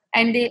life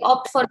and they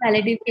opt for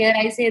palliative care,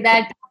 I say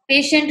that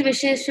patient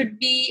wishes should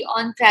be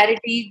on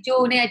priority. जो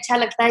उन्हें अच्छा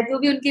लगता है, जो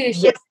भी उनकी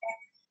wishes है,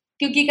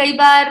 क्योंकि कई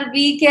बार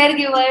we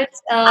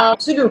caregivers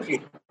absolutely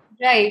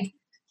right,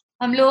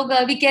 हम लोग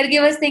we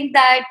caregivers think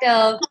that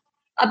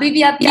अभी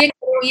भी आप ये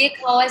करो, ये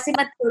खाओ, ऐसे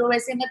मत करो,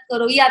 वैसे मत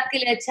करो, ये आपके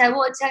लिए अच्छा है,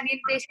 वो अच्छा नहीं.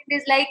 Patient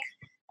is like,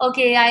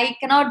 okay, I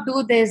cannot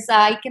do this,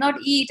 I cannot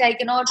eat, I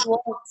cannot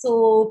walk,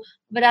 so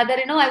rather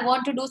I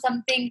want to do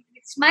something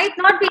which might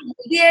not be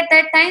easy at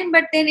that time,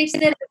 but then it's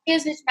their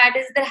wishes which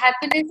matters, their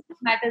happiness which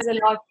matters a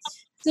lot.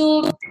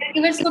 So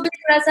caregivers को भी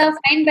थोड़ा सा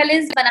fine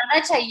balance बनाना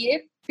चाहिए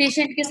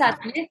patient के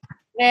साथ में,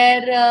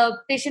 where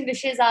patient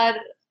wishes are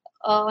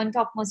on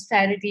topmost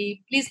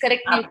priority. Please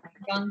correct me if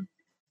I'm wrong.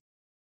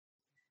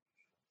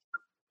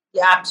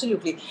 Yeah,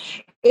 absolutely.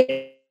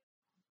 It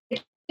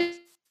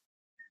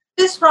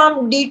is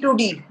from D to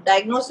D.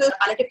 Diagnosis,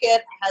 palliative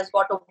care has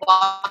got a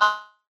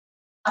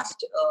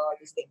vast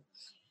this thing.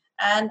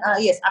 And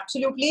yes,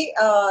 absolutely,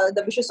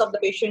 the wishes of the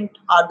patient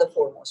are the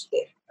foremost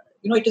there.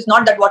 It is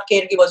not that what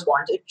caregivers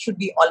want. It should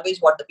be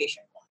always what the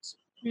patient wants.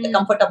 The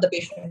comfort of the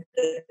patient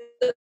is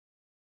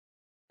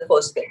the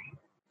first thing.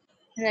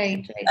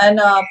 Right. And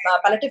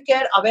palliative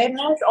care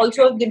awareness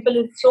also, Dimple,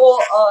 is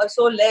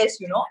so less.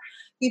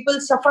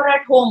 People suffer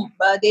at home.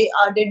 They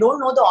don't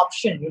know the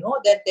option.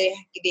 That they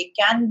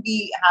can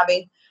be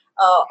having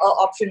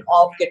option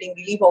of getting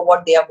relief of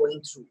what they are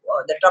going through.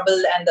 The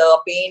trouble and the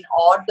pain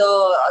or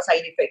the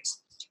side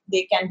effects,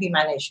 they can be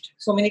managed.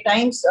 So many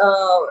times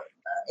I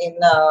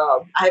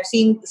have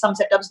seen some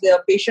setups,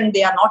 the patient,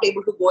 they are not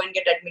able to go and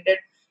get admitted,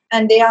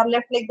 and they are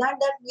left like that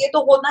ये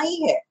तो होना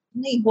ही है,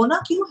 नहीं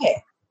होना क्यों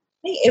है?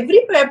 Every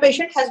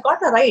patient has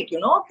got a right,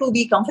 to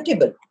be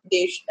comfortable.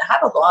 They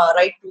have a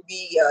right to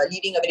be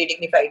leading a very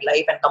dignified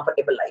life and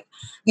comfortable life.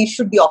 We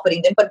should be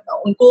offering them, but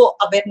unko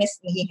awareness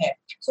nahi hai.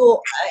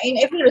 So in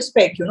every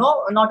respect,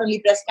 not only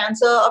breast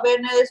cancer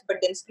awareness, but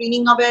then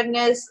screening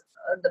awareness,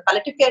 the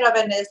palliative care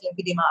awareness,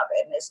 lymphedema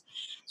awareness.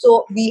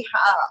 So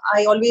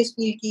I always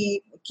feel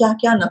कि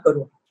क्या ना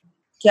करूं,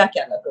 क्या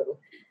ना करूं.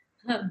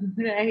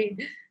 Right.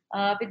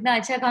 आप इतना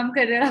अच्छा काम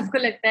कर रहे हो, आपको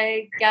लगता है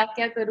क्या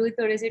क्या करूँ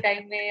थोड़े से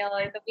टाइम में,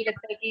 और कभी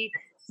लगता है कि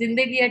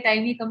जिंदगी या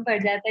टाइम ही कम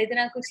पड़ जाता है,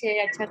 इतना कुछ है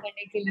अच्छा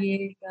करने के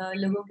लिए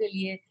लोगों के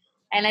लिए.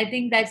 And I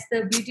think that's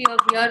the beauty of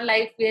your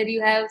life, where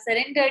you have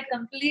surrendered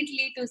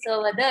completely to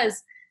serve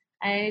others.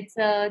 And it's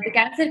the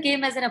cancer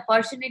came as an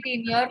opportunity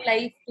in your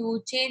life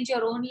to change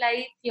your own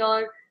life,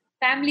 your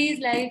family's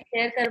life,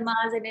 their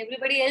karmas, and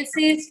everybody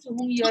else's to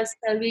whom you are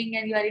serving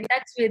and you are in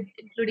touch with,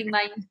 including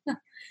mine.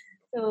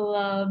 So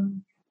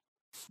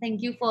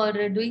thank you for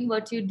doing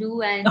what you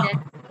do, and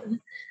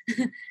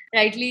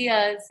rightly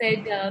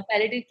said,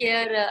 palliative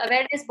care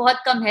awareness बहुत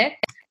कम है,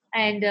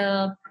 and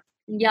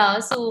yeah,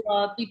 so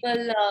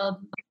people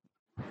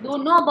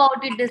don't know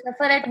about it, they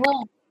suffer at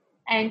home.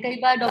 And कई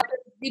बार doctor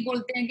भी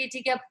बोलते हैं कि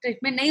ठीक है अब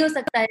ट्रीटमेंट नहीं हो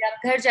सकता है,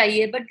 आप घर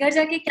जाइए, बट घर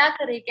जाके क्या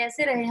करें,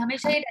 कैसे रहे,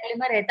 हमेशा ये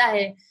डायलेमा रहता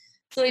है.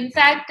 So in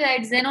fact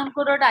at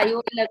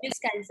zenonco.io Loveless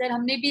Cancer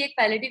हमने भी एक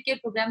palliative care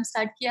program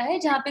start किया है,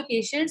 जहाँ पे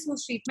patients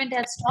whose treatment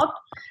have stopped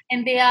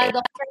and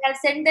doctor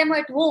has sent them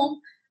at home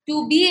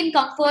to be in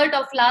comfort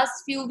of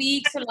last few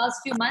weeks or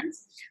last few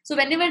months. So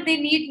whenever they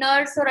need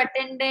nurse or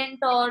attendant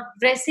or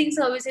dressing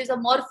services or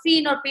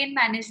morphine or pain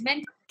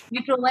management,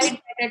 we provide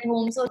that at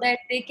home so that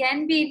they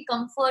can be in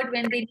comfort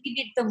when they need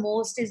it the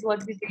most, is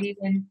what we believe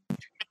in.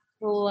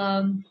 So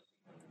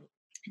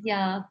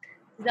yeah,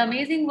 the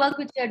amazing work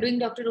which you are doing,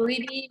 Dr.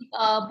 Rohini.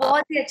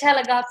 बहुत ही अच्छा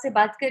लगा आपसे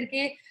बात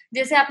करके.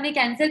 जैसे आपने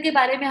cancer के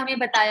बारे में हमें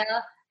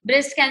बताया,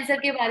 ब्रेस्ट कैंसर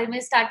के बारे में,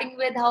 starting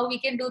with how we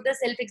can do the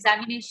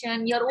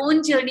self-examination, your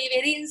own journey,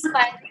 very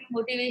inspiring,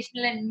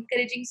 motivational and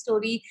encouraging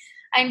story.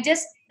 And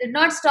just did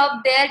not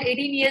stop there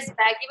 18 years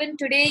back. Even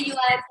today you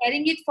are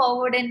carrying it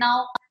forward, and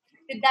now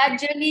with that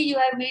journey you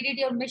have made it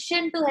your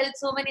mission to help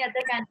so many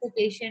other cancer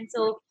patients.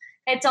 So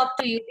hats off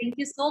to you. Thank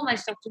you so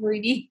much, Dr.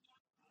 Rohini.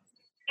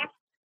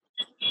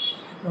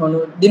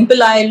 No,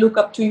 Dimple, I look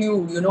up to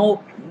you.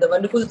 The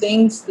wonderful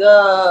things,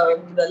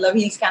 the Love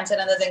Heals Cancer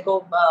and the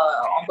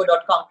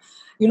onco.com.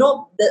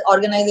 The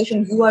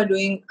organization you are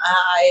doing,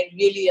 I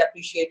really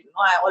appreciate.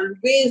 I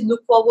always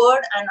look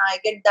forward and I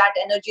get that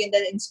energy and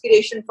that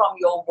inspiration from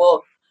your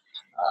work.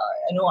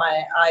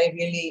 I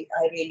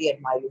really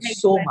admire you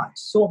so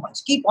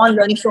much. Keep on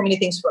learning so many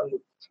things from you.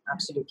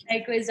 Absolutely.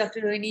 Likewise,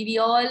 Dr. Rohini. We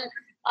all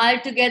are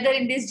together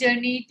in this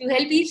journey to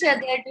help each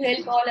other, to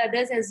help all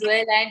others as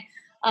well. And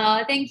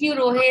thank you,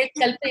 Rohit,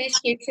 Kalpesh,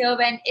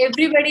 Keshav, and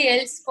everybody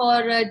else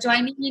for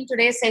joining in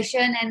today's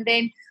session. And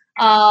then,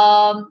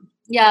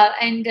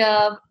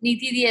 Neeti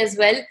Di as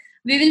well.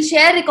 We will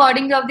share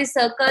recording of this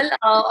circle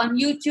on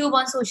YouTube,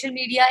 on social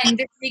media in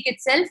this week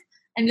itself.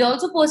 And we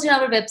also posted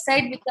our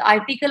website with the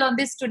article on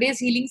this today's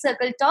Healing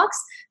Circle Talks.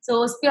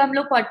 So उस पे हम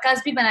लोग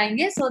podcast भी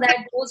बनाएंगे, so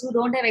that those who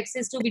don't have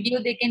access to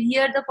video, they can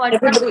hear the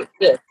podcast.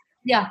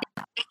 Yeah.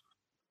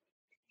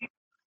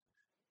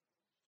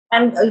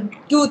 And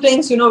two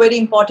things, very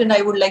important,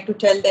 I would like to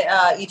tell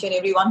each and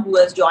everyone who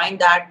has joined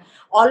that.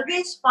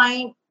 Always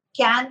find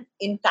can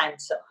in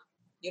cancer.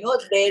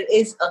 There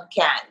is a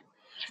can.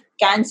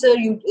 Cancer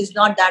is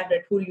not that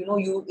dreadful.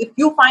 If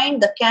you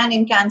find the can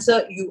in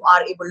cancer, you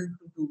are able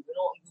to do, you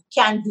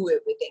can do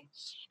everything.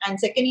 And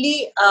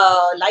secondly,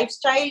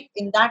 lifestyle,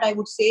 in that I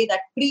would say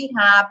that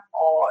prehab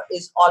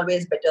is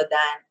always better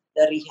than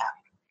the rehab.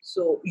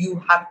 So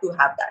you have to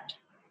have that.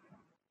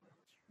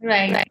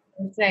 Right.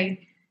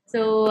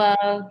 So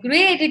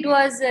great. It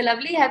was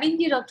lovely having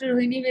you, Dr.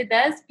 Rohini, with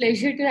us.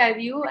 Pleasure to have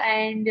you,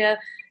 and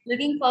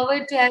looking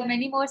forward to have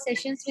many more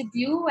sessions with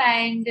you.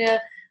 And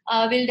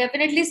we'll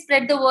definitely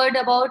spread the word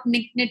about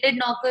knitted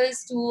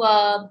knockers to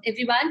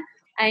everyone.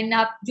 And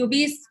आप जो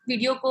भी इस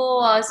video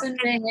को सुन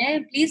रहे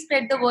हैं, please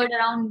spread the word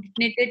around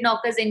knitted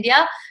knockers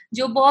India,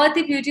 जो बहुत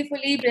ही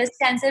beautifully breast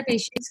cancer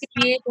patients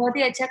के लिए बहुत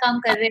ही अच्छा काम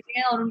कर रहे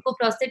हैं, और उनको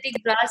prosthetic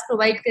bras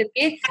provide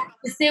करके,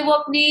 जिससे वो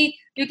अपनी,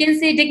 you can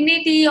say,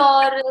 dignity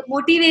or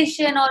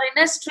motivation or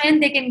inner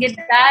strength, they can get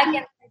back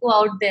and go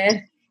out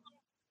there.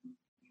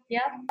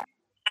 Yeah,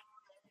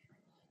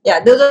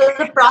 those are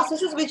the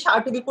processes which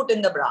are to be put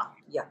in the bra.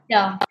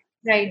 Yeah,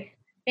 right.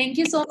 Thank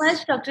you so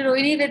much, Dr.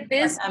 Rohini, with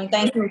this.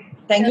 Thank you.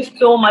 Thank you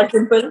so much,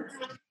 Dimple.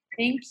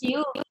 Thank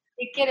you.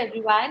 Take care,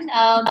 everyone.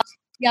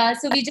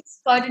 So we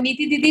just got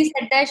Neeti Didi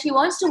said that she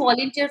wants to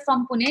volunteer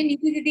from Pune.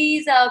 Neeti Didi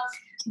is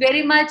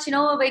very much,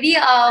 very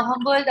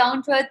humble,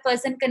 down to earth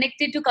person,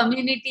 connected to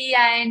community,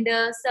 and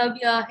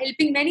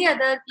helping many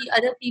other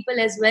people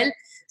as well.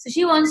 So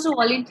she wants to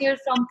volunteer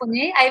from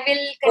Pune. I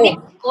will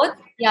connect both.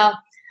 Yeah.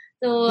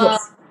 So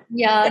Yes.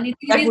 yeah, That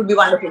Nidhi is, would be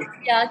wonderful.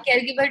 yeah,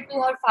 caregiver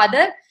to her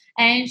father,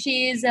 and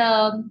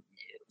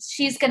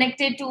she's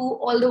connected to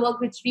all the work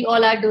which we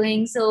all are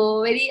doing.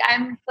 So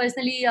I'm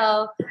personally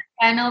a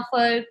fan of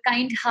her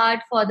kind heart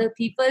for the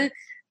people.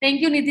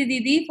 Thank you, Nidhi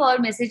Didi, for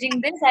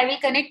messaging this. I will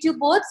connect you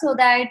both so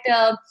that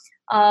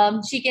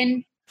she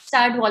can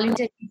start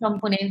volunteering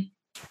from Pune.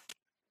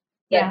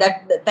 Yeah.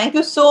 Thank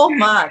you so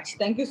much.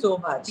 Thank you so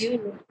much.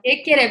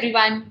 Take care,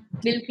 everyone.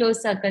 We'll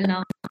close circle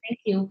now. Thank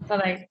you.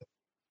 Bye-bye.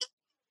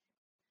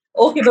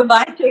 Okay,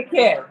 bye-bye. Take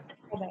care.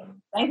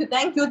 Bye-bye.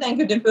 Thank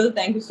you, Dimple.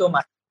 Thank you so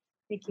much.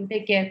 Thank you.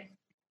 Take care.